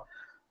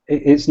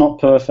 it's not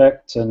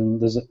perfect, and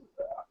there's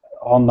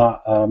on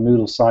that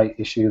Moodle site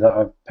issue that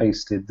I've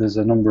pasted, there's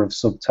a number of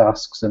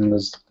subtasks, and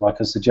there's like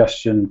a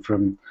suggestion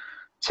from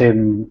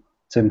Tim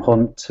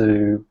Hunt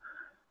to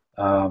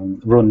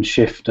run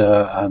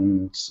shifter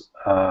and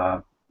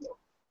the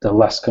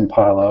less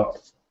compiler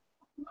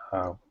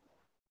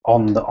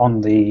on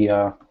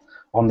the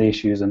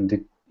issues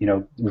and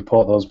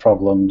report those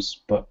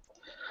problems. But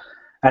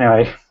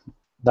anyway,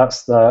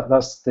 that's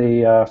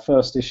the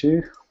first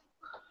issue.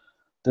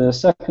 The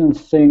second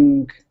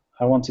thing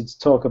I wanted to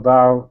talk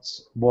about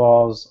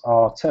was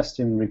our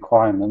testing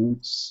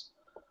requirements.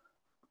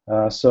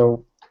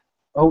 So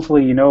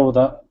hopefully you know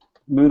that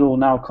Moodle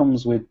now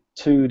comes with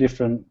 2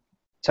 different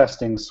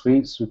testing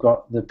suites. We've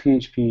got the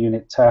PHP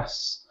unit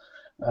tests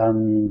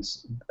and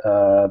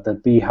the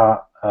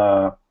BHAT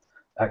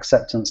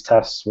acceptance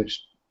tests,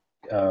 which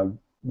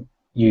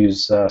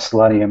use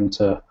Selenium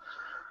to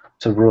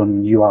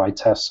run UI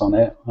tests on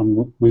it.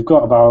 And we've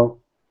got about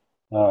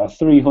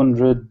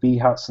 300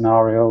 BHAT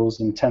scenarios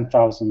and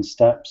 10,000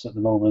 steps at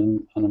the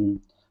moment, and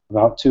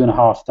about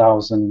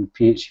 2,500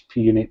 PHP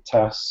unit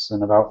tests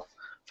and about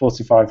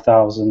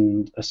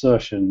 45,000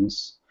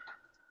 assertions.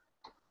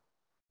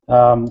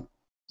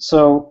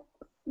 So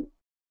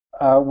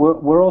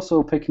we're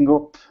also picking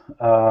up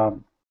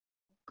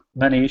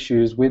many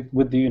issues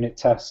with the unit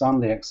tests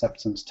and the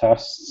acceptance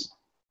tests.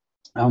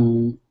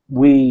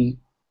 We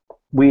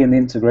in the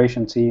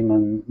integration team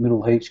and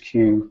Moodle HQ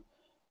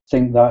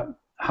think that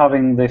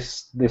having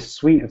this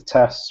suite of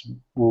tests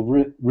will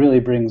really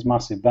brings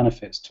massive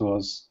benefits to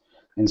us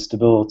in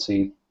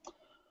stability.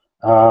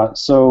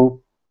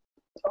 So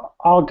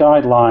our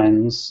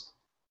guidelines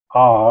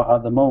are,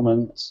 at the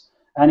moment,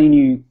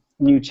 any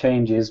new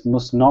changes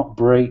must not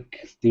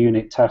break the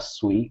unit test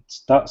suite.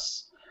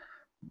 That's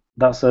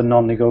a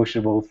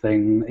non-negotiable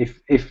thing.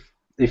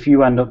 If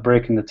you end up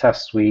breaking the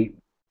test suite,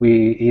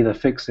 we either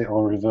fix it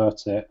or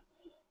revert it.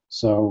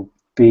 So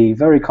be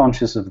very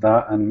conscious of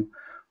that and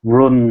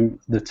run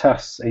the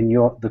tests in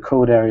the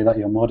code area that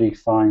you're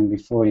modifying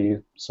before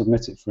you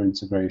submit it for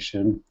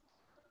integration.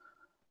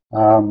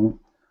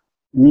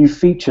 New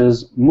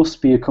features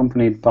must be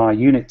accompanied by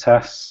unit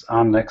tests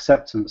and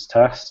acceptance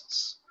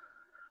tests.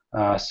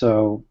 If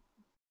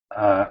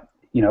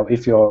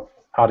you're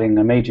adding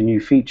a major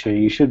new feature,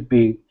 you should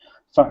be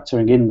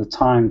factoring in the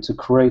time to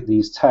create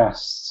these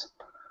tests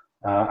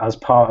as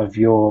part of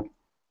the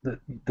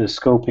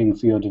scoping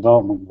for your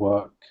development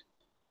work.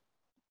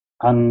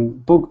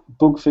 And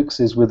bug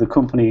fixes with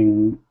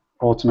accompanying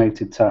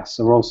automated tests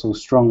are also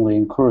strongly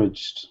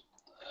encouraged.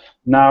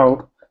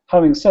 Now,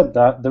 having said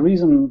that, the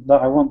reason that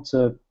I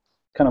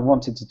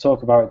wanted to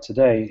talk about it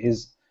today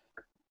is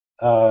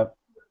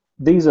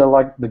these are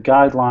like the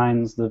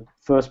guidelines, the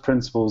first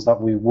principles that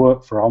we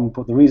work from,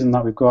 but the reason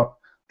that we've got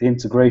the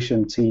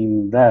integration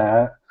team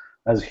there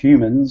as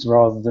humans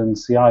rather than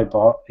CI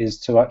bot is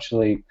to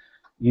actually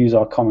use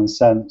our common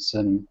sense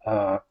and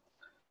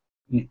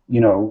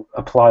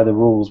apply the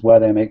rules where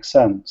they make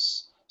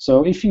sense.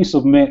 So if you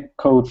submit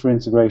code for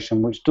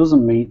integration which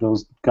doesn't meet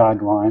those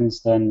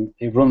guidelines, then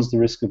it runs the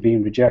risk of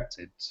being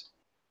rejected.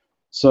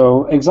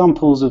 So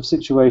examples of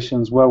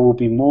situations where we'll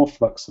be more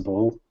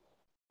flexible: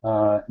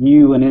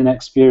 new and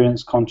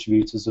inexperienced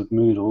contributors of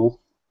Moodle,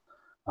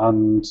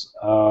 and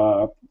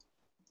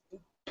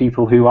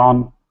people who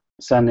aren't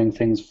sending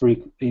things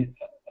frequently,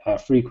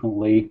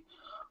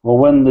 or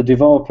when the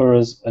developer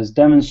has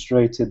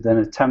demonstrated an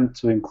attempt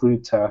to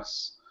include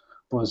tests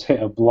but has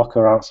hit a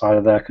blocker outside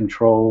of their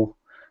control.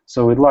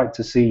 So we'd like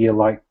to see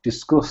you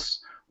discuss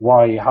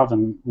why you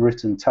haven't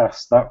written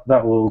tests.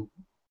 That will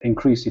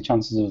increase your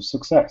chances of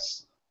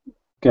success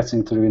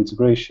getting through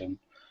integration.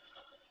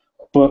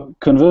 But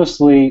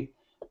conversely,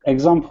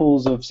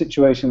 examples of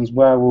situations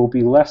where we'll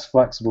be less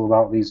flexible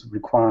about these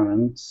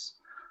requirements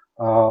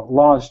are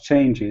large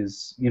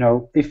changes.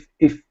 If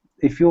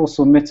you're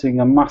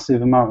submitting a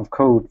massive amount of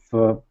code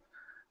for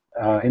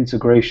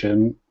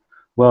integration,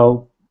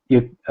 well,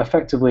 you're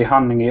effectively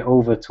handing it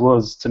over to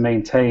us to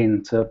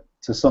maintain to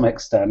some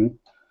extent,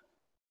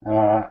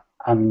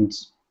 and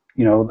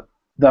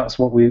that's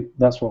what we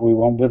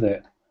want with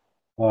it.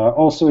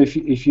 Also,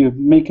 if you're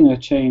making a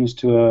change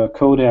to a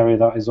code area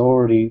that is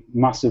already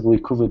massively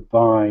covered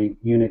by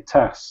unit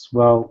tests,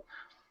 well,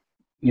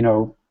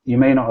 you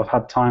may not have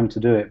had time to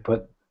do it,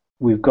 but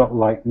we've got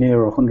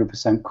near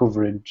 100%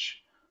 coverage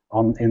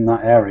in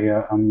that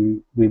area,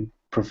 and we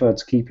prefer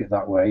to keep it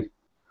that way.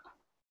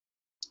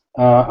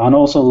 And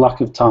also lack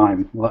of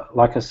time.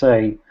 Like I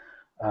say,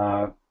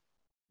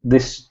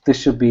 this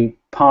should be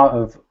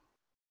part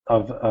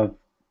of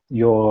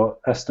your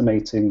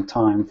estimating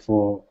time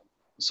for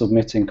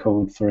submitting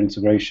code for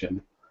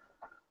integration.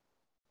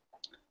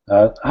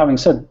 Having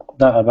said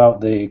that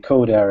about the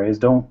code areas,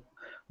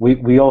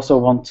 we also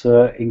want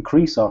to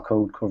increase our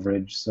code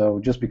coverage. So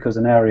just because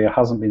an area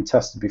hasn't been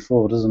tested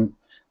before doesn't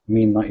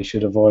mean that you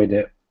should avoid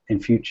it in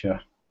future.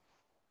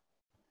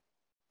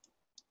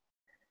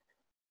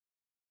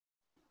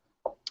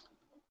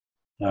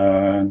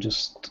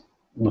 Just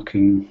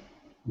looking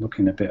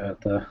a bit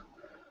at the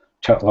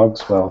chat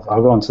logs. Well,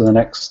 I'll go on to the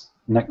next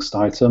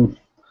item.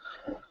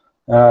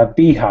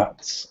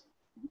 BHATs.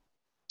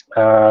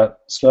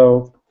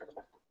 So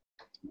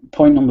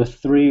point number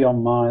 3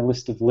 on my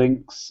list of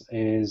links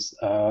is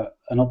an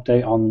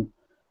update on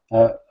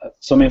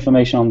some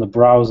information on the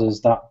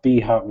browsers that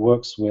BHAT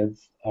works with.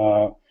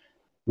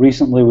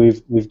 Recently,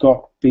 we've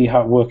got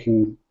BHAT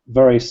working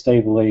very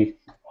stably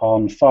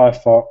on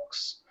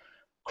Firefox,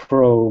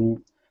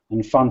 Chrome,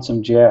 and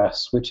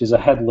Phantom.js, which is a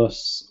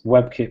headless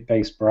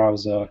WebKit-based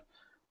browser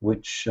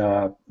which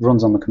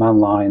runs on the command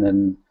line.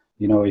 And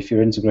if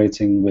you're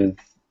integrating with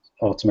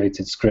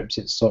automated scripts,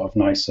 it's sort of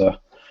nicer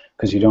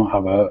because you don't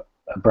have a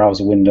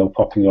browser window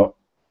popping up.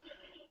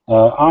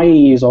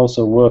 IE is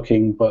also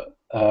working, but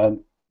not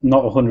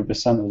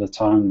 100% of the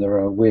time. There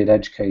are weird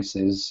edge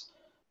cases,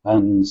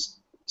 and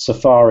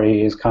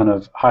Safari is kind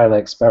of highly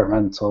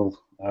experimental.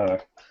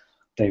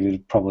 David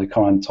would probably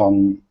comment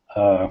on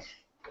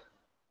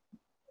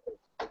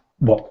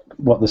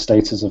what the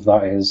status of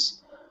that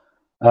is.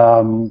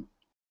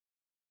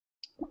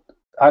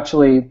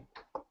 Actually,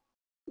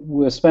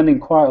 we're spending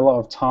quite a lot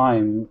of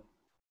time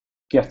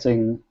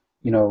getting,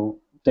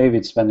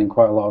 David's spending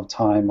quite a lot of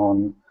time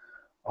on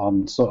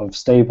sort of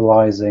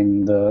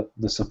stabilizing the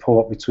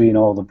support between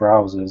all the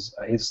browsers.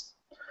 It's,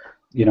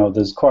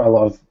 there's quite a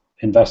lot of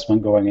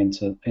investment going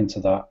into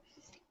that.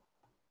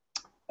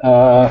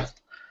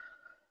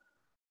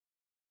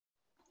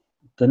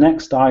 The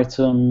next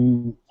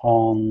item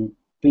on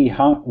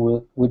BHAT,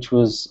 which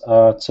was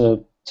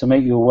to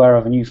make you aware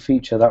of a new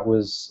feature that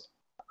was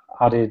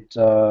added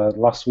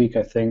last week,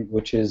 I think,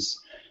 which is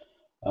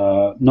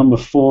number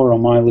 4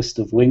 on my list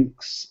of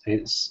links.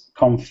 It's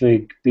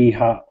config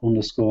BHAT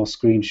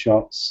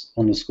 _screenshots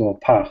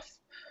 _path.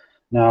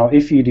 Now,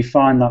 if you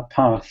define that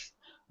path,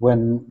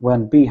 when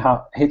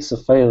BHAT hits a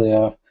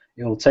failure,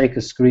 it will take a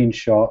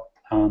screenshot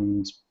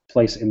and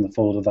place it in the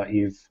folder that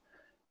you've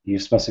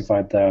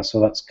specified there. So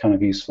that's kind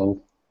of useful.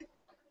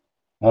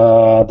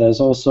 There's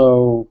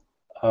also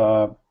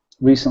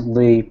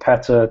recently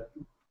PETA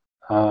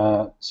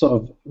sort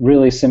of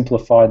really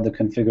simplified the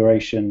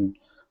configuration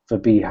for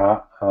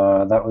BHAT.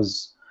 That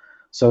was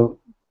so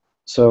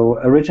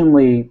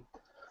originally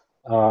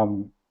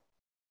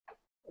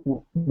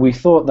we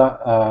thought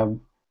that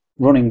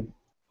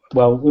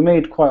we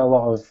made quite a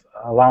lot of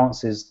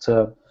allowances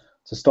to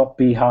stop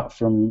BHAT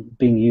from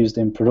being used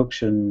in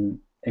production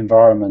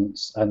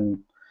environments,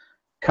 and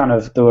kind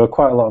of there were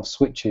quite a lot of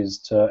switches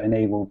to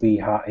enable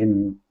BHAT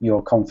in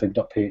your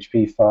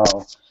config.php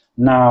file.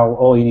 Now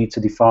all you need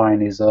to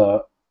define is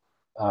a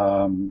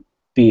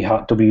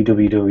BHAT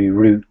www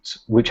root,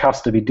 which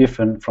has to be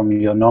different from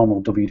your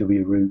normal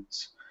www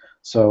root.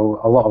 So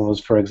a lot of us,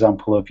 for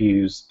example, have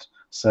used,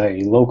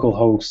 say,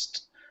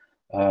 localhost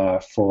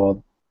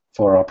for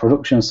our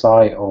production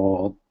site,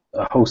 or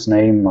a host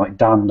name like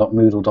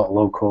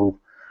dan.moodle.local,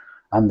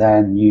 and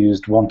then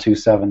used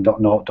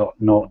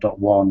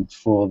 127.0.0.1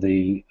 for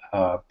the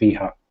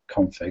BHAT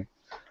config.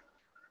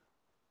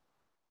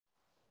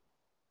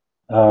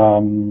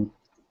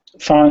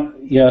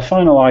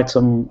 Final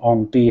item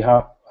on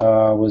BHAT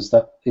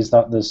is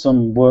that there's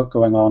some work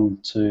going on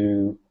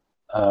to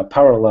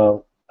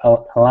allow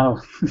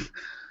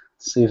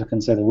see if I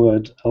can say the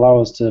word, allow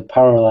us to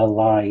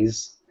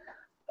parallelize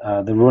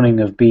the running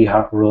of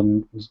BHAT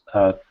runs,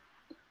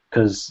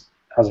 because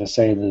as I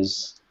say,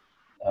 there's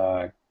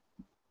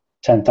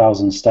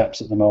 10,000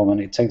 steps at the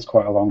moment. It takes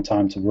quite a long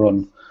time to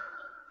run,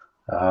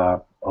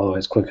 although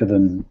it's quicker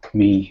than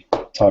me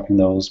typing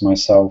those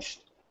myself.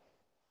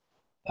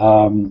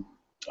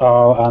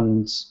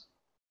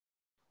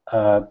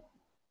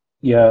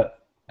 Yeah,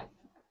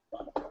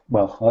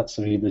 well, let's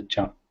read the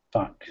chat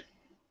back.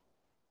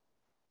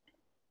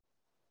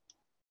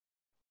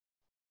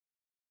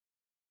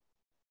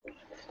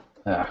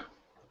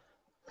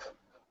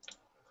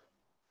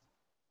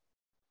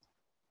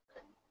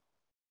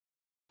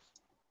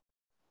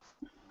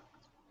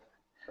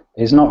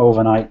 It's not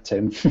overnight,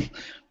 Tim.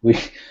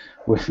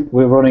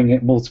 we're running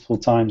it multiple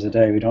times a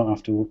day. We don't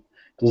have to.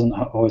 Doesn't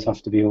always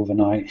have to be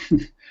overnight.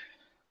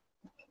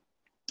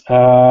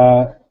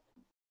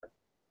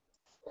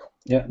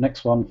 Yeah,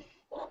 next one.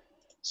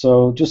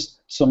 So just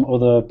some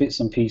other bits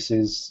and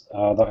pieces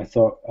that I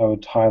thought I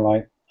would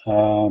highlight.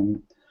 The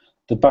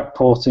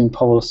backporting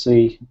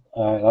policy,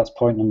 that's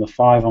point number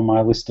 5 on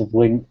my list of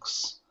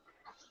links.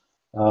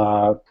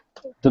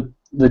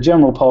 The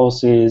general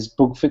policy is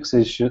bug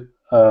fixes should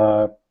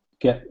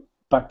get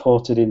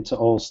backported into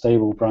all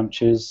stable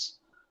branches.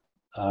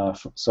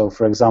 So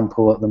for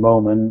example, at the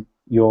moment,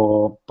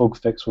 your bug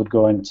fix would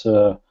go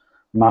into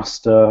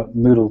master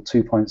Moodle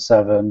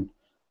 2.7.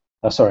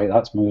 Sorry,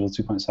 that's Moodle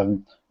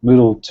 2.7.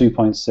 Moodle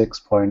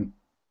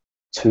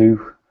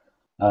 2.6.2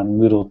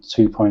 and Moodle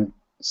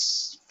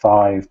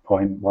 2.5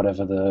 point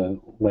whatever the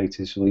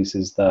latest release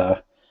is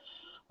there.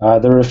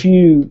 There are a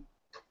few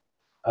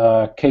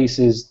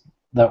cases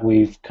that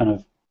we've kind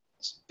of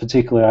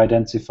particularly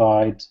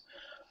identified.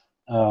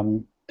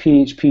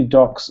 PHP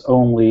docs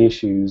only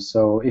issues.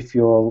 So if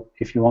you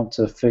want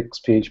to fix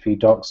PHP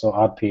docs or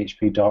add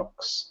PHP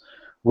docs,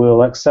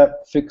 we'll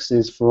accept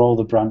fixes for all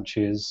the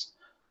branches.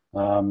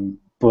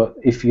 But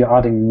if you're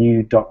adding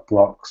new doc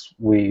blocks,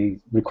 we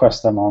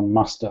request them on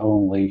master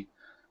only.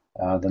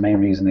 The main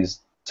reason is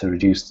to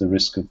reduce the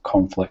risk of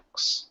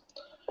conflicts.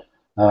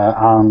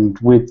 And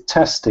with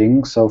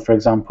testing, so for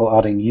example,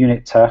 adding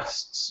unit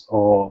tests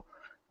or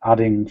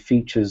adding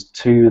features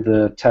to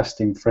the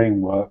testing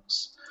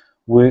frameworks,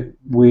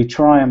 we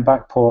try and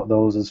backport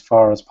those as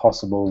far as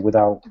possible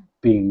without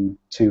being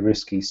too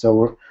risky.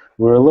 So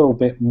we're a little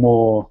bit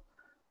more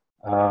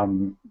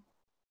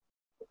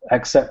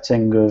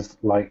accepting of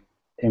like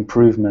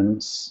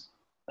improvements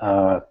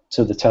to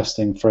the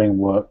testing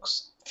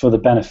frameworks for the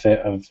benefit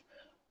of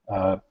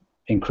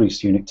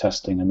increased unit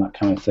testing and that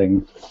kind of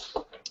thing.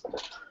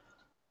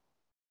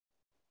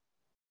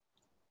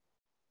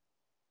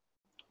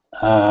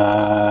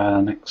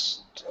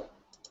 Next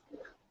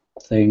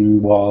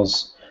thing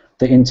was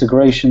the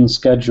integration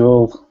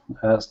schedule.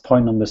 That's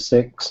point number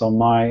 6 on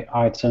my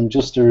item.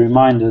 Just a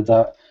reminder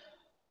that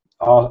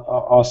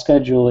our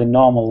schedule in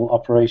normal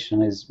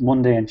operation is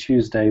Monday and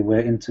Tuesday we're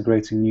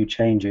integrating new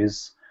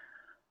changes,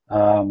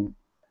 and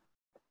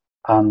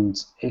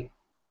it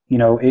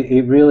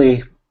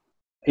really,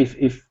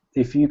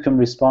 if you can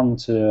respond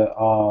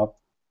to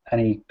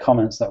any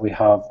comments that we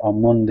have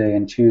on Monday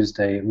and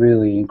Tuesday, it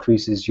really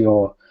increases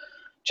your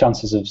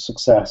chances of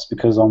success,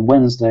 because on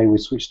Wednesday we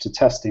switch to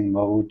testing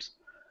mode,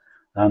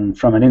 and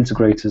from an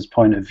integrator's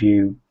point of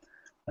view,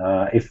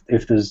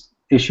 if there's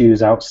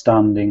issues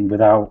outstanding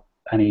without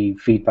any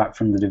feedback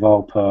from the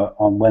developer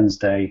on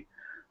Wednesday,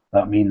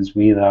 that means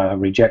we either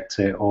reject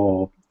it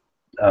or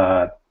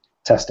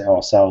test it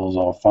ourselves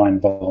or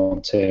find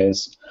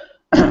volunteers.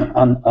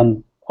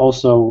 and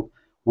also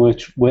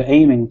we're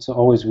aiming to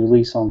always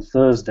release on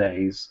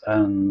Thursdays,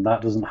 and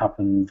that doesn't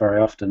happen very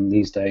often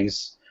these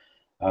days.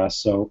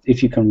 So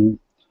if you can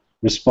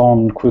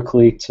respond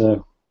quickly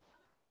to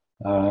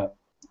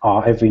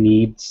our every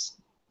needs,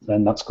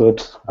 then that's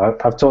good.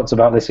 I've talked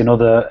about this in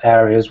other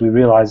areas. We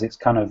realise it's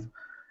kind of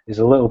is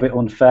a little bit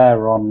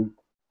unfair on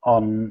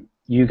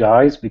you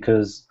guys,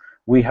 because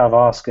we have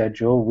our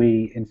schedule,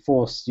 we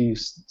enforce you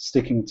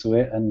sticking to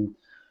it, and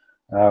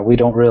we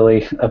don't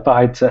really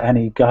abide to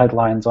any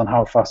guidelines on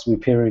how fast we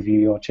peer review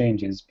your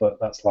changes, but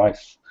that's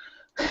life.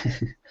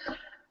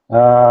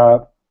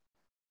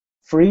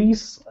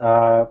 Freeze,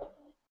 the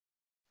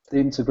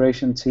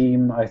integration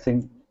team, I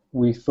think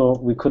we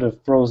thought we could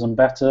have frozen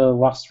better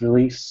last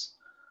release,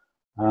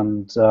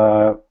 and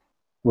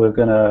we're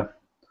going to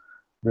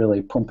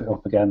really pump it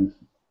up again,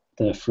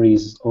 the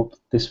freeze up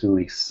this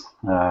release.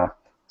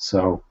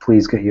 So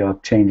please get your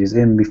changes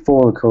in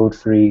before the code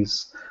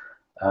freeze.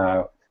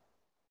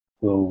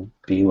 We'll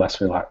be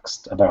less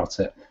relaxed about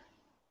it.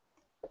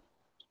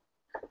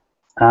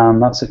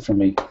 And that's it from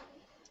me.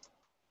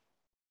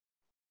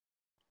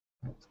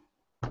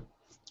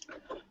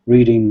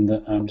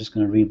 I'm just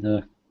going to read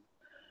the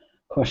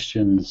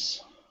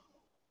questions.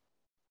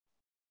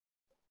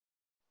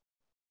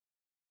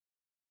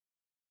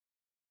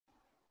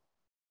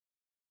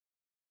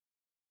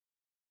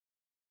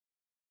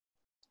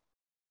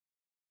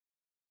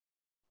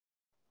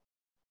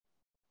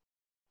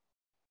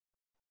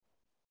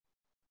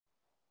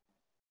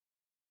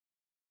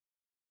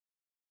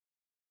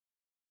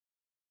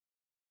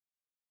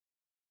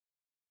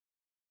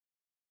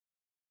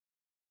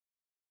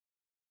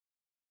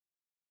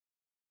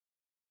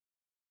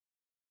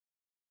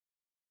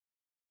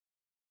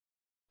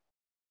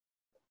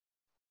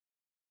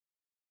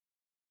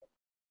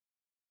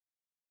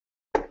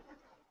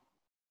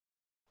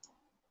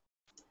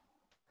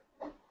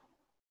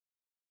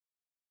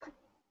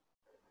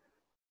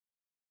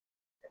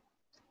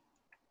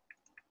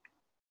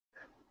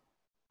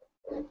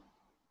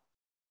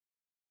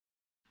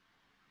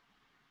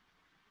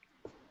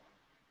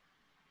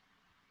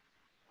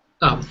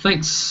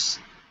 Thanks,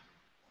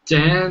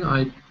 Dan.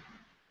 I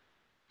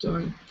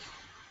don't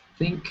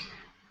think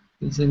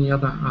there's any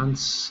other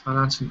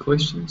unanswered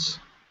questions.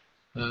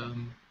 That's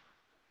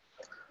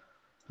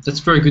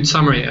a very good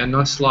summary and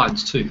nice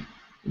slides too.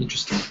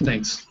 Interesting.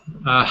 Thanks.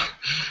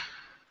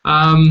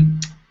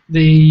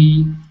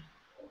 The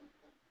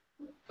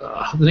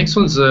next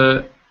one's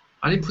I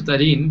didn't put that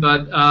in,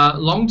 but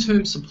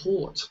long-term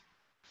support.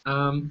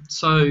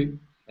 So,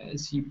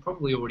 as you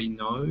probably already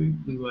know,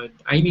 we were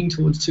aiming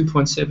towards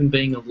 2.7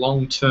 being a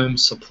long-term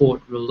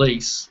support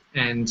release,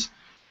 and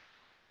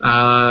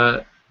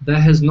that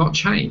has not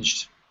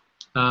changed.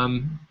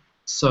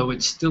 So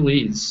it still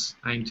is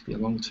aimed to be a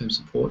long-term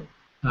support.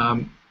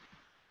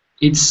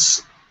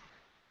 It's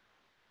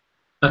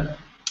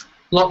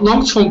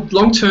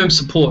long-term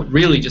support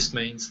really just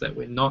means that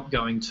we're not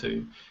going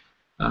to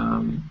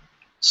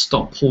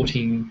stop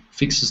porting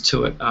fixes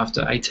to it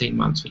after 18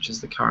 months, which is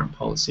the current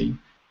policy,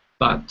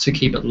 but to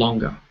keep it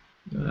longer.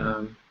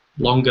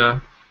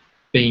 Longer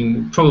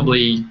being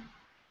probably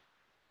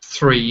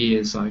 3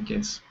 years, I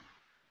guess.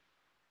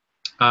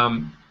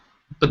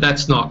 But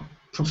that's not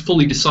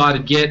fully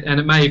decided yet, and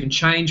it may even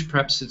change.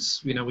 Perhaps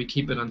it's, we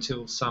keep it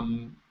until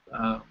some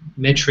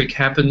metric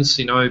happens.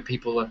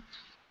 People are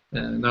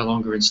no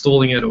longer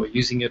installing it or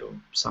using it or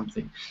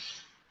something.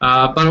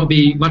 But it'll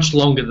be much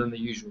longer than the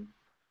usual.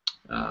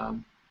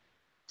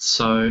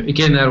 So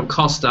again, that'll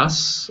cost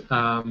us,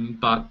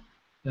 but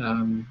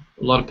a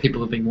lot of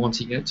people have been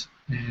wanting it,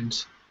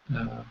 and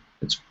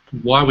it's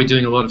why we're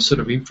doing a lot of sort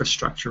of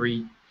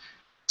infrastructure-y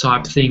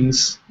type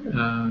things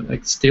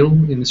still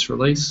in this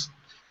release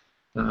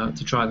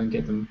to try and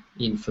get them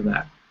in for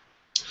that.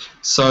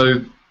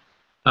 So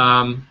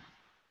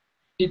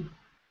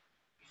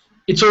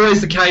it's always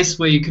the case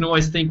where you can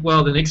always think,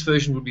 well, the next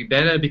version would be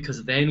better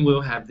because then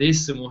we'll have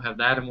this and we'll have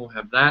that and we'll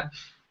have that,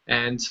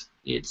 and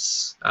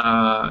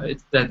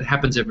that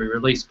happens every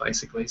release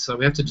basically. So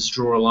we have to just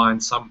draw a line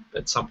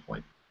at some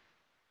point.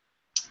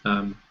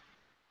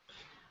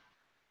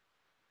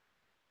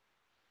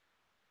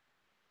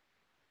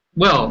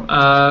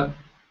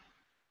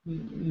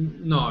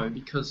 No,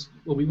 because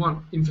we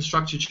want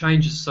infrastructure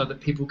changes so that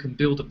people can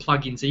build a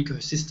plugins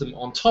ecosystem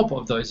on top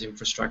of those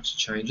infrastructure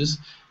changes,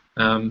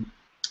 and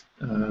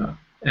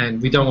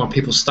we don't want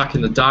people stuck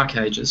in the dark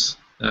ages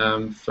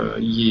for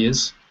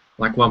years,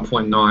 like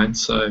 1.9.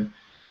 So,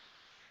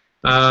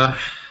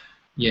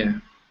 yeah,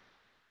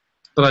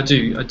 but I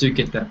do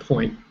get that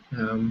point.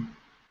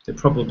 There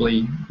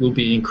probably will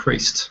be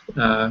increased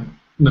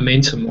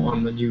momentum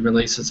on the new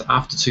releases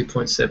after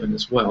 2.7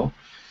 as well.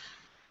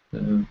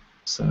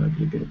 So it'll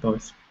be a bit of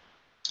both.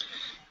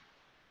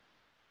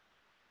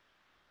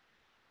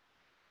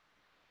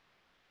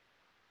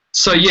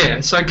 So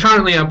yeah, so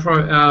currently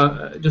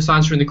just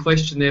answering the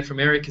question there from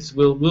Eric is,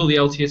 will the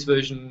LTS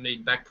version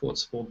need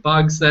backports for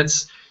bugs?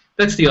 That's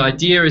the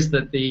idea, is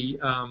that the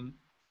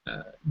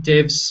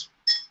devs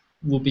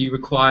will be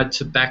required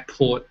to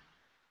backport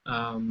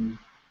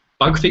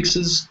bug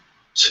fixes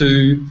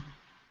to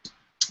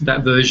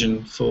that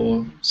version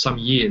for some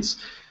years,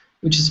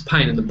 which is a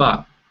pain in the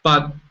butt,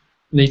 but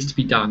needs to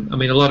be done. I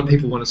mean, a lot of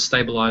people want to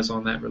stabilize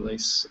on that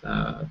release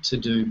to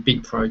do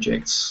big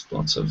projects,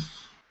 lots of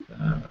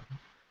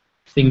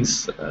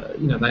things. They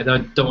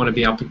don't want to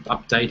be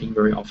updating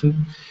very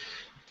often.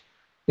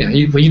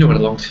 You know what a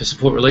long-term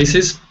support release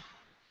is.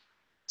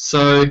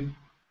 So,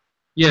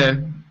 yeah,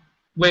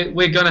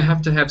 we're going to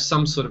have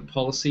some sort of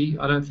policy.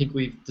 I don't think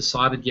we've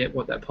decided yet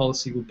what that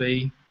policy will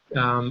be.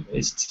 I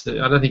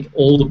don't think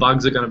all the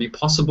bugs are going to be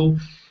possible.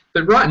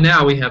 But right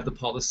now we have the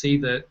policy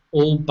that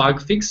all bug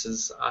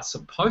fixes are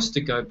supposed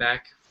to go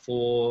back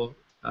for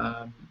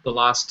the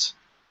last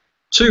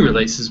 2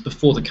 releases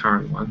before the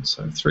current one,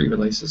 so 3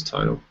 releases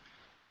total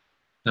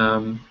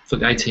for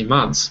the 18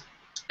 months.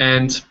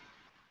 And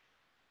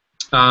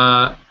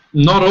not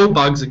all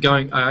bugs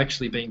are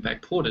actually being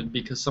backported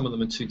because some of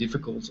them are too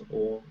difficult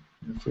or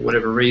for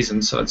whatever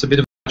reason. So it's a bit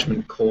of a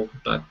judgment call.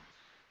 But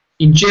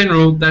in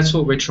general, that's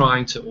what we're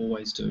trying to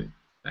always do,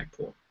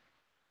 backport.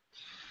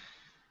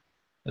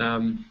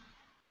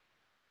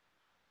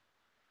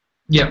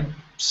 Yeah,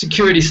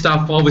 security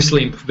stuff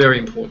obviously very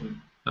important,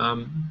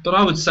 but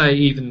I would say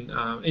even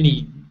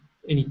any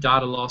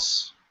data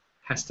loss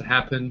has to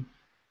happen.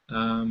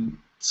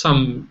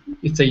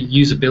 If there are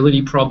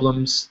usability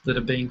problems that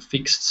are being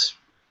fixed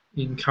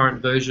in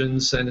current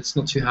versions and it's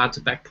not too hard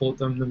to backport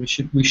them, then we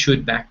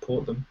should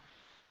backport them.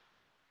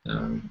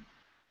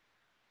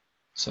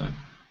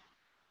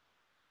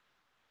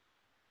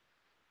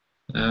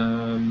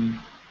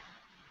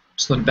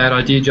 It's not a bad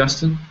idea,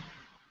 Justin.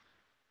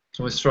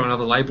 Always throw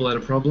another label at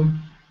a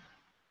problem.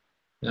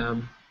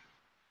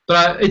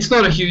 But it's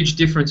not a huge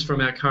difference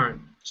from our current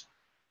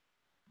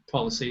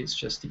policy. It's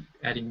just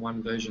adding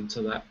one version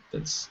to that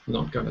that's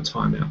not going to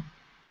time out.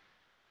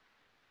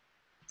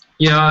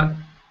 Yeah,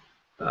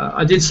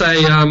 I did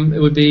say it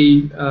would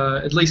be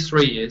at least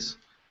 3 years.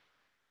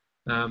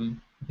 I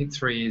think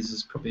 3 years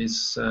is probably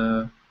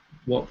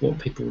what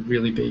people would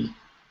really be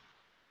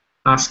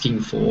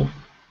asking for.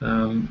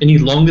 Any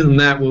longer than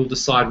that, we'll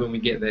decide when we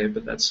get there,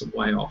 but that's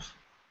way off.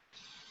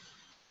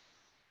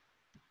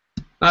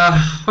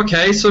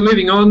 Okay, so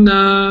moving on.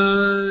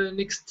 The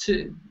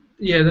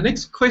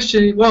next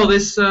question. Well,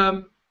 there's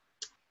some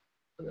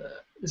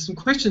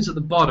questions at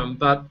the bottom,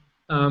 but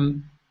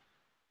and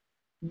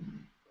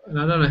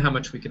I don't know how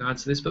much we can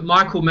answer this. But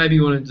Michael, maybe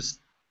you want to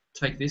just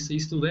take this. Are you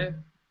still there?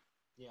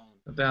 Yeah.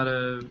 About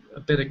a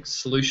better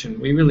solution.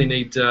 We really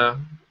need.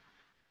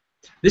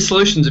 This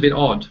solution's a bit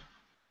odd,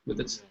 with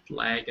its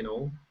lag and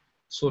all.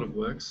 Sort of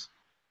works.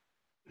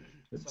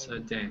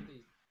 But Dan,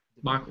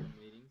 Michael.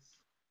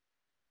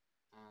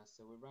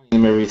 So we're running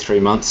them every 3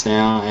 months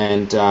now,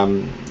 and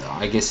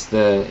I guess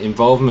the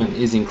involvement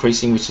is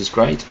increasing, which is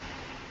great.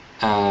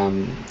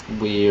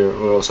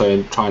 we're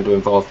also trying to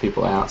involve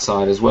people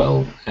outside as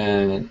well,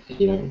 and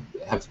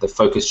have the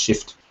focus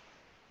shift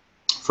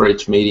for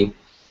each meeting.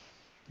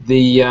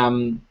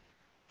 The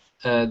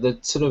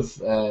sort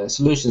of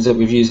solutions that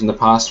we've used in the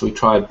past, we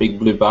tried Big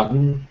Blue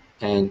Button,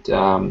 and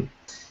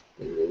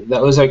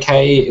that was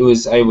okay. It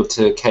was able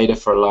to cater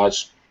for a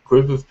large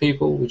group of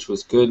people, which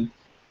was good.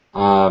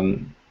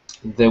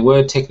 There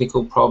were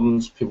technical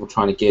problems, people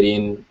trying to get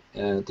in,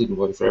 didn't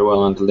work very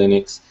well under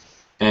Linux,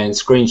 and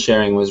screen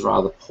sharing was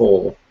rather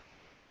poor.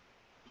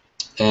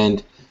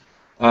 And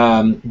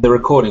the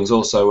recordings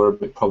also were a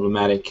bit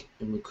problematic,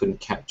 and we couldn't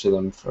capture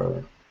them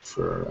for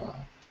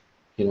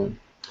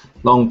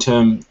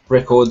long-term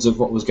records of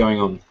what was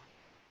going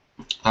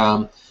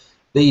on.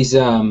 These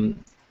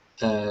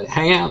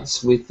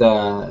Hangouts with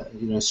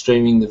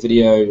streaming the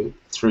video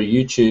through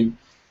YouTube,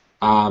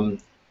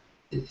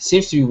 it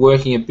seems to be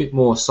working a bit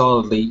more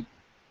solidly,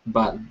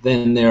 but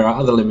then there are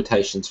other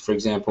limitations. For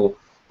example,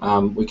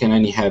 we can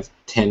only have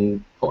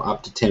 10 or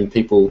up to 10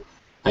 people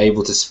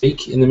able to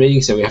speak in the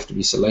meeting, so we have to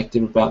be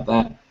selective about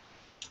that.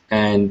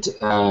 And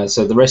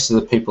so the rest of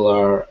the people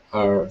are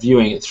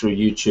viewing it through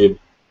YouTube,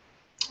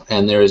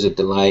 and there is a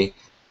delay.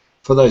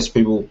 For those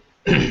people,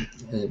 a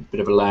bit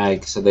of a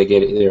lag, so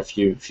they're a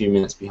few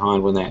minutes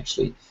behind when they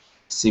actually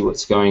see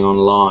what's going on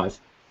live.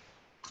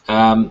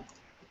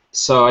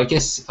 So I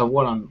guess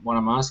what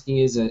I'm asking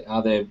is,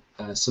 are there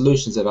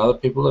solutions that other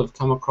people have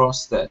come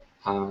across that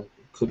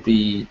could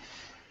be,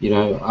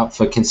 up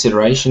for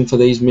consideration for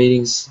these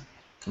meetings?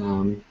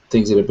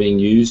 Things that are being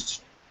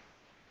used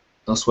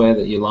elsewhere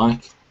that you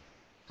like,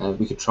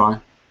 we could try.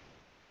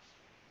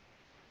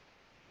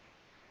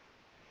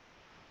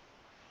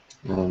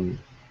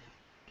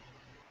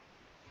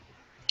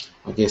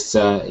 I guess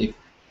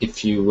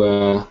if you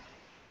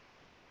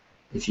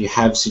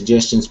have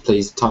suggestions,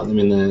 please type them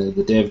in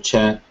the dev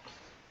chat,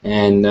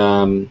 and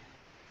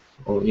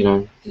or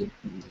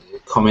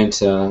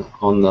comment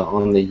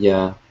on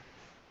the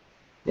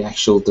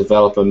actual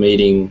developer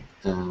meeting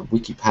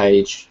wiki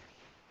page,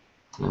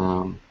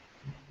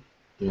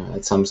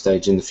 at some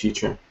stage in the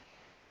future,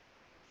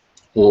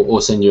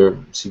 or send your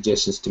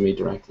suggestions to me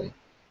directly.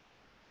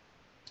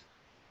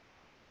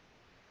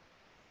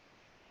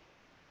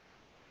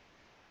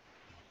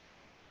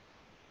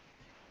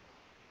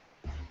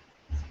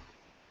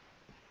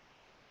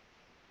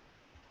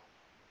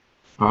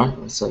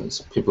 Alright, so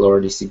people are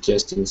already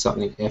suggesting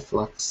something,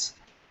 Flux.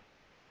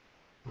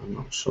 I'm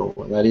not sure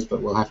what that is, but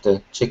we'll have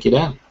to check it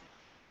out.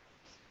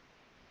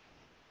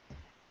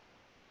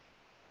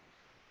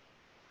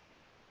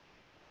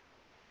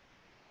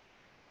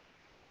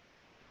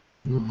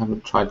 I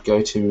haven't tried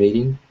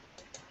GoToMeeting.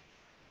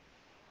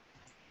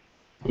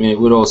 I mean, it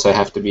would also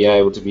have to be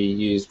able to be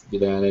used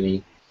without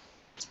any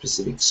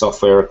specific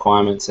software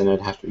requirements, and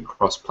it'd have to be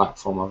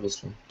cross-platform,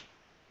 obviously.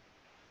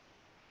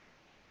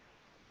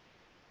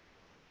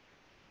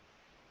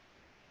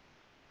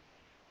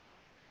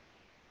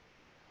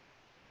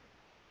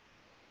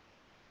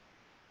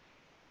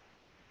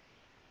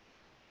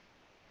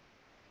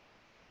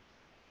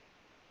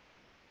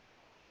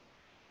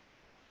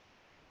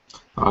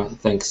 All right,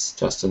 thanks,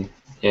 Justin.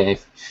 Yeah,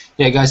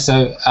 guys.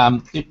 So,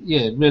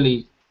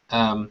 really,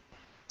 what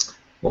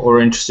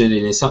we're interested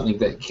in is something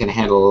that can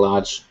handle a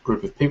large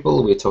group of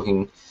people. We're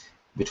talking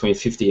between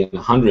 50 and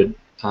 100,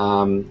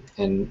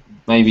 and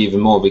maybe even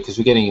more, because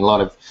we're getting a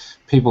lot of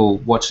people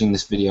watching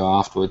this video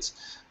afterwards.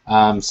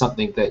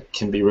 Something that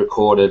can be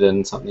recorded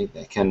and something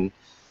that can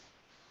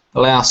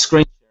allow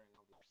screen sharing.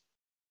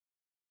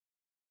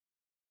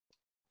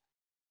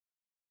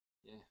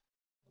 Yeah,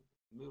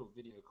 Moodle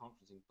video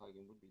conferencing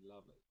plugin would be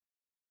lovely.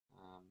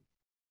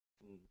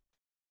 Maybe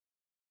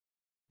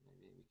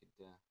we could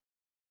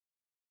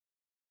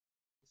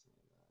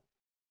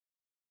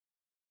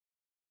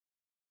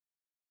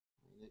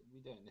we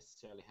don't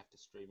necessarily have to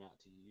stream out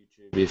to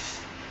YouTube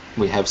if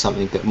we have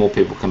something that more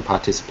people can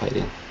participate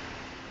in.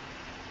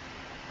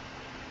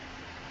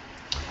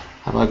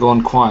 Have I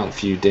gone quiet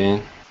for you,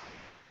 Dan?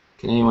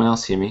 Can anyone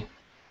else hear me?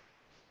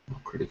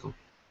 Not critical.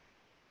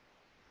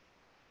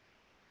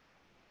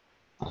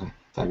 Okay,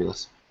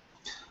 fabulous.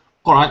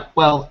 All right,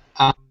 well,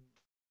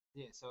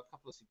 yeah, so a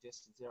couple of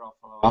suggestions there I'll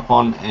follow up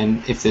on,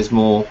 and if there's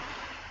more,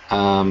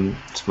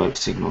 smoke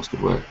signals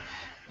could work.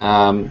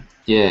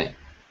 Yeah,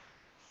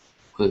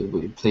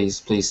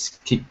 please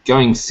keep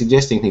going,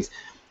 suggesting things.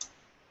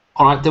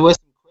 All right, there were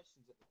some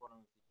questions at the bottom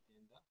of the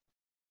agenda.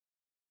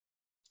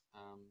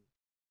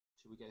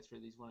 Should we go through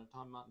these one at a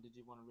time? Martin, did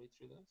you want to read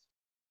through those?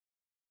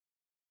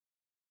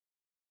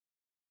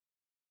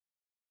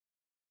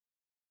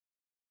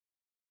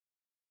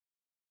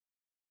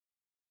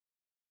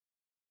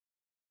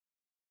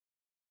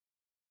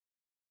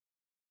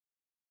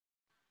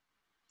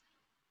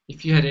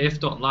 If you had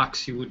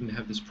f.lux, you wouldn't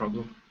have this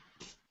problem.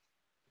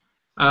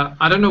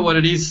 I don't know what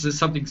it is.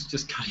 Something's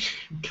just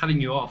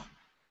cutting you off.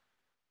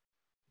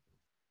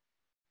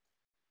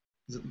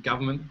 Is it the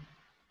government?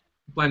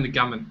 Blame the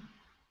government.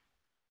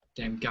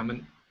 Damn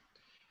government.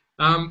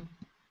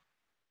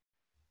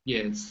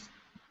 Yeah,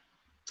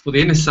 well,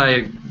 the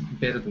NSA are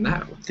better than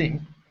that, I would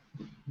think.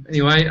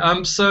 Anyway,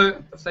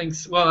 so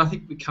thanks. Well, I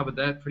think we covered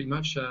that pretty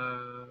much.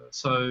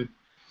 So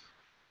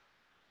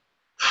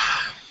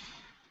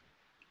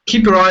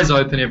keep your eyes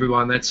open,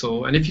 everyone. That's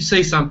all. And if you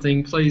see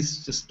something,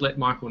 please just let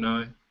Michael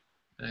know.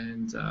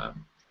 And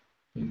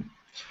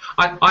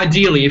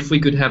ideally, if we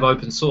could have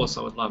open source,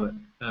 I would love it.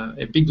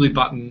 A Big Blue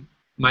Button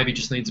maybe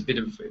just needs a bit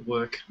of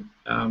work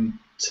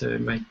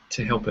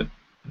to help it.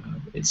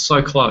 It's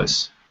so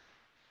close.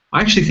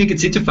 I actually think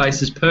its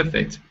interface is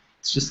perfect.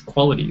 It's just the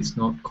quality is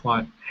not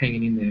quite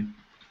hanging in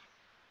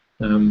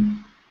there.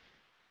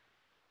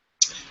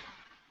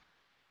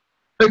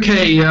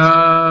 Okay,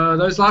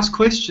 those last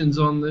questions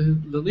on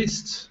the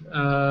list.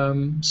 Let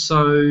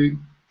me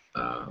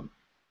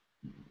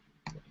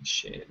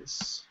share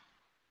this,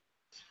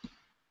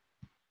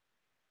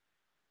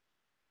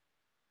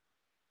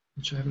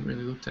 which I haven't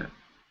really looked at.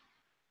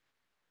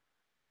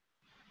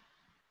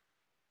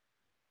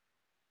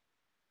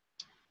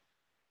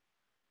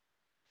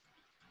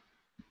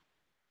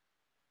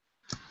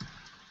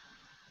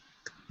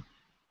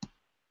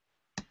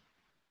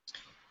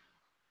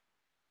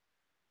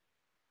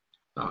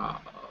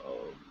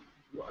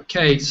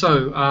 Okay,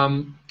 so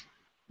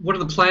what are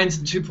the plans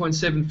in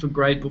 2.7 for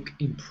gradebook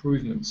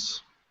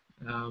improvements?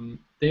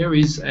 There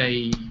is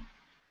a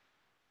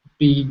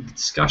big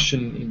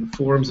discussion in the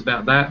forums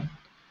about that.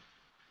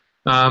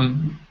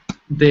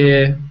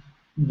 There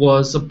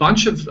was a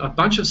bunch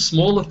of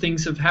smaller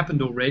things have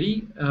happened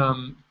already.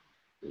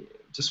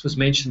 Just was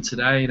mentioned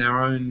today in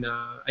our own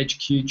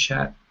HQ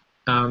chat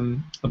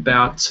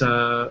about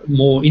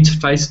more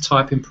interface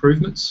type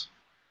improvements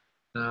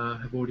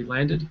have already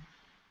landed.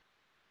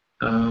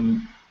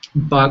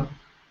 But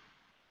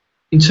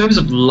in terms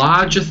of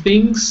larger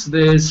things,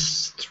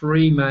 there's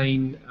three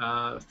main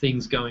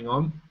things going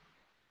on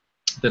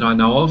that I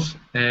know of,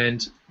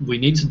 and we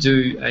need to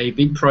do a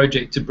big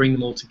project to bring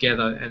them all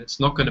together, and it's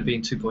not going to be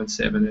in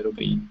 2.7, it'll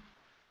be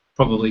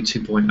probably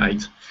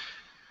 2.8.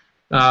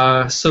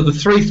 So the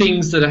three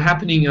things that are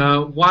happening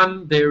are,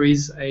 one, there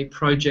is a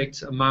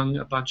project among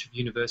a bunch of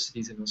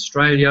universities in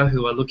Australia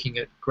who are looking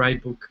at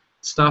gradebook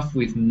stuff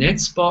with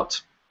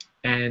NetSpot,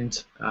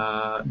 and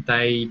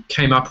they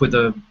came up with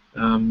a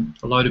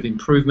load of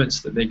improvements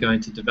that they're going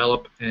to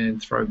develop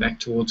and throw back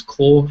towards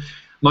core.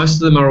 Most of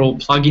them are all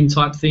plug-in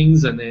type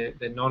things, and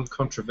they're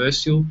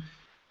non-controversial,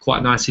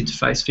 quite nice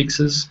interface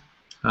fixes,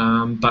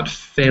 but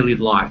fairly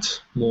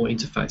light, more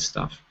interface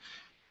stuff.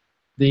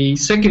 The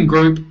second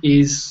group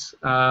is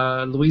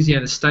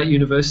Louisiana State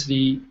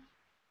University,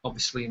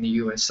 obviously in the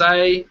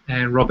USA,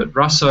 and Robert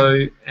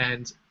Russo,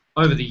 and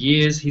over the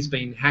years he's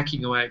been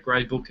hacking away at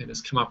Gradebook and has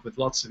come up with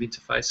lots of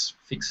interface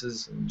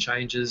fixes and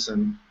changes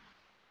and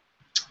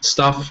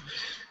stuff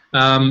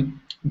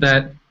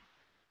that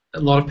a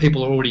lot of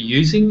people are already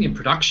using in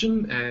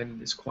production and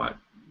is quite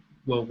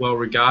well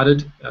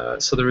regarded.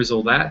 So there is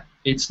all that.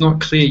 It's not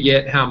clear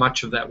yet how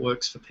much of that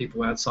works for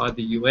people outside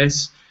the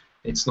US.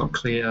 It's not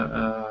clear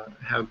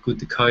how good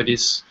the code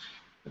is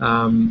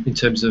in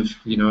terms of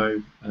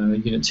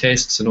unit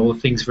tests and all the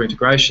things for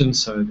integration.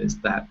 So there's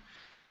that.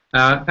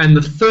 And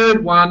the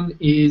third one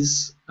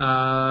is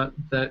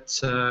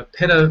that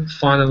PETA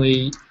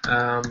finally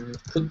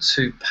put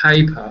to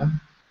paper,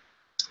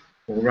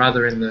 or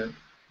rather in the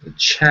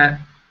chat,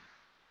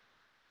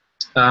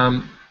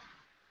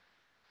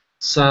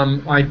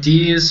 some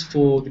ideas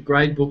for the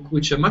gradebook,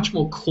 which are much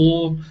more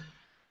core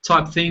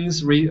type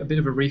things, a bit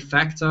of a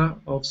refactor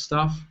of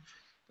stuff.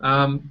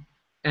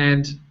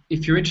 And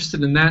if you're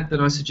interested in that,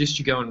 then I suggest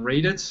you go and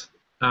read it.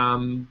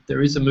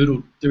 There is a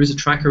Moodle, there is a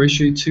tracker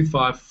issue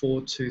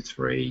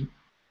 25423,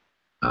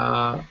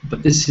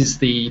 but this is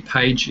the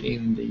page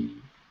in the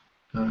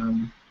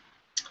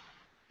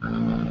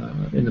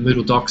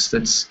Moodle docs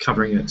that's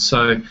covering it.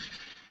 So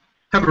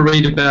have a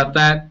read about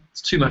that.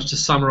 It's too much to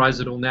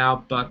summarize it all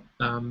now, but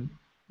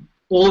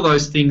all of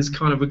those things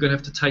kind of we're going to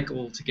have to take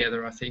all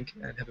together, I think,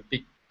 and have a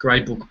big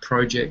gradebook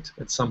project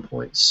at some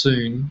point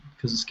soon,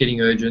 because it's getting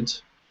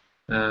urgent,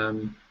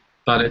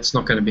 but it's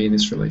not going to be in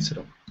this release at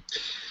all.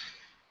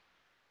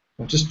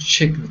 I'll just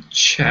check the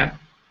chat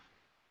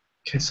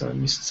in case I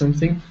missed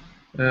something.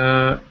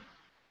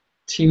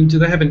 Tim, do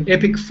they have an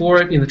epic for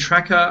it in the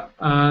tracker?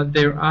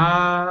 There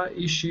are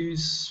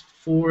issues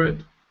for it.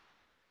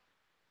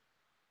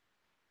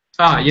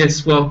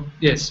 Yes, well,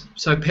 yes.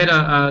 So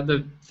PETA,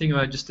 the thing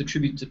I just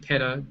attribute to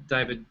PETA,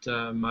 David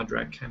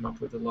Mudrak came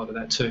up with a lot of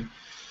that too.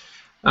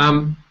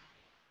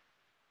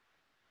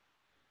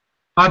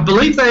 I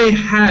believe they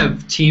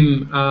have,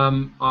 Tim.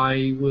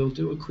 I will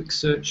do a quick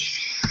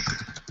search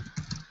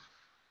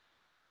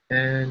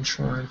and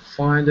try and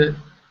find it.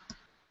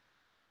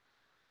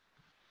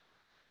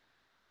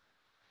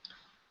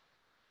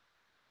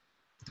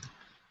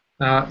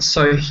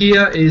 So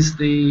here is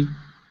the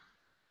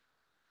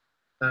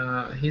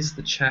here's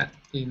the chat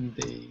in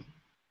the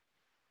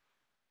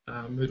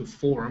Moodle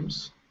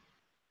forums,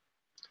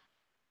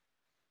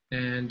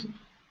 and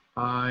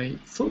I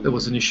thought there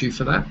was an issue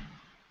for that.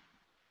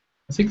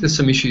 I think there's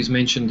some issues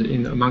mentioned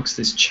in amongst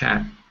this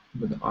chat,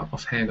 but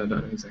offhand I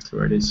don't know exactly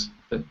where it is.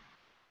 But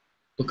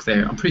look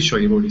there, I'm pretty sure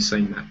you've already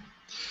seen that.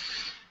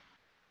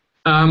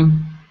 Yeah,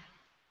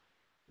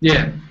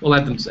 we'll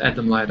add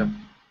them later.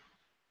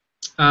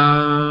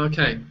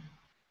 Okay.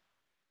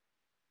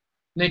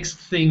 Next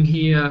thing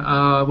here,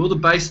 will the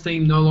base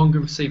theme no longer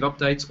receive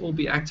updates or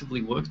be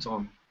actively worked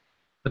on?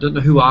 I don't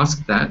know who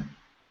asked that.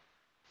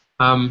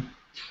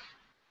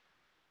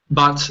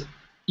 But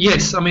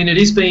yes, I mean, it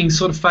is being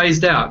sort of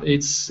phased out.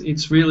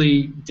 It's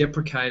really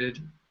deprecated.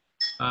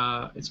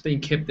 It's being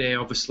kept there,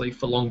 obviously,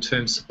 for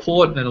long-term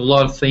support, and a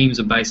lot of themes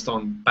are based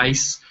on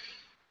base.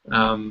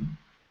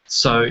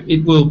 So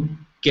it will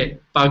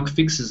get bug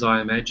fixes, I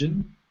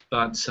imagine,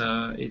 but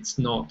it's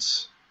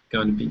not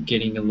going to be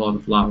getting a lot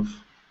of love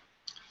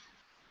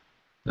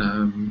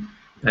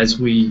as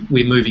we're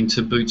moving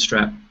to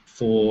Bootstrap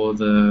for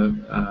the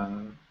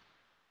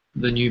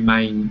new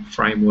main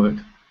framework.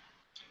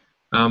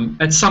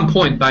 At some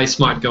point, base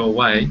might go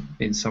away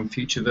in some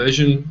future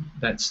version.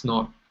 That's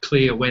not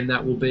clear when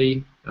that will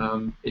be.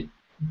 When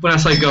I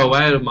say go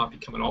away, it might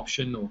become an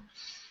option or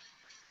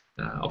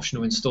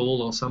optional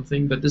install or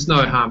something, but there's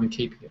no harm in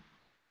keeping it.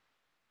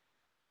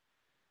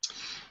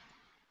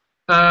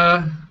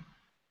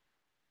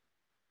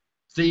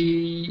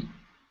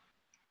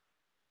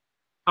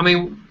 I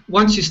mean,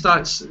 once you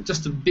start,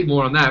 just a bit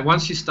more on that,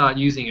 once you start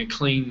using a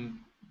clean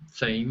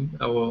theme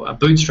or a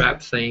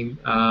Bootstrap theme,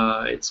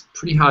 it's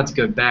pretty hard to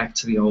go back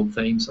to the old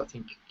themes. I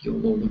think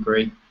you'll all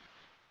agree.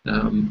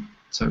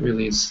 So it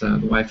really is the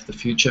way for the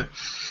future.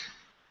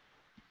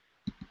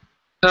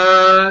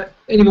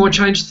 Any more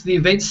changes to the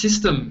event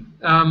system?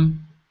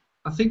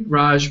 I think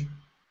Raj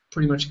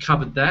pretty much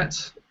covered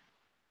that.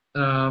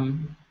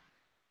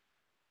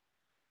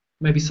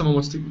 Maybe someone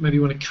wants to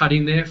want to cut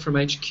in there from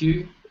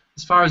HQ.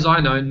 As far as I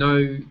know,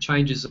 no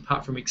changes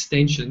apart from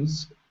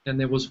extensions. And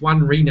there was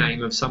one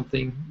rename of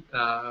something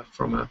there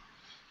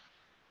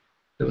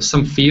was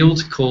some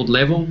field called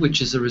level,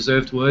 which is a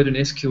reserved word in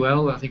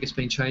SQL. I think it's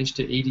been changed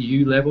to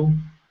edu level.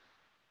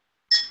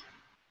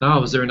 Oh,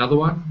 was there another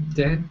one,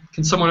 Dan?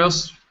 Can someone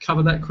else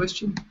cover that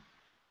question?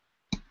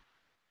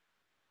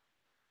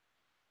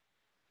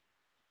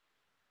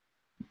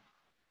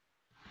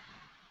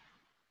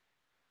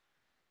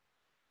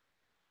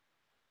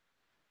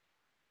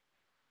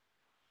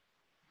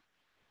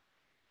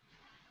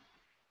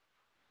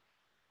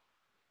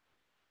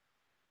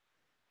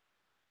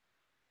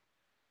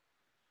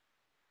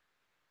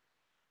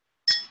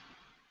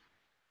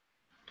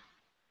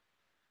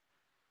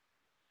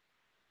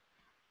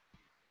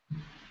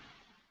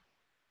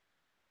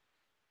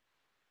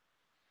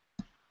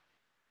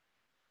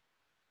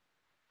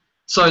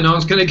 So no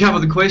one's going to cover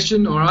the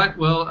question. All right.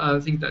 Well, I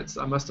think I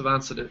must have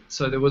answered it.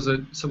 So there was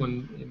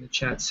someone in the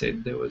chat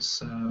said there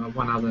was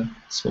one other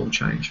small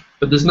change,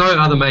 but there's no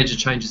other major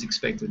changes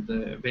expected.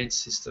 The event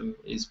system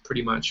is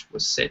pretty much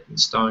was set in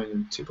stone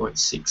in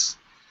 2.6,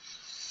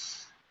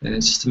 and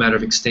it's just a matter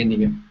of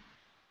extending it.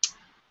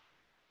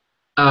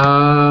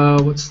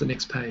 What's the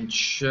next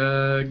page?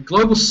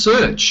 Global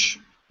search.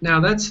 Now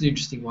that's an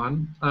interesting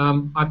one.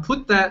 I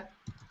put that.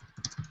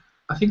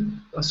 I think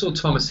I saw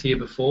Thomas here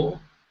before.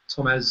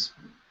 Thomas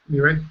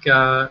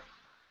Murek,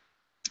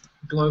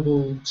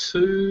 Global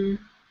 2.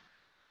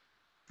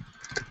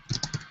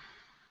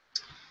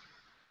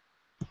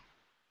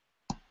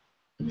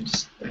 Let me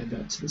just add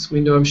that to this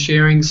window I'm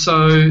sharing.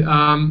 So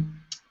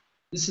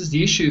this is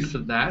the issue for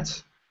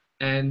that,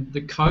 and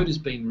the code has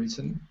been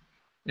written,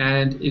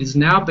 and it has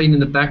now been in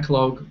the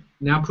backlog,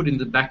 now put in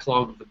the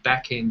backlog of the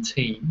back-end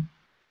team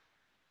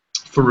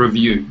for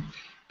review,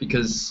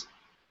 because,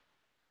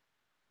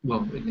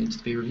 well, it needs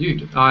to be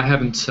reviewed. I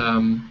haven't,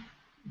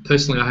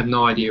 personally, I have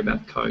no idea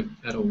about the code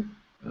at all,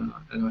 and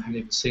I haven't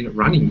even seen it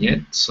running yet,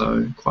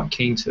 so quite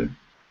keen to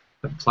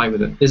play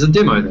with it. There's a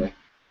demo there.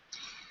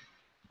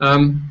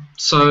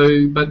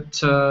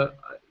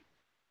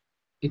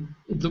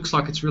 It looks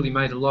like it's really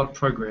made a lot of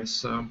progress,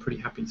 so I'm pretty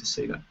happy to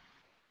see that.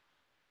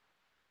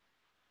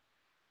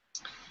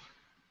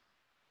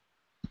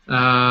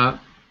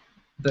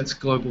 That's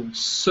global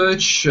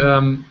search.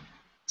 I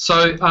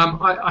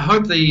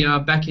hope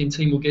the back-end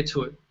team will get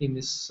to it in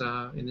this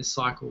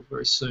cycle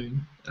very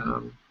soon.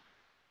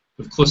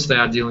 Of course, they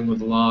are dealing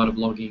with a lot of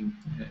logging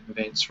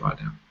events right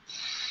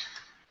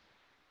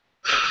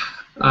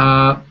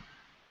now.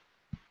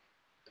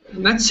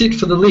 And that's it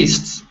for the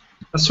list.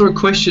 I saw a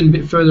question a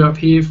bit further up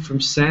here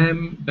from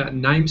Sam about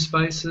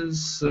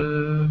namespaces.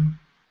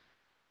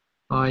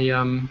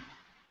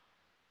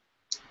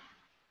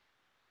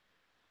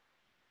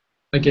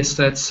 I guess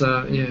that's,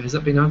 yeah, has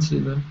that been answered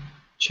in the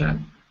chat?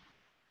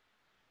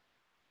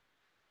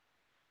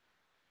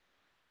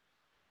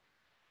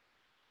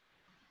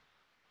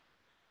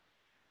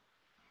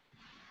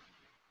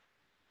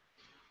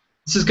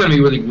 This is going to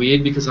be really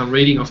weird because I'm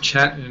reading off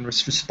chat and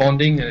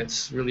responding, and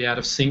it's really out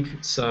of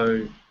sync.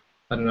 So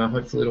I don't know.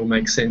 Hopefully, it'll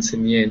make sense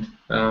in the end.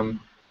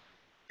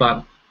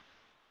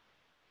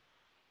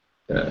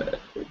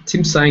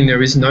 Tim's saying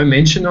there is no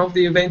mention of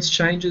the events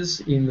changes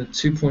in the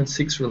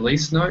 2.6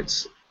 release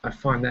notes. I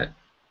find that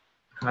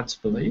hard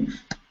to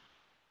believe.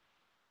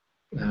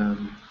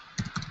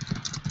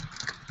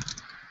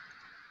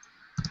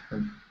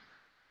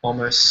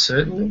 almost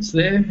certain it's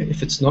there.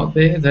 If it's not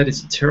there, that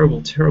is a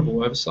terrible,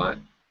 terrible oversight.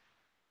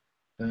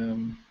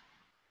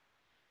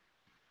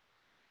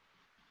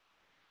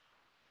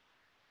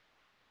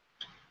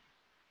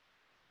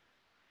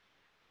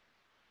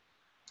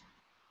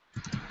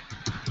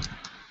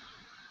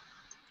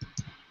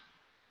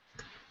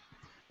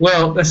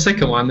 Well, the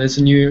second one, there's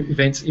a new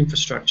events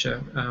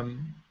infrastructure.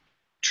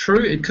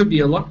 True, it could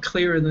be a lot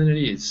clearer than it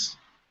is.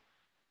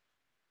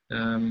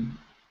 But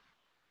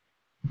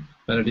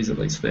it is at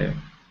least there.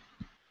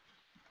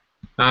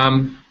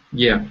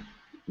 Yeah,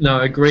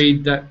 no,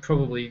 agreed, that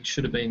probably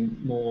should have been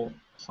more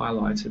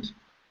highlighted.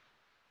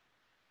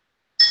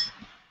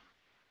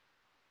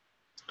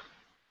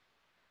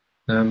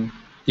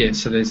 Yeah,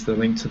 so there's the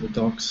link to the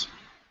docs.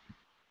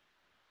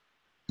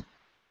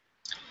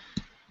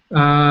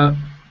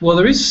 Well,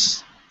 there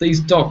is these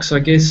docs, I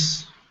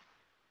guess.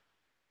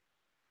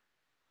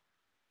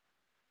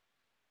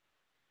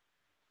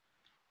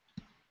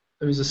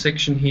 There is a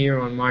section here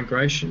on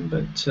migration,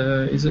 but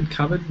is it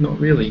covered? Not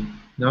really.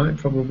 No, it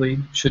probably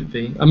should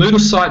be. A Moodle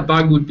site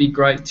bug would be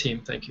great, Tim.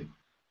 Thank you.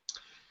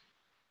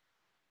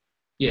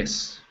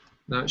 Yes.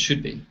 No, it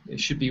should be. It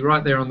should be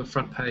right there on the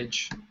front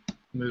page,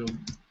 Moodle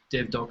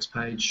Dev Docs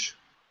page.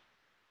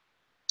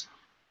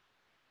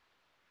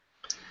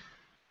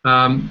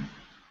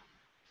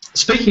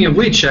 Speaking of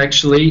which,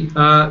 actually,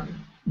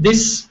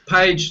 this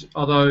page,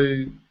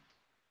 although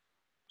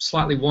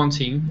slightly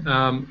wanting,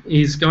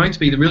 is going to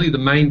be really the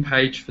main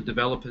page for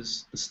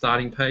developers, the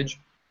starting page.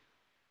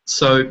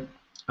 So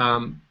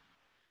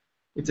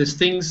if there's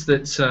things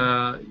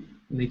that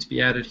need to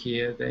be added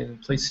here, then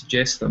please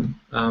suggest them.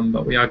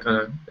 But we are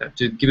going to have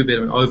to give a bit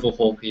of an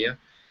overhaul here.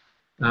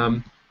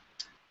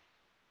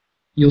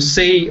 You'll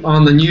see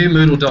on the new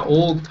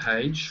Moodle.org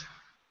page,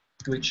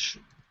 which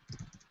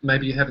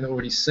maybe you haven't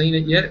already seen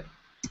it yet,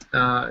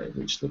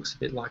 which looks a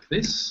bit like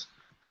this.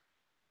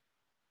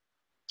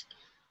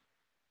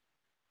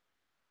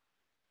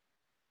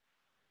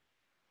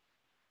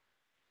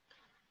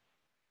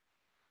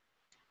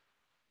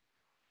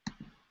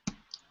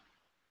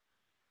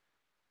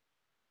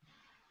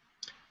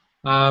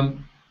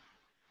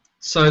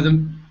 So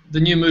the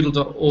new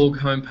Moodle.org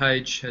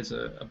homepage has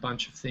a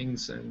bunch of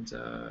things and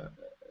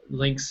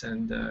links,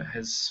 and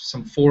has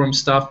some forum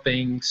stuff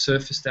being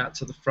surfaced out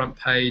to the front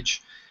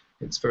page.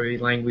 It's very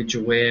language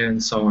aware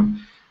and so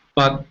on.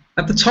 But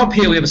at the top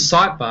here we have a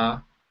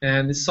sidebar,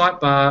 and this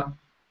sidebar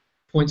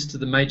points to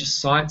the major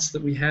sites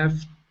that we have,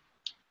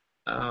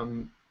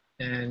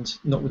 and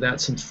not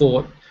without some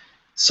thought.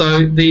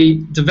 So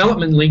the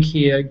development link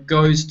here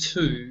goes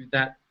to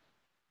that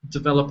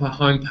developer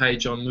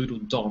homepage on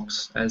Moodle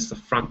Docs as the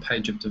front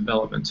page of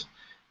development,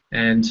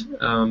 and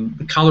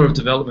the color of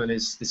development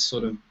is this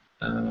sort of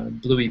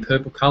bluey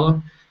purple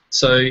color.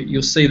 So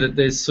you'll see that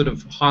there's sort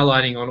of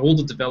highlighting on all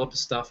the developer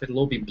stuff. It'll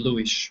all be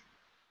bluish.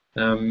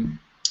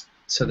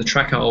 So the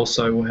tracker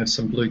also will have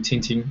some blue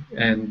tinting,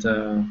 and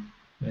the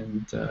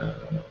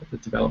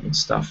development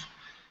stuff.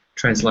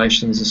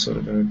 Translations are sort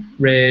of a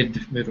red.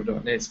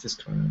 Moodle.net's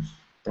just kind of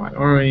bright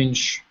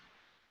orange.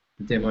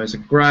 The demos are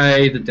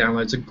grey, the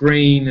downloads are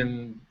green,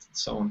 and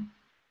so on.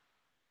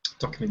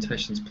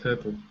 Documentation's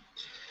purple.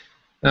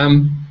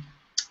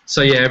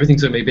 So yeah,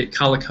 everything's going to be a bit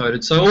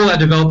color-coded. So all our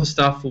developer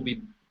stuff will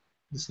be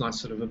this nice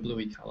sort of a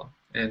bluey color,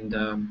 and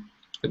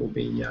it will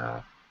be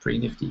pretty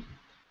nifty.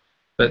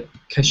 But in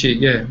case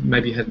you,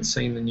 maybe you hadn't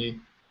seen the new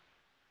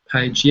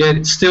page yet,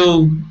 it's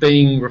still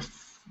being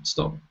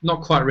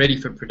not quite ready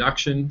for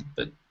production,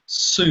 but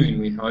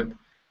soon we hope.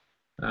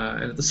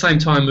 And at the same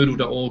time,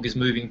 Moodle.org is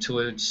moving to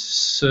a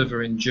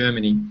server in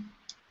Germany,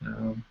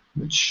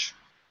 which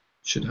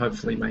should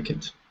hopefully make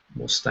it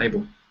more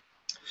stable.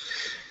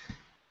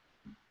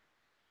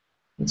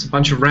 It's a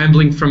bunch of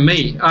rambling from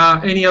me.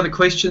 Any other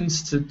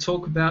questions to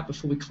talk about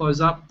before we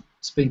close up?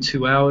 It's been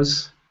 2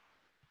 hours.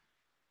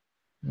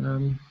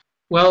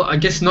 Well, I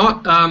guess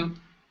not.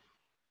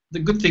 The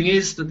good thing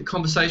is that the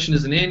conversation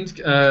is an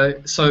end,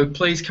 so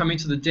please come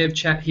into the dev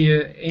chat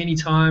here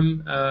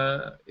anytime.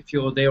 If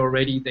you're there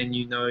already, then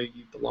you know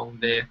you belong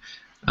there.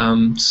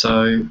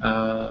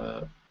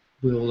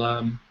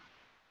 We'll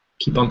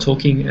keep on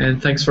talking,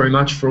 and thanks very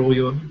much for all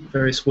your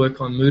various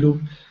work on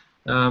Moodle.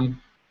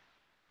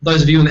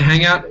 Those of you in the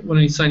Hangout,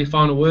 want to say any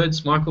final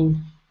words? Michael?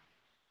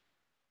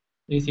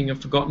 Anything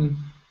I've forgotten?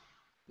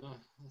 No,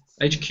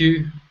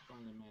 HQ?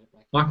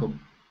 Michael?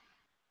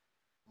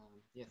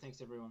 Yeah,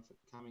 thanks everyone for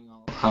coming.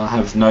 I'll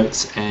have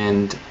notes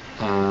and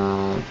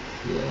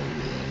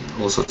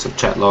all sorts of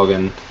chat log,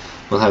 and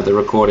we'll have the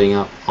recording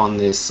up on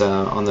this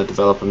on the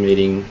developer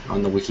meeting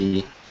on the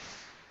wiki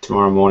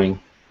tomorrow morning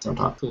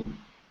sometime. Cool.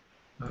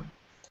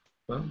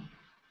 Well,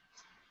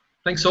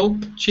 thanks all.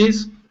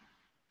 Cheers.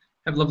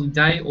 Have a lovely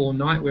day or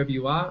night wherever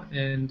you are,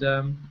 and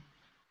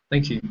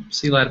thank you.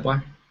 See you later.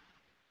 Bye.